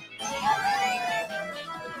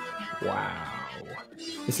 Wow.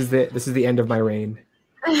 This is the end of my reign.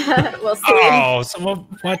 We'll see. Oh,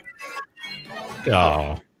 what?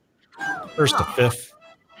 Oh. First to fifth.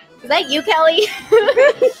 Is that you, Kelly?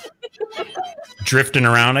 Drifting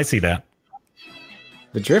around. I see that.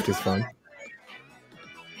 The drift is fun.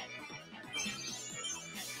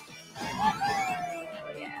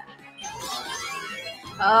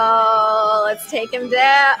 Oh, let's take him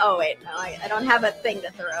down. Oh, wait. No, I don't have a thing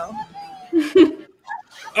to throw.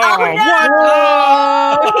 Oh, no!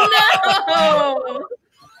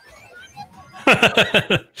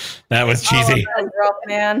 what? That was cheesy. Oh, that's rough,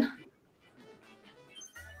 man.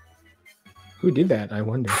 Who did that? I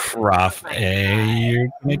wonder. Prof A, you're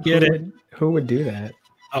gonna get it. Who would do that?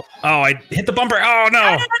 Oh, I hit the bumper. Oh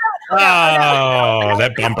no! Oh,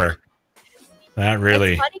 that bumper. That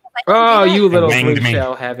really. It's funny 'cause I Oh, didn't do you that- little Banged blue me.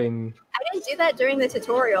 shell having. I didn't do that during the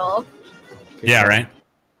tutorial. Yeah, right.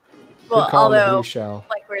 Well, Good call on the although, blue shell.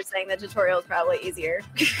 like we were saying, the tutorial is probably easier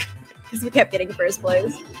because we kept getting first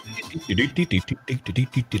place.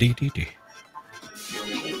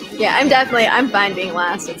 Yeah, I'm fine being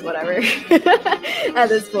last. It's whatever. At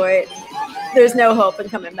this point, there's no hope in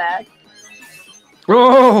coming back.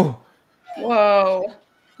 Oh, Whoa.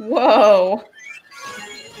 Whoa.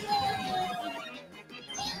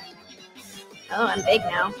 Oh, I'm big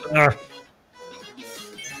now.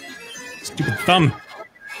 Stupid thumb.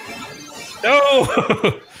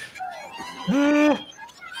 No.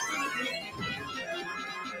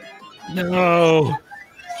 No.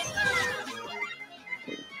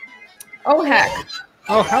 Oh, heck.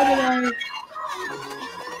 oh, how did I?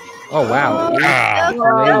 Oh wow, Ah, Go,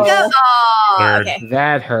 go, go. Oh, Third. okay.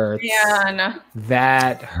 that hurts. Man.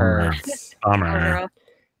 That hurts. bummer.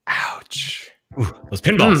 Ouch. Ooh, those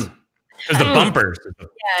pinballs. Mm. There's the bumpers.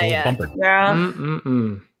 Yeah, yeah. Bumper. Yeah.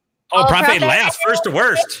 Mm-mm-mm. Oh, Oh, Prof A Prof A. last. First to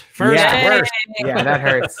worst. First Yeah. to worst. Yeah, that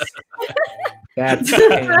hurts. That's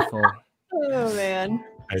painful. Oh man.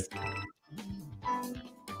 Nice.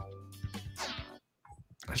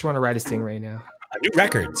 I just want to ride a stingray now. A new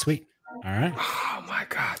record. Sweet. All right. Oh my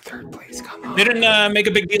god, third place. Come on. They didn't make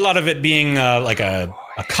a big deal out of it being like a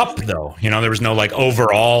cup, though. You know, there was no like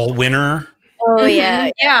overall winner. Oh yeah.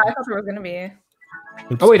 Yeah, I thought there was going to be.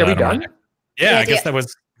 Oops, Oh wait, are we I don't done? know. Yeah, Yeah, I guess yeah. that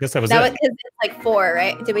was. That was That it. was because it's like 4,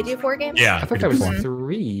 right? Did we do 4 games? Yeah, I thought we that did was four.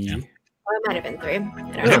 3. Yeah. Oh, it might have been 3. I don't I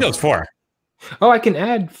know. think that was 4. Oh, I can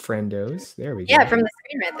add friendos. There we go. Yeah, from the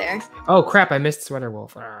screen right there. Oh crap, I missed Sweater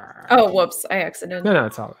Wolf. Oh, whoops. I exited. No,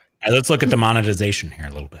 it's all right. All right, let's look at the monetization here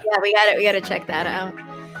a little bit. Yeah, we got to check that out.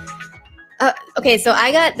 Okay, so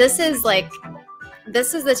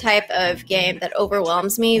this is the type of game that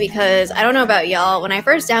overwhelms me because I don't know about y'all. When I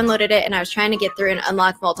first downloaded it and I was trying to get through and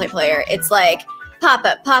unlock multiplayer, it's like pop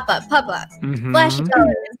up, Mhm. flashy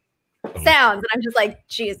colors, sounds, and I'm just like,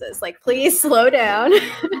 Jesus, like please slow down.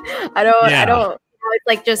 I don't. It's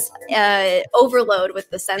like just overload with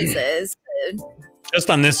the senses. Just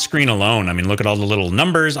on this screen alone, I mean, look at all the little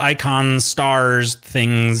numbers, icons, stars,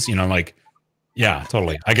 things. You know, like, yeah,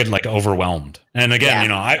 totally. I get like overwhelmed. And again, Yeah. you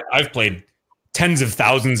know, I've played tens of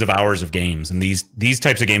thousands of hours of games, and these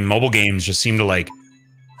types of mobile games, just seem to like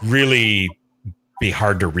really be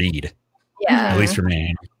hard to read. Yeah. At least for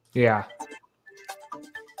me. Yeah.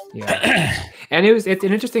 Yeah. And it's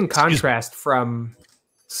an interesting contrast from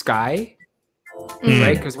Sky,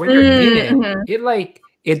 right? Because when you're in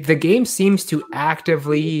it, the game seems to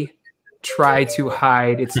actively try to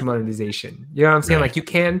hide its monetization. You know what I'm saying? Right. Like you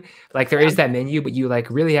can, like there is that menu, but you like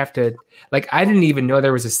really have to, like I didn't even know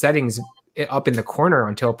there was a settings up in the corner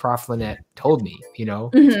until ProfsPlay told me, you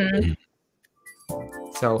know?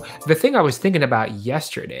 So the thing I was thinking about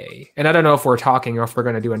yesterday, and I don't know if we're talking or if we're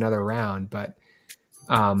going to do another round, but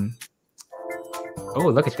oh,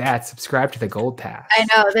 look at that. Subscribe to the Gold Pass. I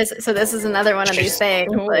know this. So this is another one of these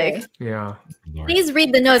things. Like, yeah. Please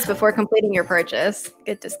read the notes before completing your purchase.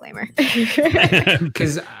 Good disclaimer.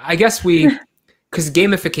 Because I guess because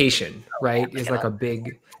gamification, right, is like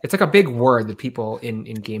it's like a big word that people in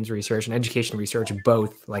games research and education research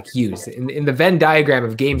both like use. In the Venn diagram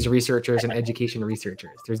of games researchers and education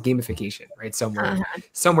researchers, there's gamification, right?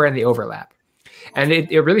 Somewhere in the overlap. And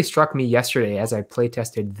it really struck me yesterday as I play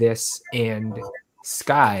tested this and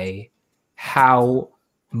Sky, how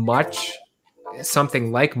much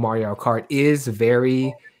something like Mario Kart is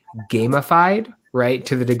very gamified, right?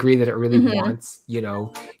 To the degree that it really wants, you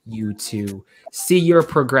know, you to see your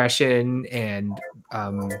progression and,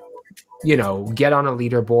 you know, get on a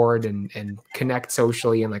leaderboard and connect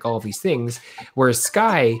socially and like all of these things. Whereas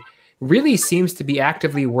Sky really seems to be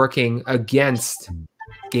actively working against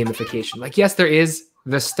gamification. Like, yes, there is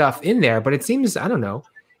the stuff in there, but it seems, I don't know,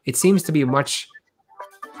 it seems to be much,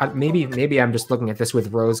 maybe I'm just looking at this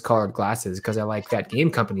with rose-colored glasses because I like that game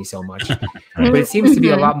company so much. But it seems to be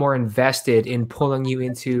a lot more invested in pulling you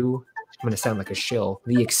into, I'm going to sound like a shill,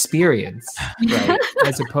 the experience, right?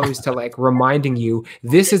 As opposed to like reminding you,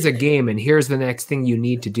 this is a game and here's the next thing you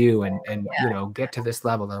need to do and you know, get to this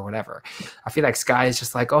level or whatever. I feel like Sky is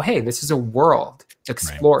just like, oh, hey, this is a world.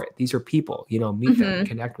 Explore it. These are people, you know, meet them,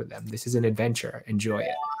 connect with them. This is an adventure. Enjoy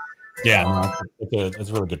it. Yeah, that's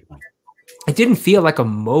a really good point. It didn't feel like a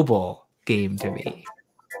mobile game to me.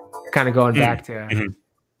 Kind of going back to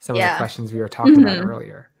some of the questions we were talking about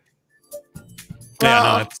earlier.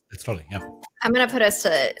 Well, no, it's totally, I'm gonna put us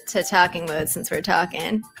to talking mode since we're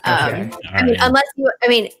talking. Okay. I mean, unless you,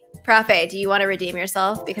 Prof, do you want to redeem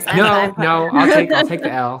yourself? Because no, I'll take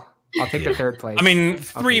the L. I'll take the third place. I mean,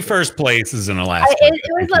 3 first places in the last.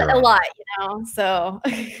 It was a lot, you know. So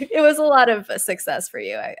it was a lot of success for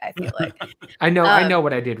you. I feel like. I know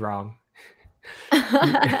what I did wrong.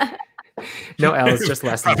 No L, it's just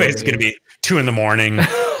less. It's going to be 2 a.m. I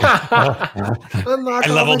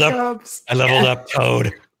leveled up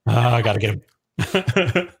Toad. I got to get him.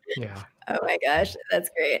 Yeah. Oh my gosh, that's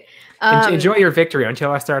great. Enjoy your victory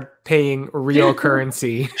until I start paying real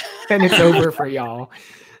currency, and it's over for y'all.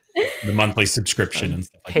 The monthly subscription and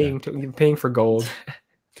stuff like that. Paying for gold.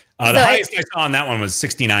 The highest I saw on that one was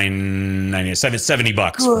 $69.97,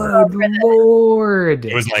 $70. Good Lord!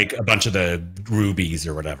 It was like a bunch of the rubies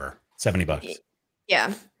or whatever. $70.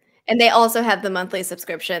 Yeah, and they also have the monthly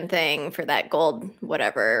subscription thing for that gold,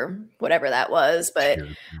 whatever that was. But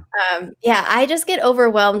yeah, I just get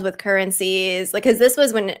overwhelmed with currencies, like because this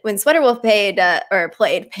was when Sweater Wolf paid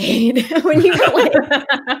when you were like,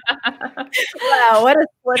 wow, what a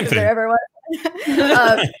split there ever was.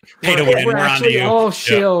 Pay to win. We're actually all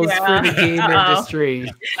shills for the game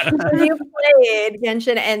industry. You played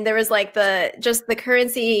Genshin, and there was like the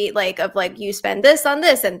currency of you spend this on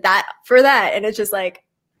this and that for that, and it's just like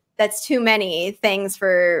that's too many things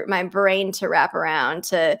for my brain to wrap around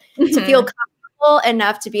to feel comfortable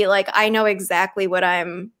enough to be like I know exactly what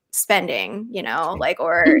I'm spending, you know,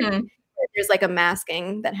 or there's like a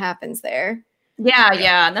masking that happens there.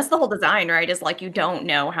 Yeah. And that's the whole design, right? Is like you don't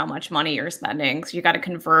know how much money you're spending. So you got to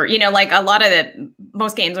convert, you know, like a lot of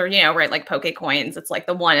most games are, you know, right, like Poke Coins. It's like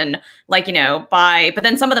the one, like, you know, buy, but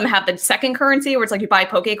then some of them have the second currency where it's like you buy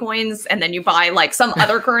Poke Coins and then you buy like some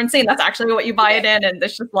other currency and that's actually what you buy it in. And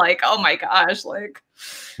it's just like, oh my gosh, like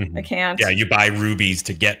I can't. Yeah, you buy rubies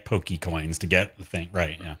to get Poke Coins to get the thing,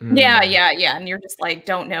 right? Yeah. Yeah. And you're just like,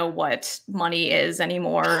 don't know what money is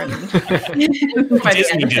anymore. And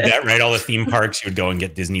Disney did that, right? All the theme parks, you would go and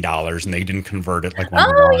get Disney dollars, and they didn't convert it like one.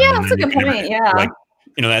 Oh yeah, that's a good point. Yeah, like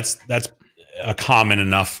you know, that's a common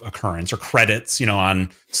enough occurrence. Or credits, you know, on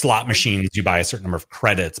slot machines, you buy a certain number of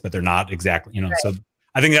credits, but they're not exactly, you know. Right. So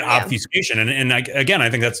I think that obfuscation, and again, I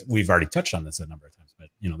think that's we've already touched on this a number of times, but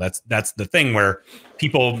you know, that's the thing where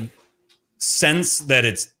people sense that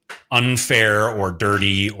it's unfair or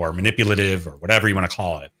dirty or manipulative or whatever you want to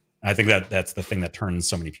call it. And I think that's the thing that turns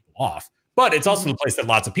so many people off. But it's also the place that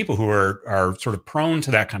lots of people who are sort of prone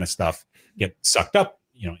to that kind of stuff get sucked up,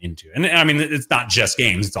 you know, into. And I mean, it's not just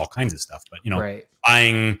games; it's all kinds of stuff. But you know,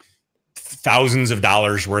 buying thousands of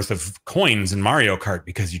dollars worth of coins in Mario Kart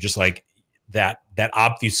because you just like that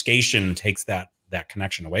obfuscation takes that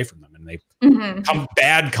connection away from them, and they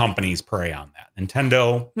bad companies prey on that.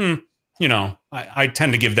 Nintendo, you know, I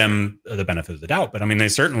tend to give them the benefit of the doubt, but I mean,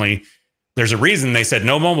 there's a reason they said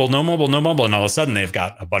no mobile, no mobile, no mobile, and all of a sudden they've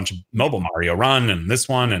got a bunch of mobile Mario Run and this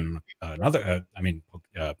one and another.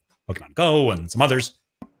 Pokemon Go and some others,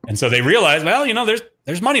 and so they realize, well, you know,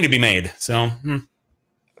 there's money to be made. So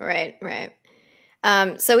right.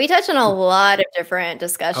 So we touched on a lot of different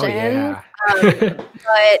discussions.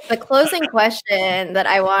 But the closing question that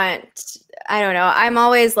I don't know, I'm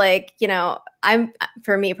always like, you know,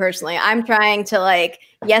 for me personally, I'm trying to like,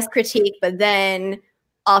 yes, critique, but then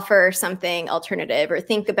offer something alternative or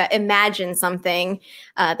imagine something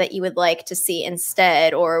that you would like to see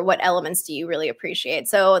instead, or what elements do you really appreciate?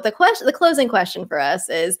 So the closing question for us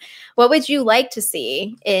is, what would you like to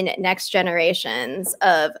see in next generations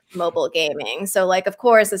of mobile gaming? So like, of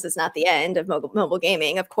course, this is not the end of mobile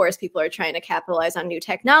gaming. Of course, people are trying to capitalize on new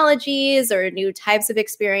technologies or new types of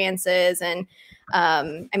experiences. And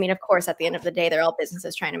I mean, of course, at the end of the day, they're all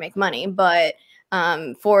businesses trying to make money, but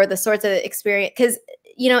for the sorts of experience, because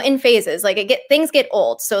you know, in phases, like things get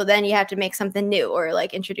old. So then you have to make something new or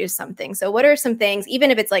like introduce something. So what are some things,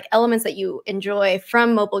 even if it's like elements that you enjoy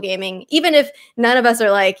from mobile gaming, even if none of us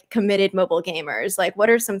are like committed mobile gamers, like what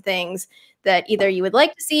are some things that either you would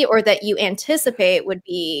like to see or that you anticipate would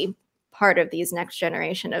be part of these next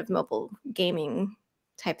generation of mobile gaming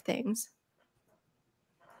type things?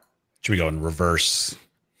 Should we go in reverse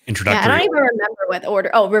introductory? Yeah, I don't even remember what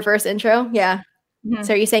order. Oh, reverse intro. Yeah.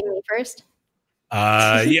 So are you saying me first?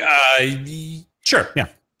 Sure. Yeah,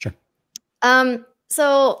 sure.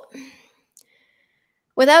 So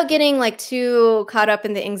without getting like too caught up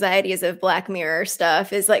in the anxieties of Black Mirror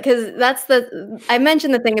stuff, is like, because I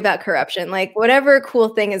mentioned the thing about corruption, like whatever cool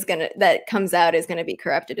thing that comes out is gonna be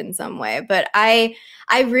corrupted in some way. But I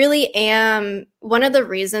really am, one of the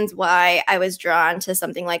reasons why I was drawn to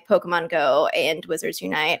something like Pokemon Go and Wizards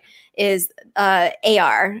Unite is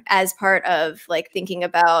AR as part of like thinking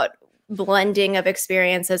about blending of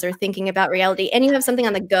experiences or thinking about reality. And you have something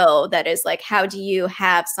on the go that is like, how do you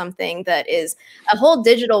have something that is a whole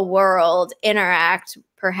digital world interact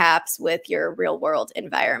perhaps with your real world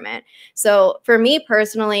environment? So for me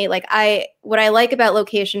personally, like what I like about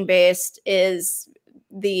location based is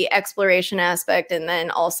the exploration aspect, and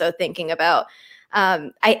then also thinking about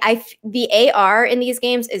the AR in these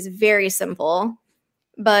games is very simple,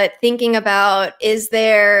 but thinking about,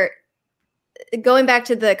 going back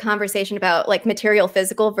to the conversation about like material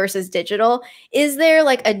physical versus digital, is there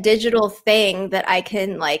like a digital thing that I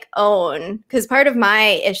can like own? Because part of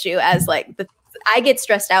my issue as like I get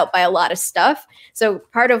stressed out by a lot of stuff. So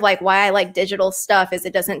part of like why I like digital stuff is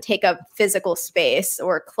it doesn't take up physical space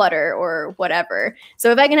or clutter or whatever.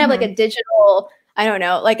 So if I can have like a digital, I don't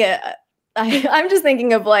know, like I'm just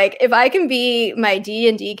thinking of like, if I can be my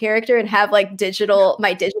D&D character and have like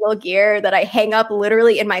my digital gear that I hang up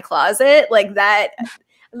literally in my closet, like that's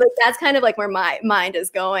kind of like where my mind is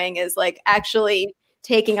going, is like actually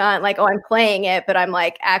taking on like, oh, I'm playing it, but I'm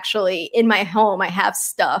like actually in my home, I have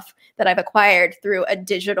stuff that I've acquired through a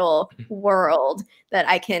digital world that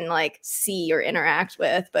I can like see or interact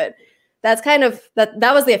with. But that's kind of, that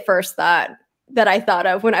was the first thought that I thought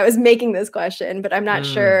of when I was making this question, but I'm not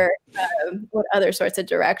sure what other sorts of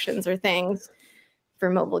directions or things for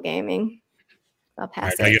mobile gaming. I'll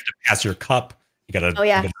pass it. You have to pass your cup. You gotta. Oh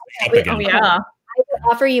yeah. Oh yeah. I will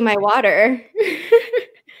offer you my water.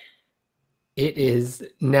 It is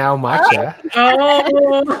now matcha.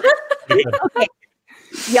 Oh.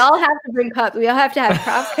 Y'all have to bring cups. We all have to have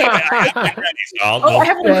props. Oh, I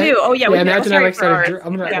have one too. Oh yeah. Imagine I like started.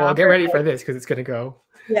 I'm gonna. Well, get ready for this because it's gonna go.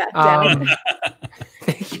 Yeah.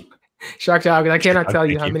 Thank you, Shock Dog. I cannot tell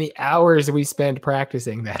you how many hours we spend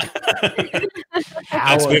practicing that.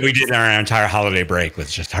 That's what we did in our entire holiday break.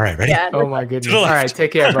 Was just all right. Ready? Yeah, oh my goodness! All right,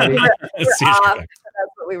 take care, buddy. That's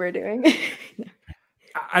what we were doing.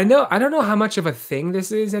 I don't know how much of a thing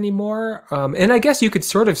this is anymore. And I guess you could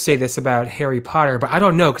sort of say this about Harry Potter, but I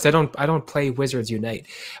don't know because I don't play Wizards Unite.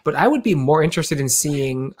 But I would be more interested in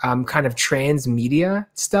seeing kind of transmedia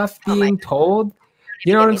stuff being told.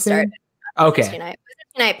 You know what I'm saying? Okay. Wizards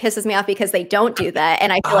Unite pisses me off because they don't do that,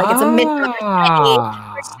 and I feel like it's a mid.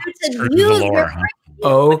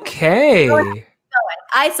 Okay.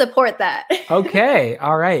 I support that. Okay.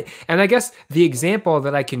 All right. And I guess the example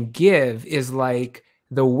that I can give is like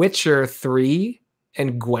The Witcher 3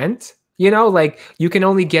 and Gwent. You know, like you can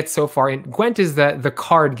only get so far in. Gwent is the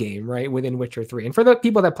card game, right, within Witcher 3. And for the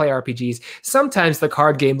people that play RPGs, sometimes the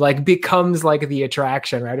card game like becomes like the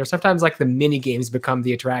attraction, right? Or sometimes like the mini games become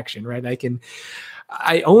the attraction, right?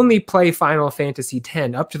 I only play Final Fantasy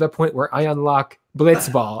X up to the point where I unlock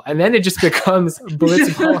Blitzball, and then it just becomes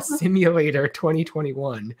Blitzball Simulator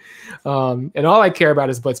 2021. And all I care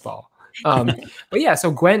about is Blitzball. But yeah,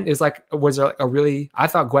 so Gwent I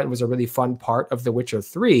thought Gwent was a really fun part of The Witcher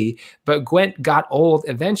 3, but Gwent got old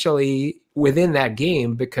eventually within that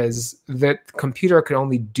game because the computer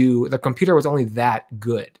was only that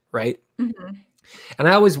good, right? Mm-hmm. And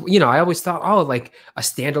I always thought, oh, like a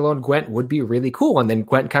standalone Gwent would be really cool. And then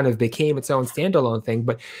Gwent kind of became its own standalone thing.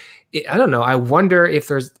 But I don't know. I wonder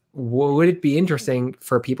if would it be interesting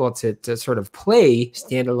for people to sort of play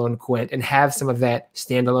standalone Gwent and have some of that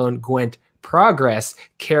standalone Gwent progress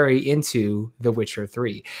carry into The Witcher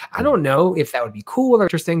 3. I don't know if that would be cool or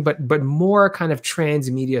interesting, but more kind of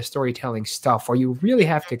transmedia storytelling stuff where you really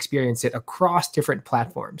have to experience it across different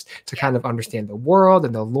platforms to kind of understand the world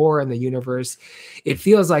and the lore and the universe. It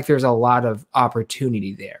feels like there's a lot of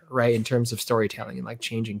opportunity there, right, in terms of storytelling and like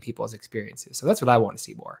changing people's experiences. So that's what I want to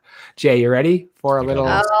see more. Jay, you ready for a little?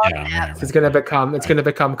 Yeah, it's gonna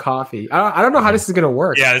become coffee. I don't know how this is gonna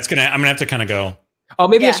work. Yeah, I'm gonna have to kind of go. Oh,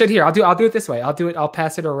 maybe I should here. I'll do it this way. I'll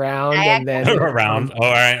pass it around and then around. Oh,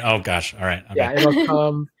 all right. Oh gosh. All right. Okay. Yeah, it'll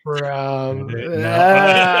come from. Okay. We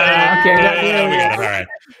got it. All right.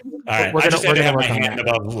 All right. We're gonna have my work on hand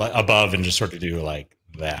above and just sort of do like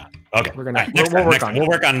that. Okay. We'll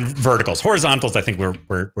work on verticals. Horizontals, I think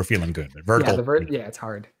we're feeling good. But vertical. Yeah, it's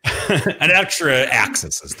hard. An extra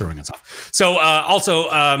axis is throwing us off. So also,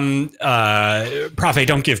 Prof,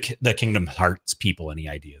 don't give the Kingdom Hearts people any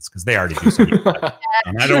ideas because they already do something.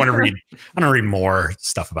 I don't want to read more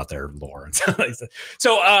stuff about their lore and stuff like that.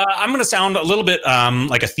 So I'm going to sound a little bit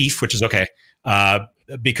like a thief, which is okay,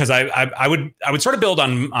 because I would sort of build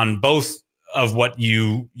on both of what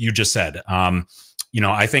you just said. I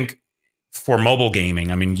think for mobile gaming,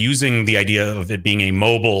 I mean, using the idea of it being a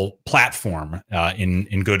mobile platform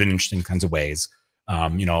in good and interesting kinds of ways,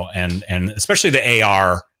 and especially the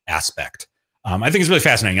AR aspect, I think is really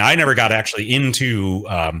fascinating. I never got actually into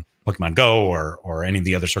Pokemon Go or any of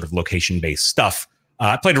the other sort of location-based stuff.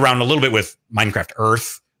 I played around a little bit with Minecraft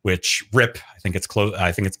Earth, which I think it's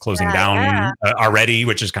closing down already,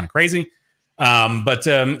 which is kind of crazy. But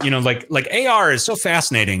AR is so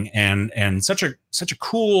fascinating and such a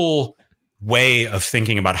cool way of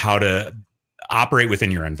thinking about how to operate within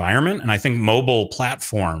your environment. And I think mobile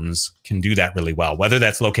platforms can do that really well, whether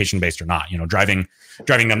that's location based or not, driving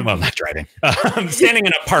down, well, not driving, standing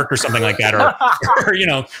in a park or something like that, or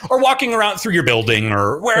walking around through your building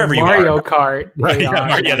or wherever you are. Mario Kart. Right.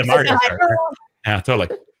 Yeah, the Mario Kart. Yeah, totally.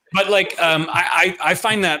 But I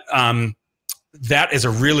find that, that is a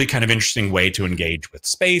really kind of interesting way to engage with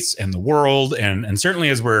space and the world. And certainly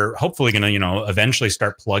as we're hopefully going to, eventually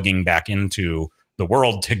start plugging back into the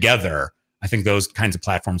world together, I think those kinds of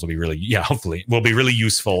platforms will be really, hopefully will be really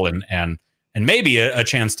useful and maybe a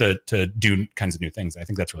chance to do kinds of new things. I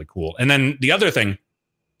think that's really cool. And then the other thing,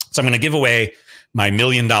 so I'm going to give away my $1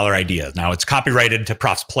 million idea. Now it's copyrighted to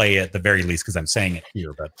ProfsPlay at the very least because I'm saying it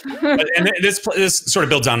here. But this sort of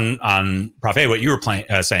builds on Prof A, what you were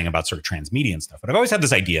saying about sort of transmedia and stuff. But I've always had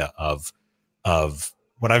this idea of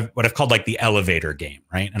what I've called like the elevator game,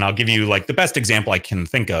 right? And I'll give you like the best example I can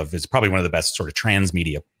think of is probably one of the best sort of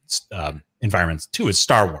transmedia environments too is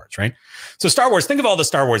Star Wars, right? So Star Wars, think of all the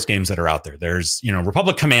Star Wars games that are out there. There's,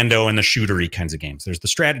 Republic Commando and the shootery kinds of games. There's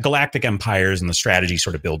the Galactic Empires and the strategy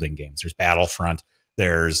sort of building games. There's Battlefront.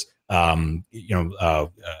 There's,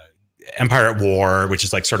 Empire at War, which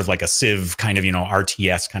is like sort of like a Civ kind of,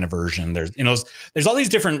 RTS kind of version. There's, there's all these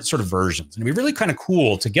different sort of versions. And it'd be really kind of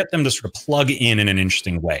cool to get them to sort of plug in an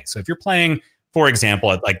interesting way. So if you're playing, for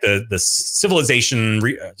example, at like the civilization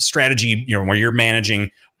strategy, where you're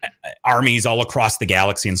managing armies all across the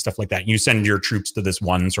galaxy and stuff like that. You send your troops to this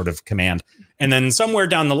one sort of command. And then somewhere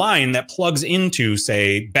down the line that plugs into,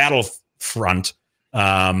 say, Battlefront,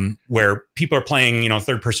 where people are playing,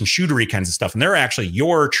 third-person shootery kinds of stuff. And they're actually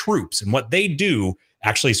your troops. And what they do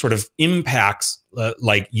actually sort of impacts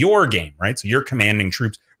like your game, right? So you're commanding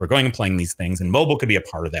troops. We're going and playing these things. And mobile could be a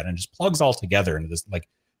part of that. And just plugs all together into this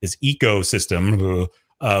ecosystem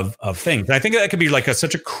of things. And I think that could be like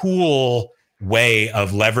such a cool way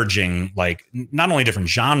of leveraging like not only different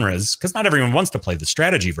genres, because not everyone wants to play the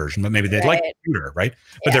strategy version, but maybe they'd like shooter, right?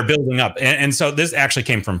 But they're building up. And so this actually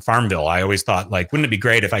came from Farmville. I always thought, like, wouldn't it be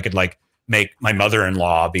great if I could like make my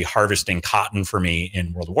mother-in-law be harvesting cotton for me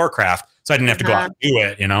in World of Warcraft, so I didn't have to go out and do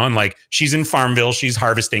it, you know. And like she's in Farmville, she's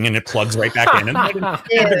harvesting, and it plugs right back in.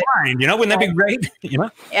 And you know, wouldn't that be great? You know,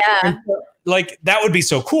 yeah. Like that would be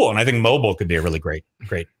so cool. And I think mobile could be a really great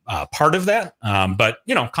part of that. But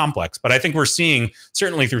you know, complex. But I think we're seeing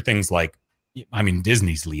certainly through things like, I mean,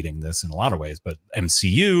 Disney's leading this in a lot of ways, but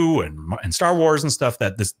MCU and Star Wars and stuff,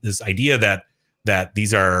 that this idea that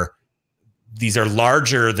these are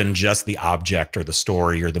larger than just the object or the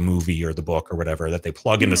story or the movie or the book or whatever, that they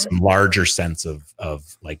plug into some larger sense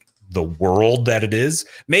of like the world that it is.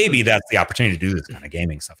 Maybe that's the opportunity to do this kind of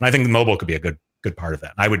gaming stuff. And I think the mobile could be a good part of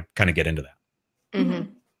that. And I would kind of get into that. Mm-hmm.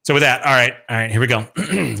 So with that, all right, here we go.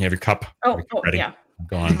 You have your cup. Ready? Yeah.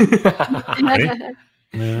 Go on. Ready?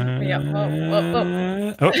 Yeah.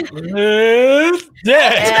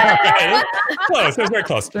 Close. That was very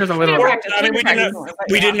close. There's a little. I mean,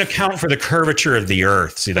 we didn't account for the curvature of the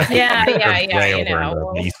Earth. See that? Yeah. Way over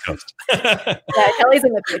on the East Coast. Yeah, Kelly's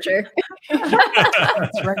in the future.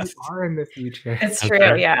 That's right. We are in the future. It's true.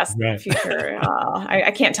 Okay. Yes, Right. the future.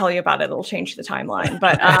 I can't tell you about it. It'll change the timeline.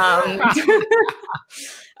 But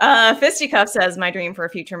Fisticuff says, my dream for a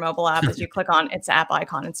future mobile app is you click on its app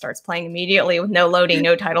icon and starts playing immediately with no loading,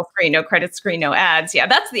 no title screen, no credit screen, no ads. Yeah,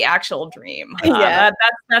 that's the actual dream. That's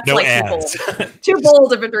No like ads. too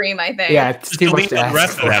bold of a dream, I think. Yeah, it's too much to The ask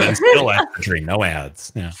rest of for. that and still ask for dream. No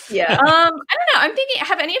ads. Yeah. Yeah. I don't know. I'm thinking,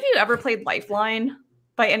 have any of you ever played Lifeline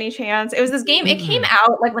by any chance? It was this game. It came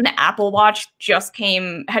out like when the Apple Watch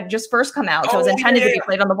had just first come out. So it was intended to be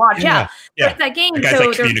played on the watch. Yeah. But that game. The guy's so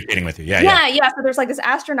like communicating with you. Yeah. So there's like this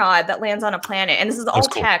astronaut that lands on a planet, and this is all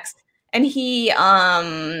text. And he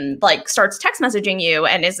like starts text messaging you,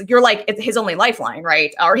 and you're like it's his only lifeline,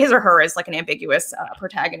 right? Or his or her is like an ambiguous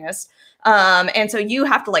protagonist. And so you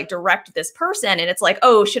have to like direct this person, and it's like,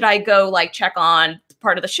 oh, should I go like check on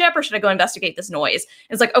part of the ship, or should I go investigate this noise?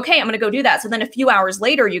 And it's like, okay, I'm going to go do that. So then a few hours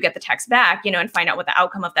later, you get the text back, you know, and find out what the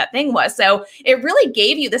outcome of that thing was. So it really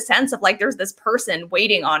gave you the sense of like, there's this person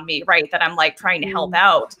waiting on me, right? That I'm like trying to help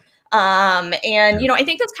out. And, you know, I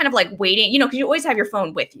think that's kind of like waiting, you know, because you always have your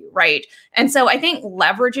phone with you, right? And so I think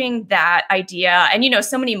leveraging that idea, and, you know,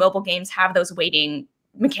 so many mobile games have those waiting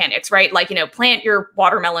mechanics, right? Like, you know, plant your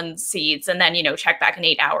watermelon seeds and then, you know, check back in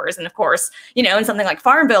 8 hours. And of course, you know, in something like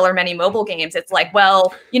Farmville or many mobile games, it's like,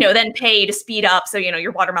 well, you know, then pay to speed up. So, you know,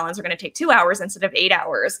 your watermelons are going to take 2 hours instead of 8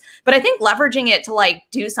 hours. But I think leveraging it to like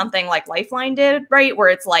do something like Lifeline did, right? Where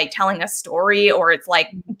it's like telling a story, or it's like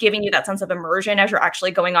giving you that sense of immersion as you're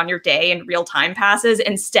actually going on your day and real time passes,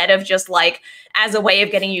 instead of just like as a way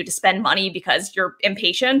of getting you to spend money because you're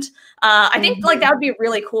impatient. I think like that would be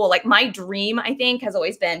really cool. Like my dream, I think, has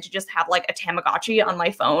always been to just have like a Tamagotchi on my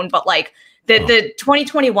phone, but like the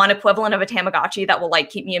 2021 equivalent of a Tamagotchi that will like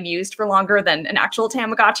keep me amused for longer than an actual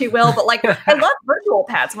Tamagotchi will. But like I loved virtual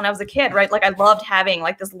pets when I was a kid, right? Like I loved having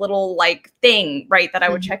like this little like thing, right, that I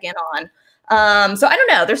would check in on. So I don't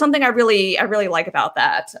know. There's something I really like about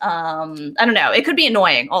that. I don't know. It could be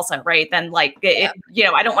annoying also, right? Then like, you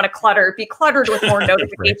know, I don't want to be cluttered with more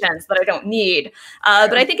notifications that I don't need.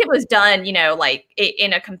 But I think it was done, you know, like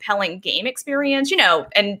in a compelling game experience, you know,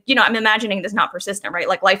 and, you know, I'm imagining this not persistent, right?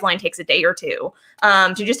 Like Lifeline takes a day or two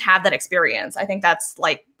to just have that experience. I think that's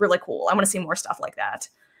like really cool. I want to see more stuff like that.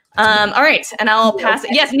 All right, and I'll pass it.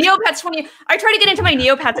 Yes, Neopets 20. I tried to get into my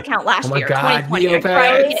Neopets account last year. God, 2020. Neopets. I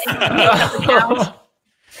tried to get into my Neopets account.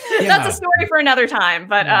 That's a story for another time.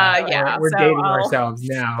 But we're dating ourselves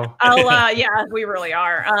now. Yeah, we really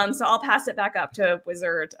are. So I'll pass it back up to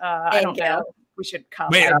Wizard. I don't know. We should come.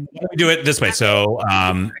 Wait, let me do it this way. So,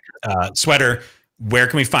 Sweater, where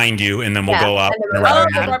can we find you? And then we'll go up. The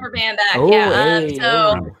rubber band back.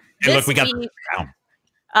 Hey, look, we got.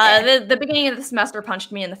 The beginning of the semester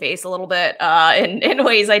punched me in the face a little bit in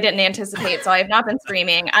ways I didn't anticipate. So I have not been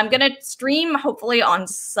streaming. I'm going to stream hopefully on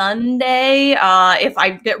Sunday. If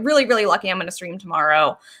I get really, really lucky, I'm going to stream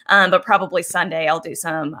tomorrow. But probably Sunday, I'll do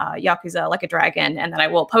some Yakuza Like a Dragon. And then I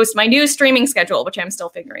will post my new streaming schedule, which I'm still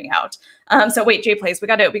figuring out. So wait, Jay Plays, we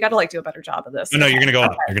got to like do a better job of this. No, you're going to go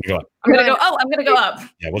up. You're going to go up. I'm going to go up.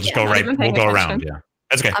 Yeah, we'll just go right. We'll go around. Yeah,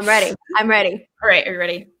 that's okay. I'm ready. All right, are you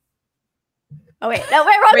ready? Oh wait, no,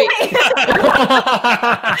 wait, wrong way.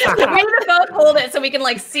 We're gonna both hold it so we can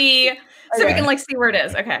like see, we can like see where it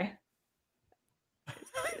is. Okay.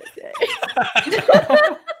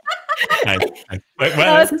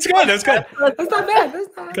 That's good. That's good. That's not bad.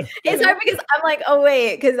 That's not good. It's hard because I'm like, oh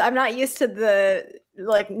wait, because I'm not used to the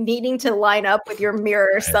like needing to line up with your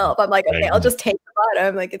mirror self. I'm like, okay, I'll just take the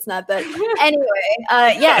bottom. Like it's not that.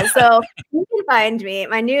 Anyway, yeah. So you can find me.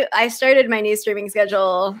 I started my new streaming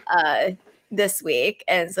schedule this week,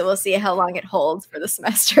 and so we'll see how long it holds for the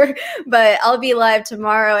semester. But I'll be live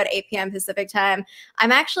tomorrow at 8 p.m. Pacific time.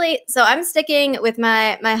 I'm sticking with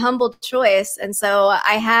my humble choice, and so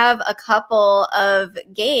I have a couple of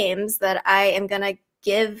games that I am gonna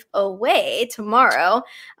give away tomorrow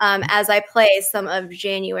as I play some of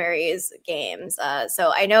January's games.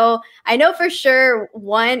 So I know for sure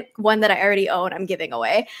one that I already own I'm giving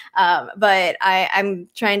away, but I'm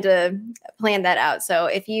trying to plan that out. So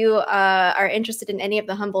if you are interested in any of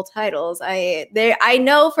the humble titles, I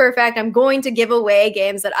know for a fact I'm going to give away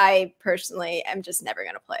games that I personally am just never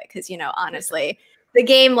going to play because, honestly, the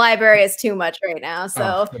game library is too much right now.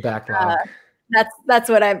 So the backlog. That's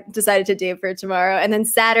what I've decided to do for tomorrow. And then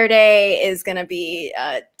Saturday is going to be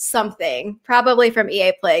something, probably from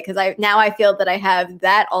EA Play, because I feel that I have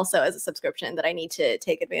that also as a subscription that I need to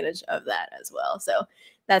take advantage of that as well. So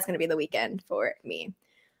that's going to be the weekend for me.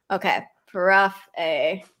 Okay, Prof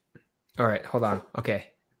A. All right, hold on. Okay,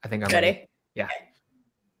 I think I'm ready. Yeah.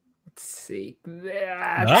 Let's see.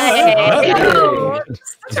 Hey.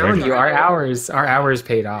 Telling you, our hours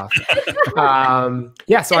paid off.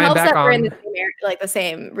 Yeah, so I'm back on. We're in the same area, like the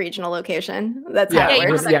same regional location. That's how it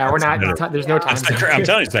works. We're not. There's no time. I'm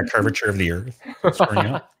telling you, it's that curvature of the Earth.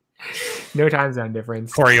 No time zone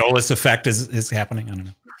difference. Coriolis effect is happening. I don't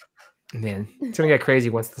know. Man, it's gonna get crazy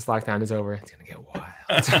once this lockdown is over. It's gonna get wild.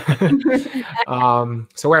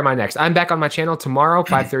 So where am I next? I'm back on my channel tomorrow,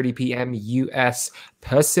 5:30 p.m. U.S.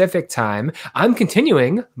 Pacific time. I'm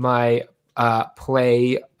continuing my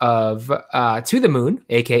play of To the Moon,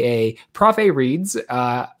 aka Prof A Reads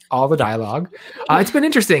all the dialogue. It's been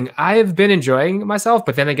interesting. I've been enjoying myself,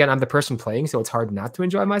 but then again, I'm the person playing, so it's hard not to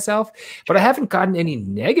enjoy myself. But I haven't gotten any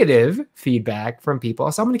negative feedback from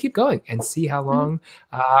people, so I'm going to keep going and see how long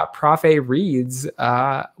Prof A Reads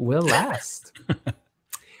will last.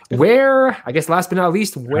 I guess last but not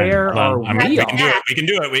least, where are we? We can do it. We can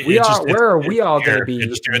do it. Where are we all going to be?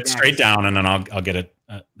 Just do it straight down, and then I'll get it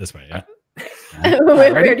this way. Yeah.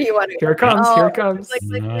 Where do you want to go? Here it comes. Here it comes.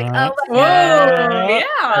 Oh,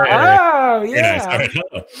 yeah.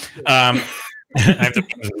 I have to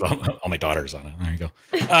all my daughters on it. There you go.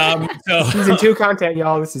 So season 2 content,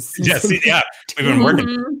 y'all. This is season yeah. We've been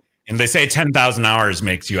working, and they say 10,000 hours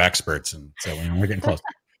makes you experts, and so we're getting close.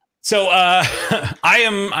 So I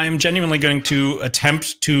am genuinely going to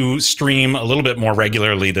attempt to stream a little bit more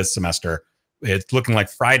regularly this semester. It's looking like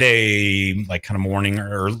Friday, like kind of morning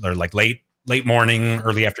or like late morning,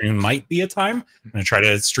 early afternoon might be a time. I'm going to try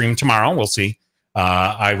to stream tomorrow. We'll see.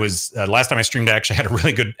 I was last time I streamed, I actually had a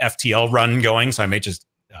really good FTL run going, so I may just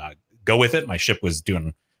go with it. My ship was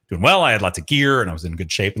doing well. I had lots of gear and I was in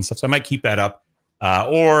good shape and stuff, so I might keep that up.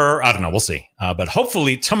 Or I don't know. We'll see. But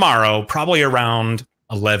hopefully tomorrow, probably around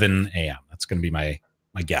 11 a.m. That's going to be my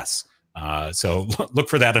guess. So look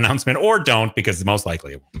for that announcement, or don't, because most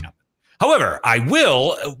likely it won't happen. However, I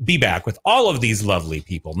will be back with all of these lovely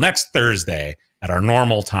people next Thursday at our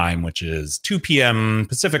normal time, which is 2 p.m.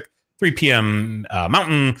 Pacific, 3 p.m.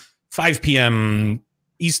 Mountain, 5 p.m.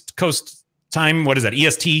 East Coast time. What is that?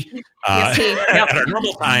 EST. At our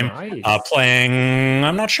normal time, nice. Playing.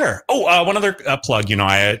 I'm not sure. Oh, one other plug.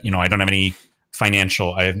 I don't have any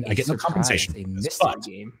financial. I get no compensation.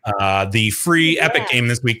 But the free Epic game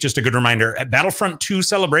this week, just a good reminder, at Battlefront 2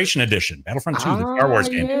 Celebration Edition, Battlefront 2, the Star Wars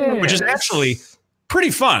game, which is actually pretty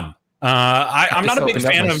fun. I'm not a big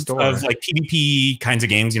fan of like PvP kinds of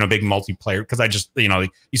games, big multiplayer, because I just, you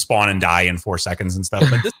spawn and die in 4 seconds and stuff.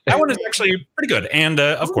 But that one is actually pretty good. And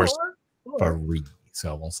of course, free.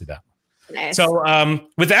 So we'll see that. Nice. So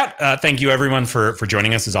with that, thank you everyone for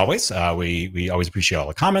joining us as always. We always appreciate all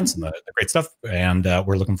the comments and the great stuff. And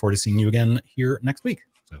we're looking forward to seeing you again here next week.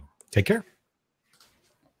 So take care.